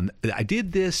take on, I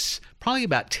did this probably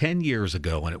about 10 years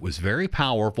ago, and it was very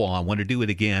powerful. I want to do it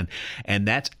again. And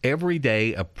that's every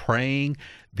day of praying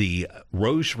the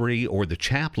rosary or the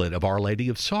chaplet of Our Lady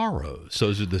of Sorrows.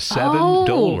 Those are the seven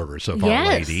dolors of Our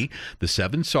Lady, the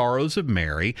seven sorrows of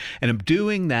Mary. And I'm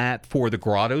doing that for the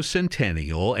Grotto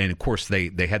Centennial. And of course,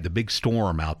 they had the big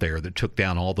storm out there that took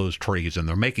down all those trees, and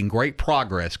they're making great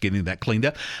progress getting that cleaned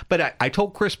up. But I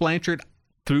told Chris Blanchard,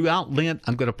 throughout Lent,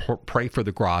 I'm going to pray for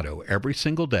the grotto every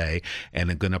single day,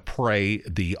 and I'm going to pray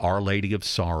the Our Lady of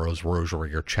Sorrows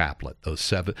Rosary or Chaplet, those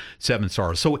seven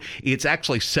sorrows. So it's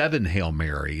actually 7 Hail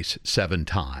Marys 7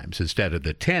 times instead of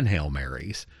the 10 Hail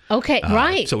Marys. Okay,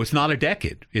 right. So it's not a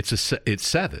decade. It's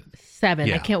 7. 7.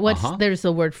 Yeah, I can't. There's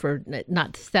a word for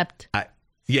not sept.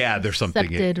 There's something.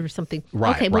 Septed or something.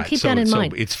 Right. Okay, we'll keep that in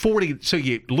mind. So it's 40. So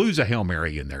you lose a Hail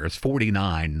Mary in there. It's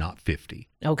 49, not 50.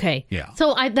 Okay. Yeah.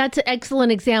 So that's an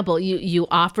excellent example. You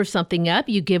offer something up,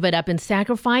 you give it up in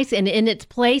sacrifice, and in its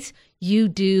place, you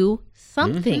do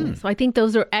something. Mm-hmm. So I think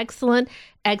those are excellent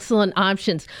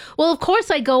options. Well, of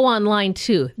course, I go online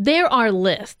too. There are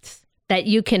lists that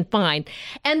you can find.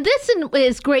 And this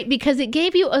is great because it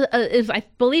gave you, I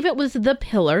believe it was The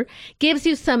Pillar, gives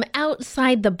you some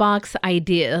outside the box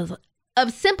ideas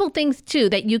of simple things too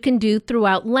that you can do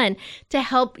throughout Lent to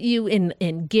help you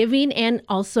in giving and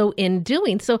also in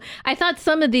doing. So I thought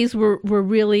some of these were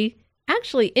really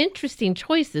actually interesting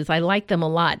choices. I like them a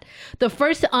lot. The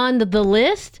first on the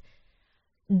list,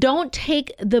 don't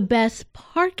take the best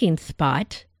parking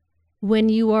spot when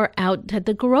you are out at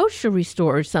the grocery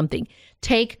store or something.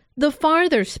 Take the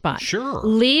farther spot. Sure.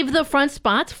 Leave the front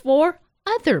spots for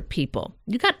other people.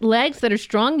 You got legs that are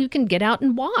strong, you can get out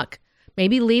and walk.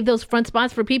 Maybe leave those front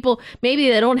spots for people, maybe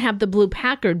they don't have the blue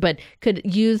Packard, but could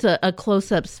use a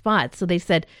close-up spot. So they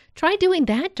said, try doing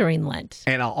that during Lent.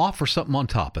 And I'll offer something on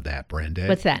top of that, Brenda.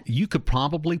 What's that? You could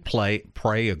probably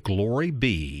pray a Glory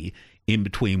Be in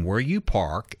between where you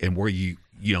park and where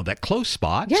that close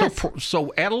spot. Yes.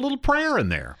 So add a little prayer in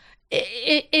there.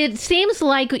 It seems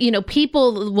like,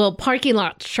 people parking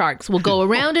lot sharks will go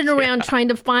around and around trying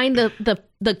to find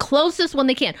the closest one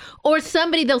they can. Or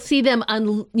somebody, they'll see them,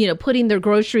 putting their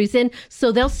groceries in.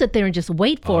 So they'll sit there and just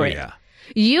wait for it. Yeah.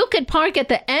 You could park at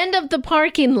the end of the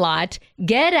parking lot,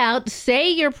 get out, say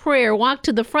your prayer, walk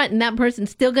to the front, and that person's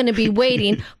still going to be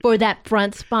waiting for that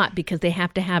front spot because they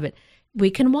have to have it. We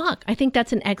can walk. I think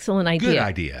that's an excellent idea. Good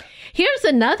idea. Here's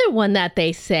another one that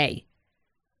they say.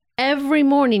 Every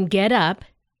morning, get up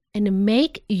and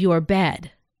make your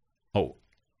bed. Oh,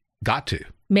 got to.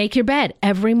 Make your bed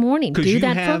every morning. Do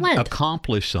that for Lent. You have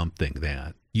accomplished something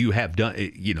that you have done,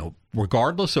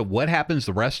 regardless of what happens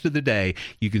the rest of the day,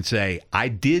 you can say, I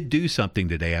did do something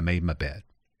today. I made my bed.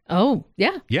 Oh,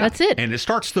 yeah, that's it. And it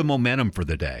starts the momentum for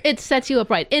the day. It sets you up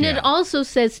right. And it also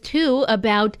says, too,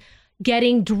 about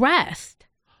getting dressed.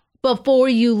 before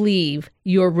you leave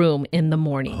your room in the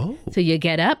morning. Oh. So you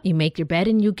get up, you make your bed,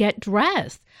 and you get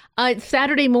dressed.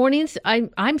 Saturday mornings,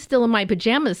 I'm still in my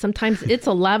pajamas. Sometimes it's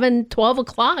 11, 12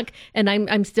 o'clock, and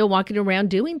I'm still walking around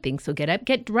doing things. So get up,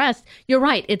 get dressed. You're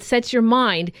right. It sets your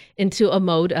mind into a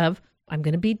mode of, I'm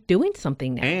going to be doing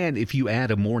something now. And if you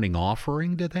add a morning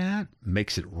offering to that,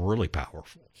 makes it really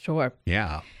powerful. Sure.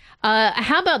 Yeah.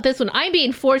 How about this one? I'm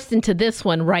being forced into this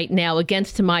one right now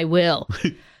against my will.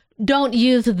 Don't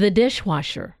use the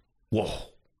dishwasher. Whoa.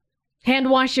 Hand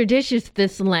wash your dishes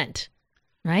this Lent,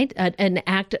 right? An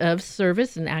act of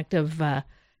service, an act of,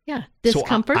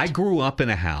 discomfort. So I grew up in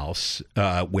a house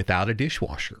without a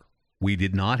dishwasher. We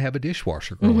did not have a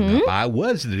dishwasher growing up. I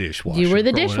was the dishwasher. You were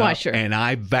the dishwasher. And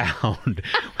I vowed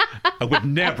I would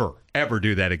never, ever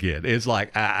do that again. It's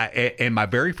like, and my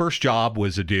very first job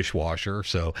was a dishwasher.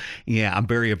 So, yeah, I'm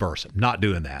very averse. I'm not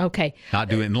doing that. Okay. Not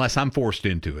doing it unless I'm forced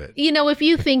into it. You know, if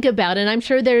you think about it, I'm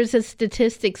sure there's a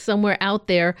statistic somewhere out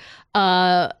there,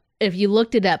 if you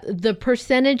looked it up, the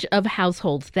percentage of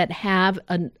households that have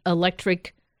an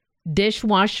electric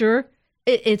dishwasher,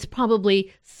 it's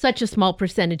probably such a small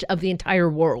percentage of the entire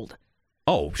world.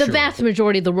 Oh, sure. The vast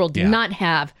majority of the world do not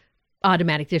have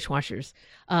automatic dishwashers.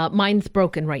 Mine's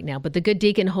broken right now, but the good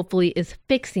deacon hopefully is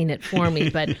fixing it for me,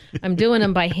 but I'm doing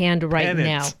them by hand right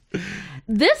now.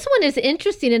 This one is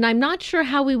interesting, and I'm not sure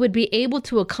how we would be able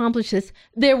to accomplish this.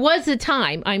 There was a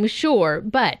time, I'm sure,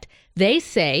 but they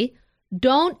say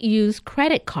don't use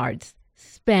credit cards.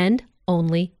 Spend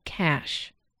only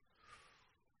cash.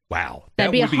 Wow.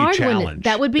 That'd be a hard one.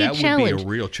 That would be a challenge. That would be a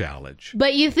real challenge.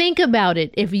 But you think about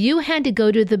it. If you had to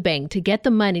go to the bank to get the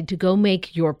money to go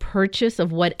make your purchase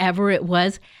of whatever it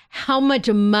was, how much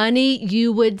money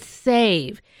you would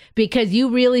save, because you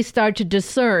really start to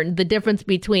discern the difference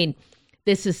between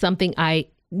this is something I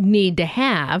need to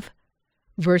have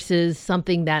versus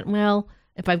something that, well,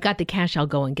 if I've got the cash, I'll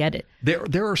go and get it.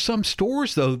 There are some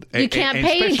stores, though, you can't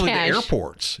pay in cash. Especially the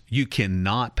airports. You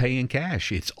cannot pay in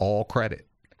cash. It's all credit.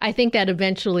 I think that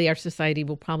eventually our society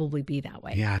will probably be that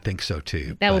way. Yeah, I think so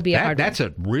too. That would be a hard one. That's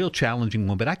a real challenging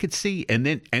one, but I could see, and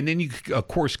then you of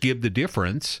course give the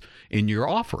difference in your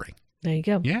offering. There you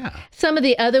go. Yeah. Some of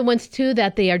the other ones too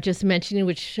that they are just mentioning,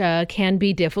 which can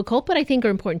be difficult, but I think are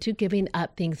important too, giving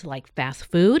up things like fast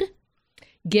food,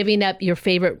 giving up your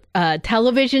favorite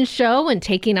television show and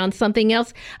taking on something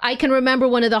else. I can remember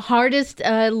one of the hardest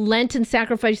Lenten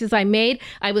sacrifices I made.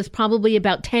 I was probably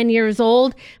about 10 years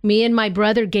old. Me and my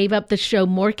brother gave up the show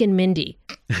Mork and Mindy.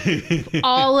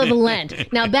 All of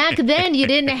Lent. Now, back then, you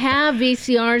didn't have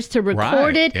VCRs to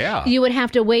record it. Yeah. You would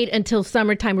have to wait until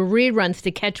summertime reruns to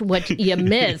catch what you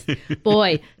missed.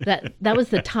 Boy, that was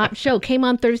the top show. Came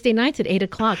on Thursday nights at 8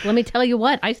 o'clock. Let me tell you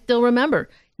what, I still remember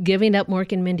giving up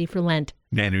Mork and Mindy for Lent.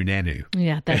 Nanu.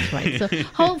 Yeah, that's right. So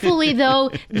hopefully,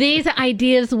 though, these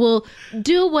ideas will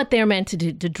do what they're meant to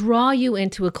do, to draw you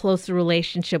into a closer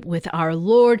relationship with our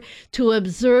Lord, to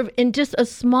observe in just a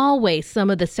small way some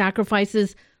of the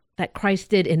sacrifices that Christ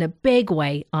did in a big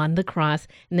way on the cross.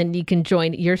 And then you can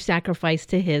join your sacrifice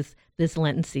to his this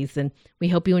Lenten season. We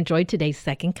hope you enjoyed today's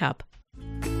Second Cup.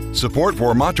 Support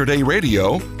for Mater Dei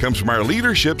Radio comes from our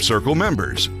Leadership Circle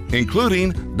members,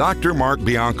 including Dr. Mark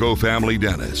Bianco, family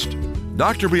dentist.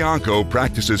 Dr. Bianco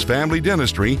practices family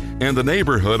dentistry in the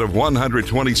neighborhood of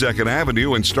 122nd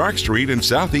Avenue and Stark Street in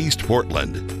Southeast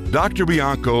Portland. Dr.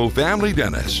 Bianco, family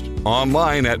dentist,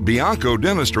 online at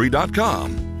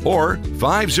biancodentistry.com or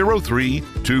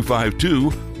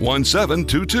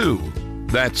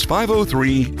 503-252-1722. That's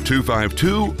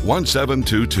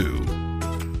 503-252-1722.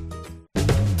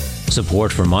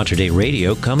 Support for Mater Dei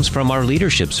Radio comes from our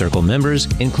Leadership Circle members,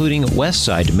 including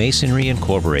Westside Masonry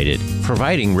Incorporated,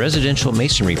 providing residential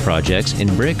masonry projects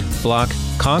in brick, block,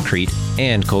 concrete,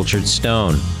 and cultured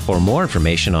stone. For more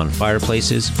information on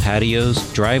fireplaces,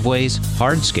 patios, driveways,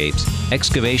 hardscapes,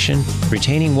 excavation,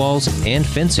 retaining walls, and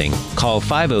fencing, call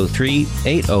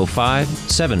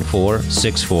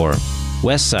 503-805-7464.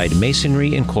 Westside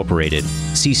Masonry Incorporated,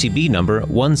 CCB number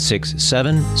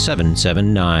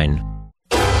 167779.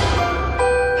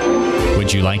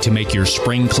 Would you like to make your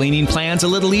spring cleaning plans a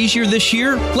little easier this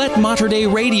year? Let Mater Dei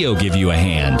Radio give you a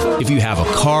hand. If you have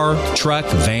a car, truck,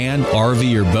 van,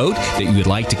 RV, or boat that you would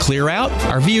like to clear out,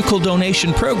 our vehicle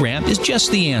donation program is just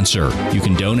the answer. You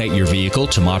can donate your vehicle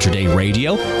to Mater Dei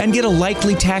Radio and get a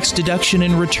likely tax deduction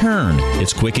in return.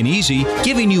 It's quick and easy,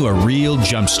 giving you a real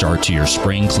jumpstart to your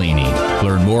spring cleaning.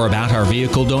 Learn more about our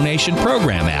vehicle donation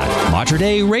program at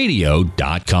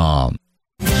materdeiradio.com.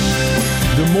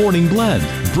 The Morning Blend,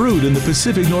 brewed in the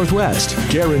Pacific Northwest,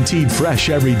 guaranteed fresh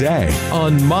every day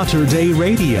on Mater Dei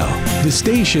Radio, the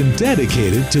station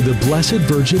dedicated to the Blessed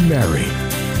Virgin Mary.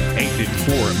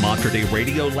 8:54 at Mater Dei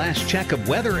Radio. Last check of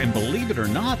weather, and believe it or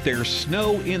not, there's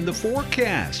snow in the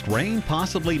forecast. Rain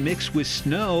possibly mixed with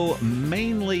snow,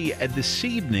 mainly this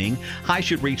evening. High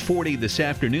should reach 40 this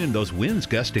afternoon. Those winds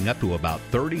gusting up to about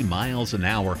 30 miles an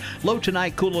hour. Low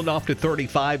tonight, cooling off to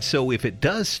 35, so if it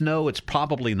does snow, it's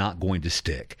probably not going to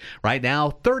stick. Right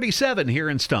now, 37 here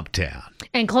in Stumptown.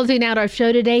 And closing out our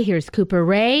show today, here's Cooper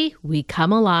Ray, We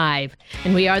Come Alive.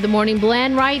 And we are the Morning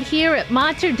Blend right here at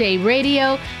Mater Dei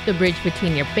Radio, the bridge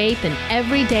between your faith and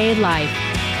everyday life.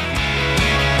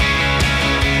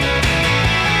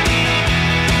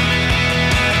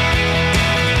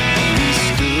 We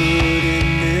stood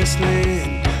in this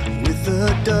land with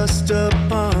the dust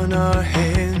upon our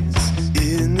hands,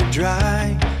 in the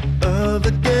dry of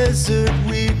a desert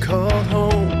we called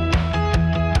home.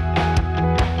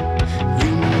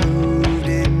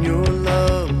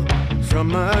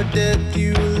 From our death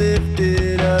you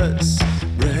lifted us,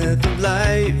 breath of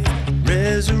life,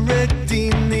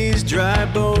 resurrecting these dry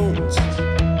bones.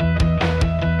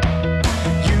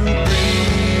 You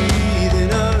breathe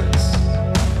in us,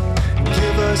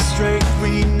 give us strength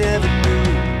we never knew.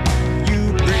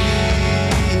 You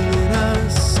breathe in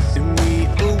us, and we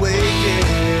awaken.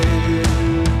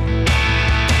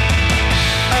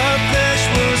 Our flesh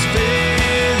was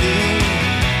failing,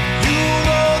 you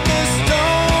rolled the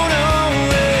stone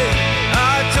away.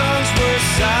 Our tongues were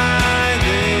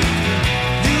silent,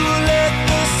 you let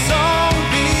the song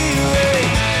be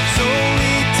raised. So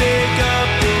we take up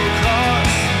your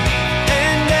cross,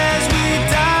 and as we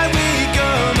die we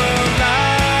come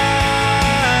alive,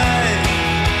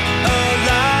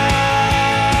 alive.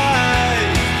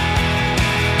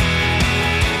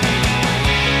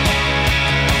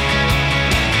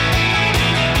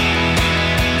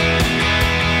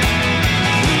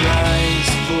 We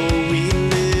rise for we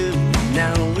live,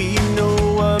 now we know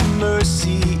what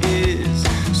mercy is,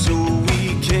 so we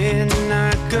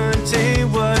cannot contain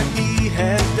what he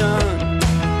had done.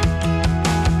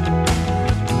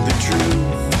 The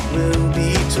truth will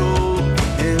be told,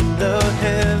 and the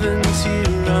heavens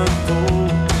here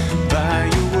unfold. By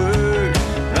your word,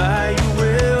 by your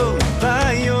will,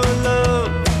 by your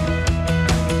love.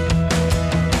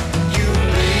 You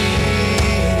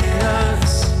breathe in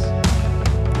us,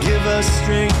 give us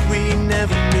strength we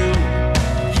never knew.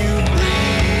 You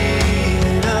breathe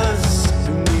in us,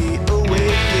 and we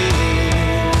awaken.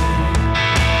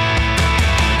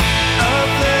 Our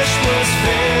flesh was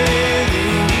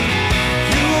failing,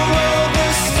 you rolled the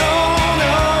stone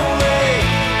away.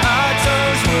 Our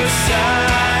tongues were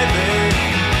silent,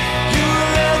 you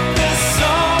let the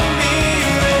song be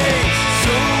raised.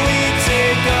 So we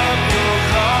take up your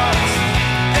cross,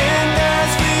 and as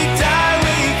we die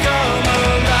we come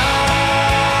alive,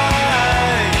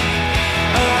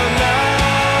 alive.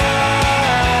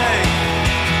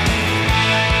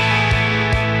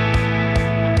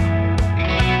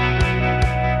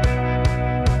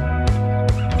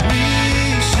 We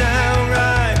shall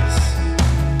rise,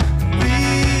 we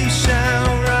shall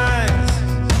rise,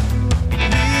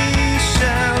 we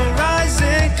shall rise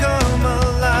and come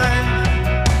alive.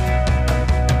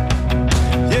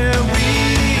 Yeah, we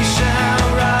shall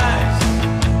rise,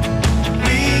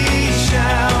 we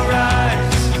shall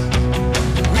rise,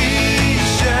 we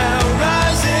shall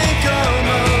rise and come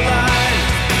alive.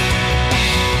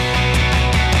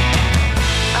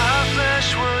 Our flesh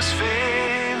was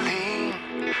failing,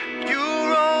 you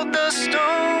rolled the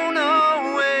stone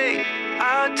away.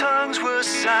 Our tongues were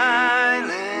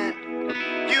silent,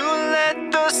 you let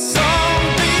the song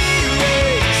be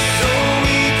raised. So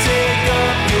we take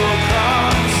up your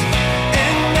cross,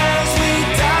 and as we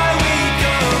die we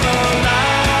come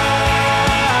alive,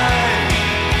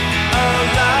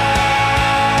 alive.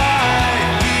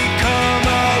 We come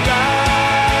alive,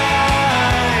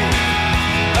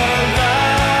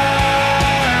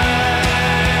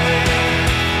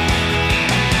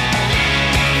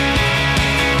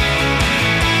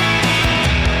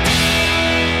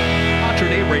 Mater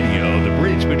Dei Radio, the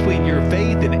bridge between your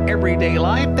faith and everyday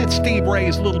life. That's Steve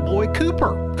Ray's little boy,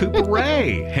 Cooper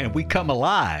Ray, and we come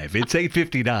alive. It's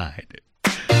 8:59.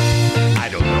 I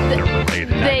don't know if they're related.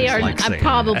 They I are just like saying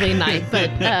probably that. not,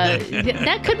 but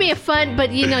that could be a fun,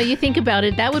 but you think about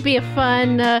it, that would be a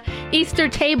fun Easter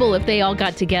table if they all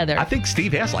got together. I think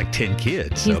Steve has like 10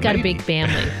 kids. He's so got maybe. a big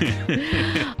family.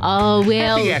 Oh,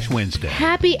 well. Happy Ash Wednesday.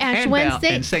 Happy Ash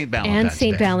Wednesday. And St. Valentine's And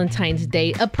St. Day. Valentine's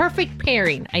Day. A perfect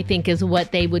pairing, I think, is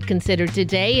what they would consider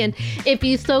today. And if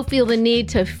you so feel the need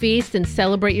to feast and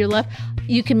celebrate your love,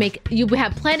 you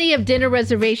have plenty of dinner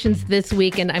reservations this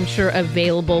week, and I'm sure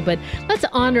available, but let's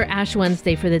honor Ash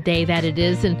Wednesday for the day that it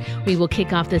is, and we will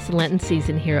kick off this Lenten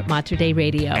season here at Mater Dei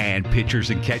Radio. And Pitchers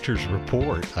and Catchers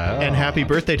Report. Oh. And happy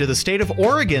birthday to the state of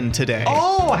Oregon today.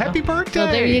 Oh, happy birthday.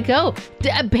 Well, there you go.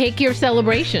 Pick your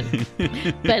celebration.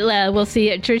 But we'll see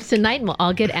you at church tonight, and we'll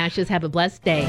all get ashes. Have a blessed day.